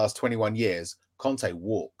act for the last 21 years, Conte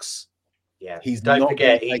walks. Yeah. He's Don't not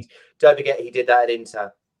forget gonna he did that at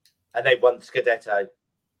Inter, and they won Scudetto.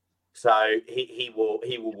 So he will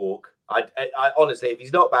walk. I honestly, if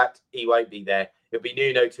he's not backed, he won't be there. It'll be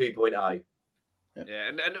Nuno 2.0. Yeah,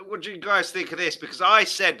 and what do you guys think of this? Because I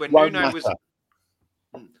said when Won't Nuno matter. was,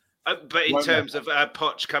 but in Won't terms of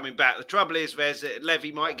Poch coming back, the trouble is,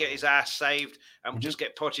 Levy might get his ass saved and we'll just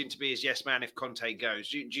get Poch in to be his yes man if Conte goes.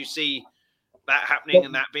 Do you see that happening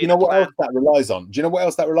and that being? You know a what plan? else that relies on? Do you know what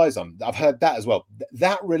else that relies on? I've heard that as well.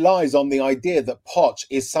 That relies on the idea that Poch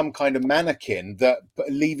is some kind of mannequin that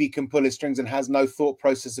Levy can pull his strings and has no thought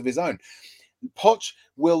process of his own. Poch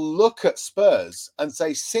will look at Spurs and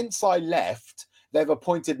say, since I left, they've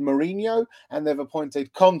appointed Mourinho and they've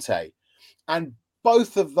appointed Conte. And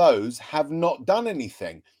both of those have not done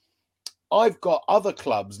anything. I've got other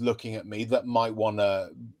clubs looking at me that might want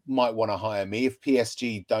to hire me if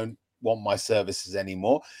PSG don't want my services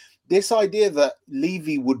anymore. This idea that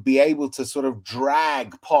Levy would be able to sort of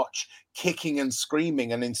drag Poch kicking and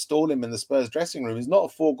screaming and install him in the Spurs dressing room is not a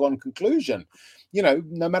foregone conclusion. You know,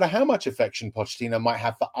 no matter how much affection Pochettino might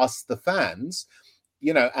have for us, the fans,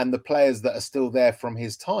 you know, and the players that are still there from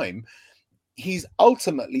his time, he's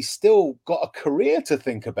ultimately still got a career to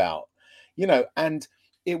think about, you know, and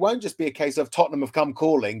it won't just be a case of Tottenham have come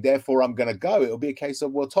calling, therefore I'm going to go. It'll be a case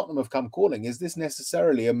of, well, Tottenham have come calling. Is this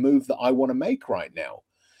necessarily a move that I want to make right now?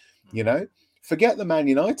 You know, forget the Man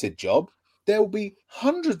United job. There will be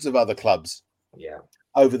hundreds of other clubs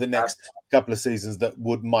over the next couple of seasons that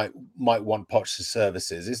might want Poch's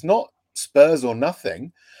services. It's not Spurs or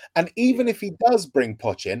nothing. And even if he does bring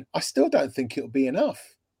Poch in, I still don't think it'll be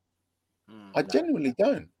enough. I genuinely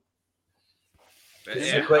don't. This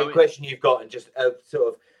is a great question you've got, and just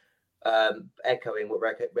sort of echoing what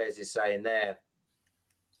Rez is saying there.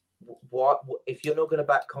 What if you're not going to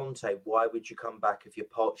back Conte? Why would you come back if you're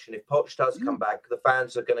Poch? And if Poch does come back, the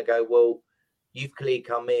fans are going to go, well, you've clearly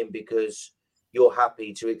come in because you're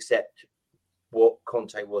happy to accept what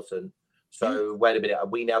Conte wasn't. So wait a minute, are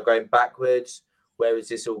we now going backwards? Where is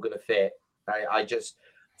this all going to fit? I just,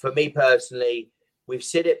 for me personally, we've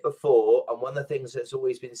said it before, and one of the things that's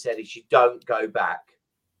always been said is you don't go back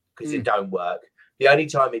because it don't work. The only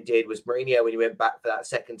time it did was Mourinho when he went back for that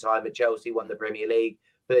second time at Chelsea, won the Premier League.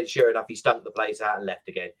 But then sure enough, he stunk the place out and left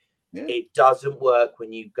again. Yeah. It doesn't work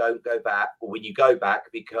when you go back, or when you go back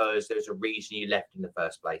because there's a reason you left in the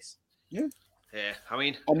first place. Yeah. Yeah, I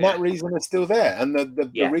mean, and that reason is still there, and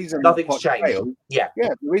the reason nothing's changed. Failed,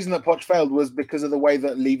 the reason that Poch failed was because of the way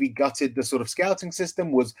that Levy gutted the sort of scouting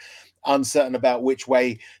system, was uncertain about which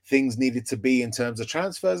way things needed to be in terms of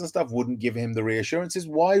transfers and stuff, wouldn't give him the reassurances.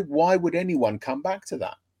 Why would anyone come back to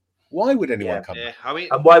that? Why would anyone come back? I mean,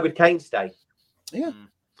 and why would Kane stay? Yeah.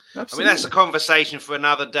 Absolutely. I mean, that's a conversation for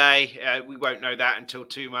another day. We won't know that until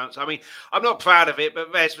 2 months. I mean, I'm not proud of it,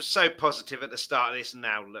 but Rez was so positive at the start of this, and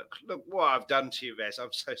now look what I've done to you, Rez.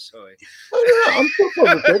 I'm so sorry. I'm still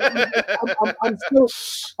positive.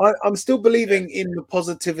 I'm still believing in the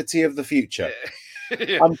positivity of the future.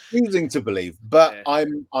 I'm choosing to believe, but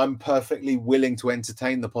I'm perfectly willing to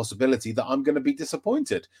entertain the possibility that I'm going to be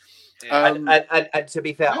disappointed. And to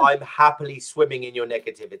be fair, I'm happily swimming in your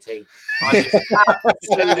negativity. I'm just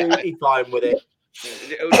absolutely fine with it.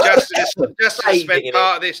 Justin spent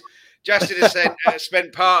part of this. Justin has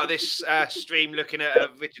spent part of this stream looking at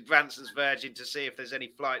Richard Branson's Virgin to see if there's any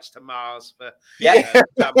flights to Mars for Virgin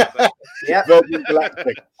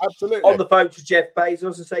Galactic. Absolutely. On the phone to Jeff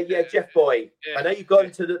Bezos and say, Jeff boy, I know you've gone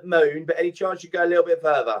to the moon, but any chance you go a little bit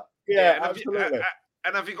further? Yeah, absolutely.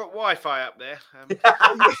 And have you got Wi-Fi up there?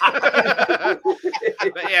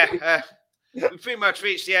 But we've pretty much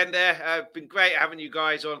reached the end there. Been great having you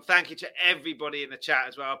guys on. Thank you to everybody in the chat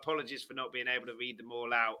as well. Apologies for not being able to read them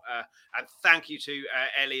all out. And thank you to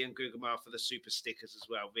Ellie and Gugamar for the super stickers as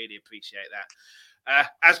well. Really appreciate that.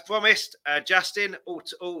 As promised, Justin,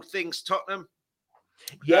 all things Tottenham.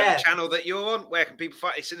 The channel that you're on, where can people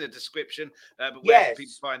find it's in the description, but where can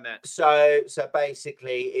people find that? So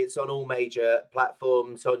basically it's on all major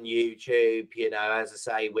platforms, on YouTube. You know, as I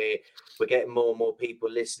say, we're getting more and more people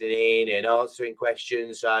listening in and answering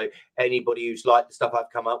questions. So anybody who's liked the stuff I've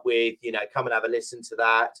come up with, you know, come and have a listen to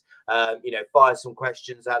that. You know, fire some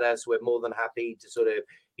questions at us. We're more than happy to sort of,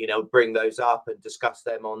 you know, bring those up and discuss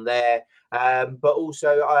them on there. But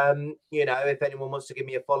also, you know, if anyone wants to give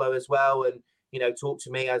me a follow as well and, you know, talk to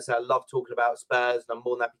me, as I love talking about Spurs, and I'm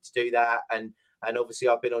more than happy to do that. And obviously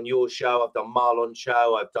I've been on your show, I've done Marlon's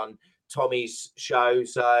show, I've done Tommy's show.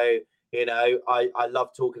 So, you know, I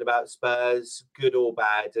love talking about Spurs, good or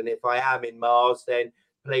bad. And if I am in Mars, then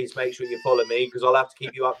please make sure you follow me, because I'll have to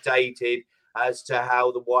keep you updated as to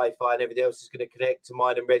how the Wi-Fi and everything else is going to connect to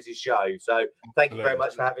mine and Rez's show. So thank you very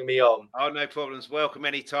much for having me on. Oh, no problems. Welcome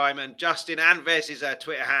anytime. And Justin and Vez's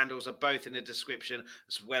Twitter handles are both in the description,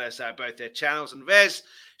 as well as both their channels. And Vez,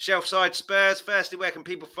 Shelfside Spurs, firstly, where can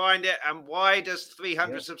people find it? And why does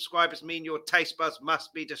 300 subscribers mean your taste buds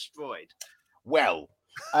must be destroyed? Well,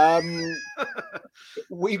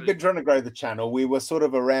 we've been trying to grow the channel. We were sort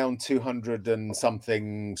of around 200 and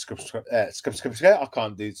something I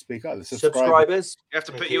can't do speak either. Subscribers. You have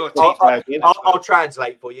to put your teeth. I'll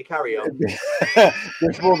translate for you. Carry on.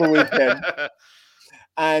 Before the weekend.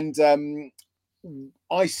 And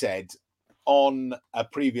I said on a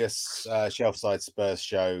previous Shelfside Spurs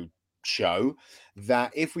show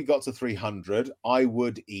that if we got to 300, I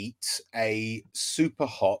would eat a super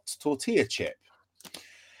hot tortilla chip.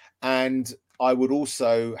 And I would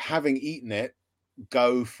also, having eaten it,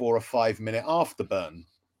 go for a 5-minute afterburn.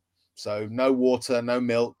 So no water, no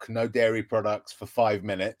milk, no dairy products for 5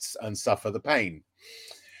 minutes and suffer the pain.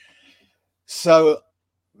 So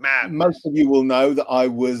most of you will know that I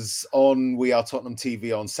was on We Are Tottenham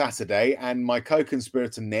TV on Saturday, and my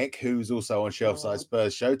co-conspirator Nick, who's also on Shelfside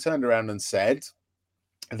Spurs show, turned around and said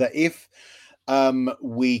that if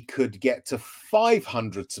we could get to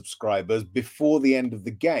 500 subscribers before the end of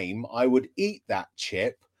the game, I would eat that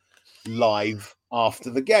chip live after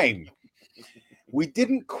the game. We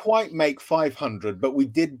didn't quite make 500, but we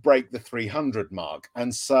did break the 300 mark.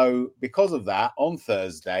 And so because of that, on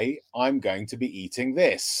Thursday, I'm going to be eating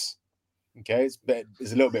this. Okay, it's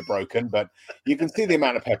a little bit broken, but you can see the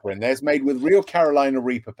amount of pepper in there. It's made with real Carolina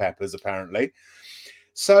Reaper peppers, apparently.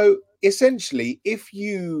 So essentially, if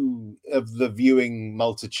you of the viewing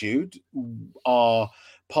multitude are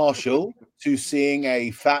partial to seeing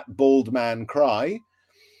a fat, bald man cry,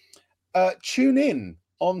 tune in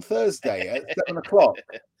on Thursday at 7 o'clock.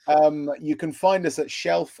 You can find us at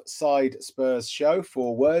Shelfside Spurs Show,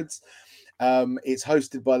 4 words. It's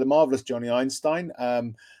hosted by the marvelous Johnny Einstein.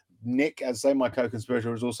 Nick, as I say, my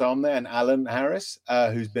co-conspirator, is also on there, and Alan Harris,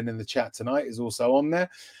 who's been in the chat tonight, is also on there.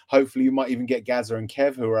 Hopefully, you might even get Gazza and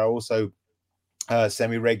Kev, who are also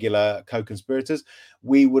semi-regular co-conspirators.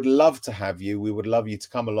 We would love to have you. We would love you to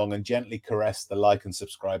come along and gently caress the like and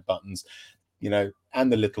subscribe buttons,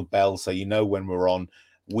 and the little bell, so you know when we're on.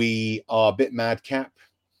 We are a bit madcap.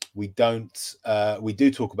 We do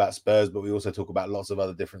talk about Spurs, but we also talk about lots of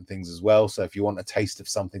other different things as well. So if you want a taste of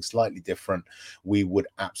something slightly different, we would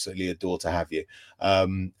absolutely adore to have you.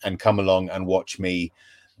 And come along and watch me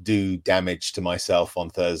do damage to myself on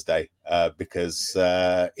Thursday, because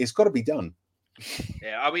it's got to be done.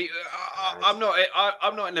 Yeah, I mean, I'm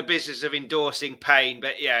not in the business of endorsing pain,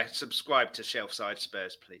 but yeah, subscribe to Shelfside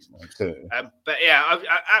Spurs, please. But yeah,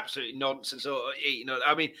 absolutely nonsense.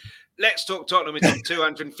 I mean, Let's Talk Tottenham is on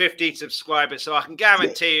 250 subscribers, so I can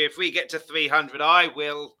guarantee you, if we get to 300, I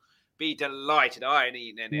will be delighted. I ain't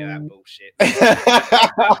eating any of that bullshit.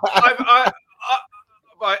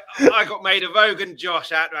 I got made a Rogan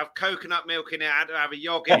Josh. I had to have coconut milk in it. I had to have a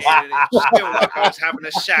yogurt in it. It's still like I was having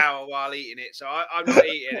a shower while eating it. So I'm not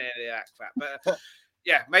eating any of that crap. But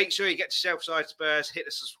yeah, make sure you get to Shelfside Spurs. Hit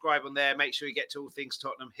the subscribe on there. Make sure you get to All Things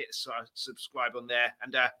Tottenham. Hit the subscribe on there.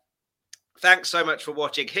 And thanks so much for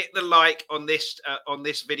watching. Hit the like on this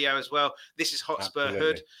video as well. This is Hotspur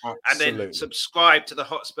Hood. And then subscribe to the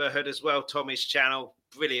Hotspur Hood as well, Tommy's channel.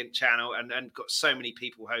 Brilliant channel, and got so many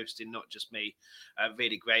people hosting, not just me.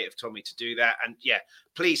 Really great of Tommy to do that. And yeah,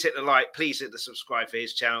 please hit the like, please hit the subscribe for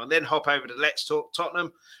his channel, and then hop over to Let's Talk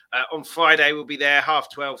Tottenham. On Friday, we'll be there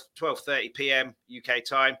 12:30 p.m. UK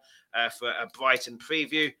time for a Brighton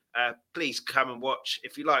preview. Please come and watch.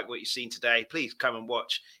 If you like what you've seen today, please come and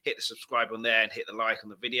watch. Hit the subscribe on there and hit the like on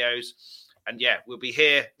the videos. And yeah, we'll be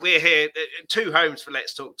here. We're here. 2 homes for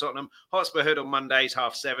Let's Talk Tottenham. Hotspur Hood on Mondays,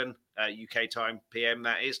 7:30 UK time, PM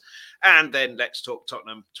that is. And then Let's Talk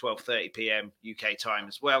Tottenham, 12:30 PM UK time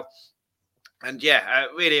as well. And yeah,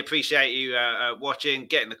 really appreciate you watching,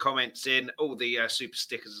 getting the comments in, all the super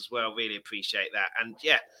stickers as well. Really appreciate that. And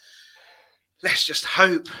yeah, let's just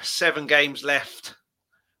hope 7 games left.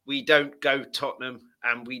 We don't go Tottenham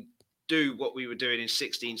and we do what we were doing in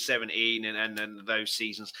 16, 17 and those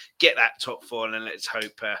seasons. Get that top 4, and let's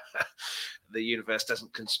hope the universe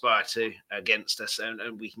doesn't conspire against us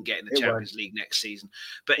and we can get in the Champions League next season.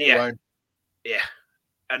 But yeah.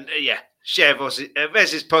 And share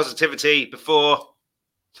Vez's positivity before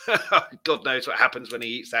God knows what happens when he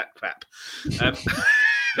eats that crap.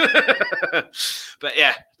 But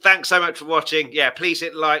yeah, thanks so much for watching. Yeah, please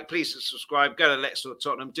hit like, please subscribe. Go to Let's Talk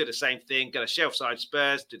Tottenham, do the same thing. Go to Shelfside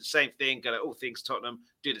Spurs, do the same thing. Go to All Things Tottenham,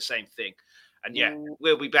 do the same thing. And yeah,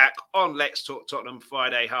 we'll be back on Let's Talk Tottenham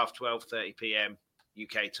Friday, 12:30 PM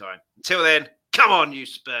UK time. Until then, come on, you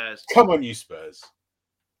Spurs. Come on, you Spurs.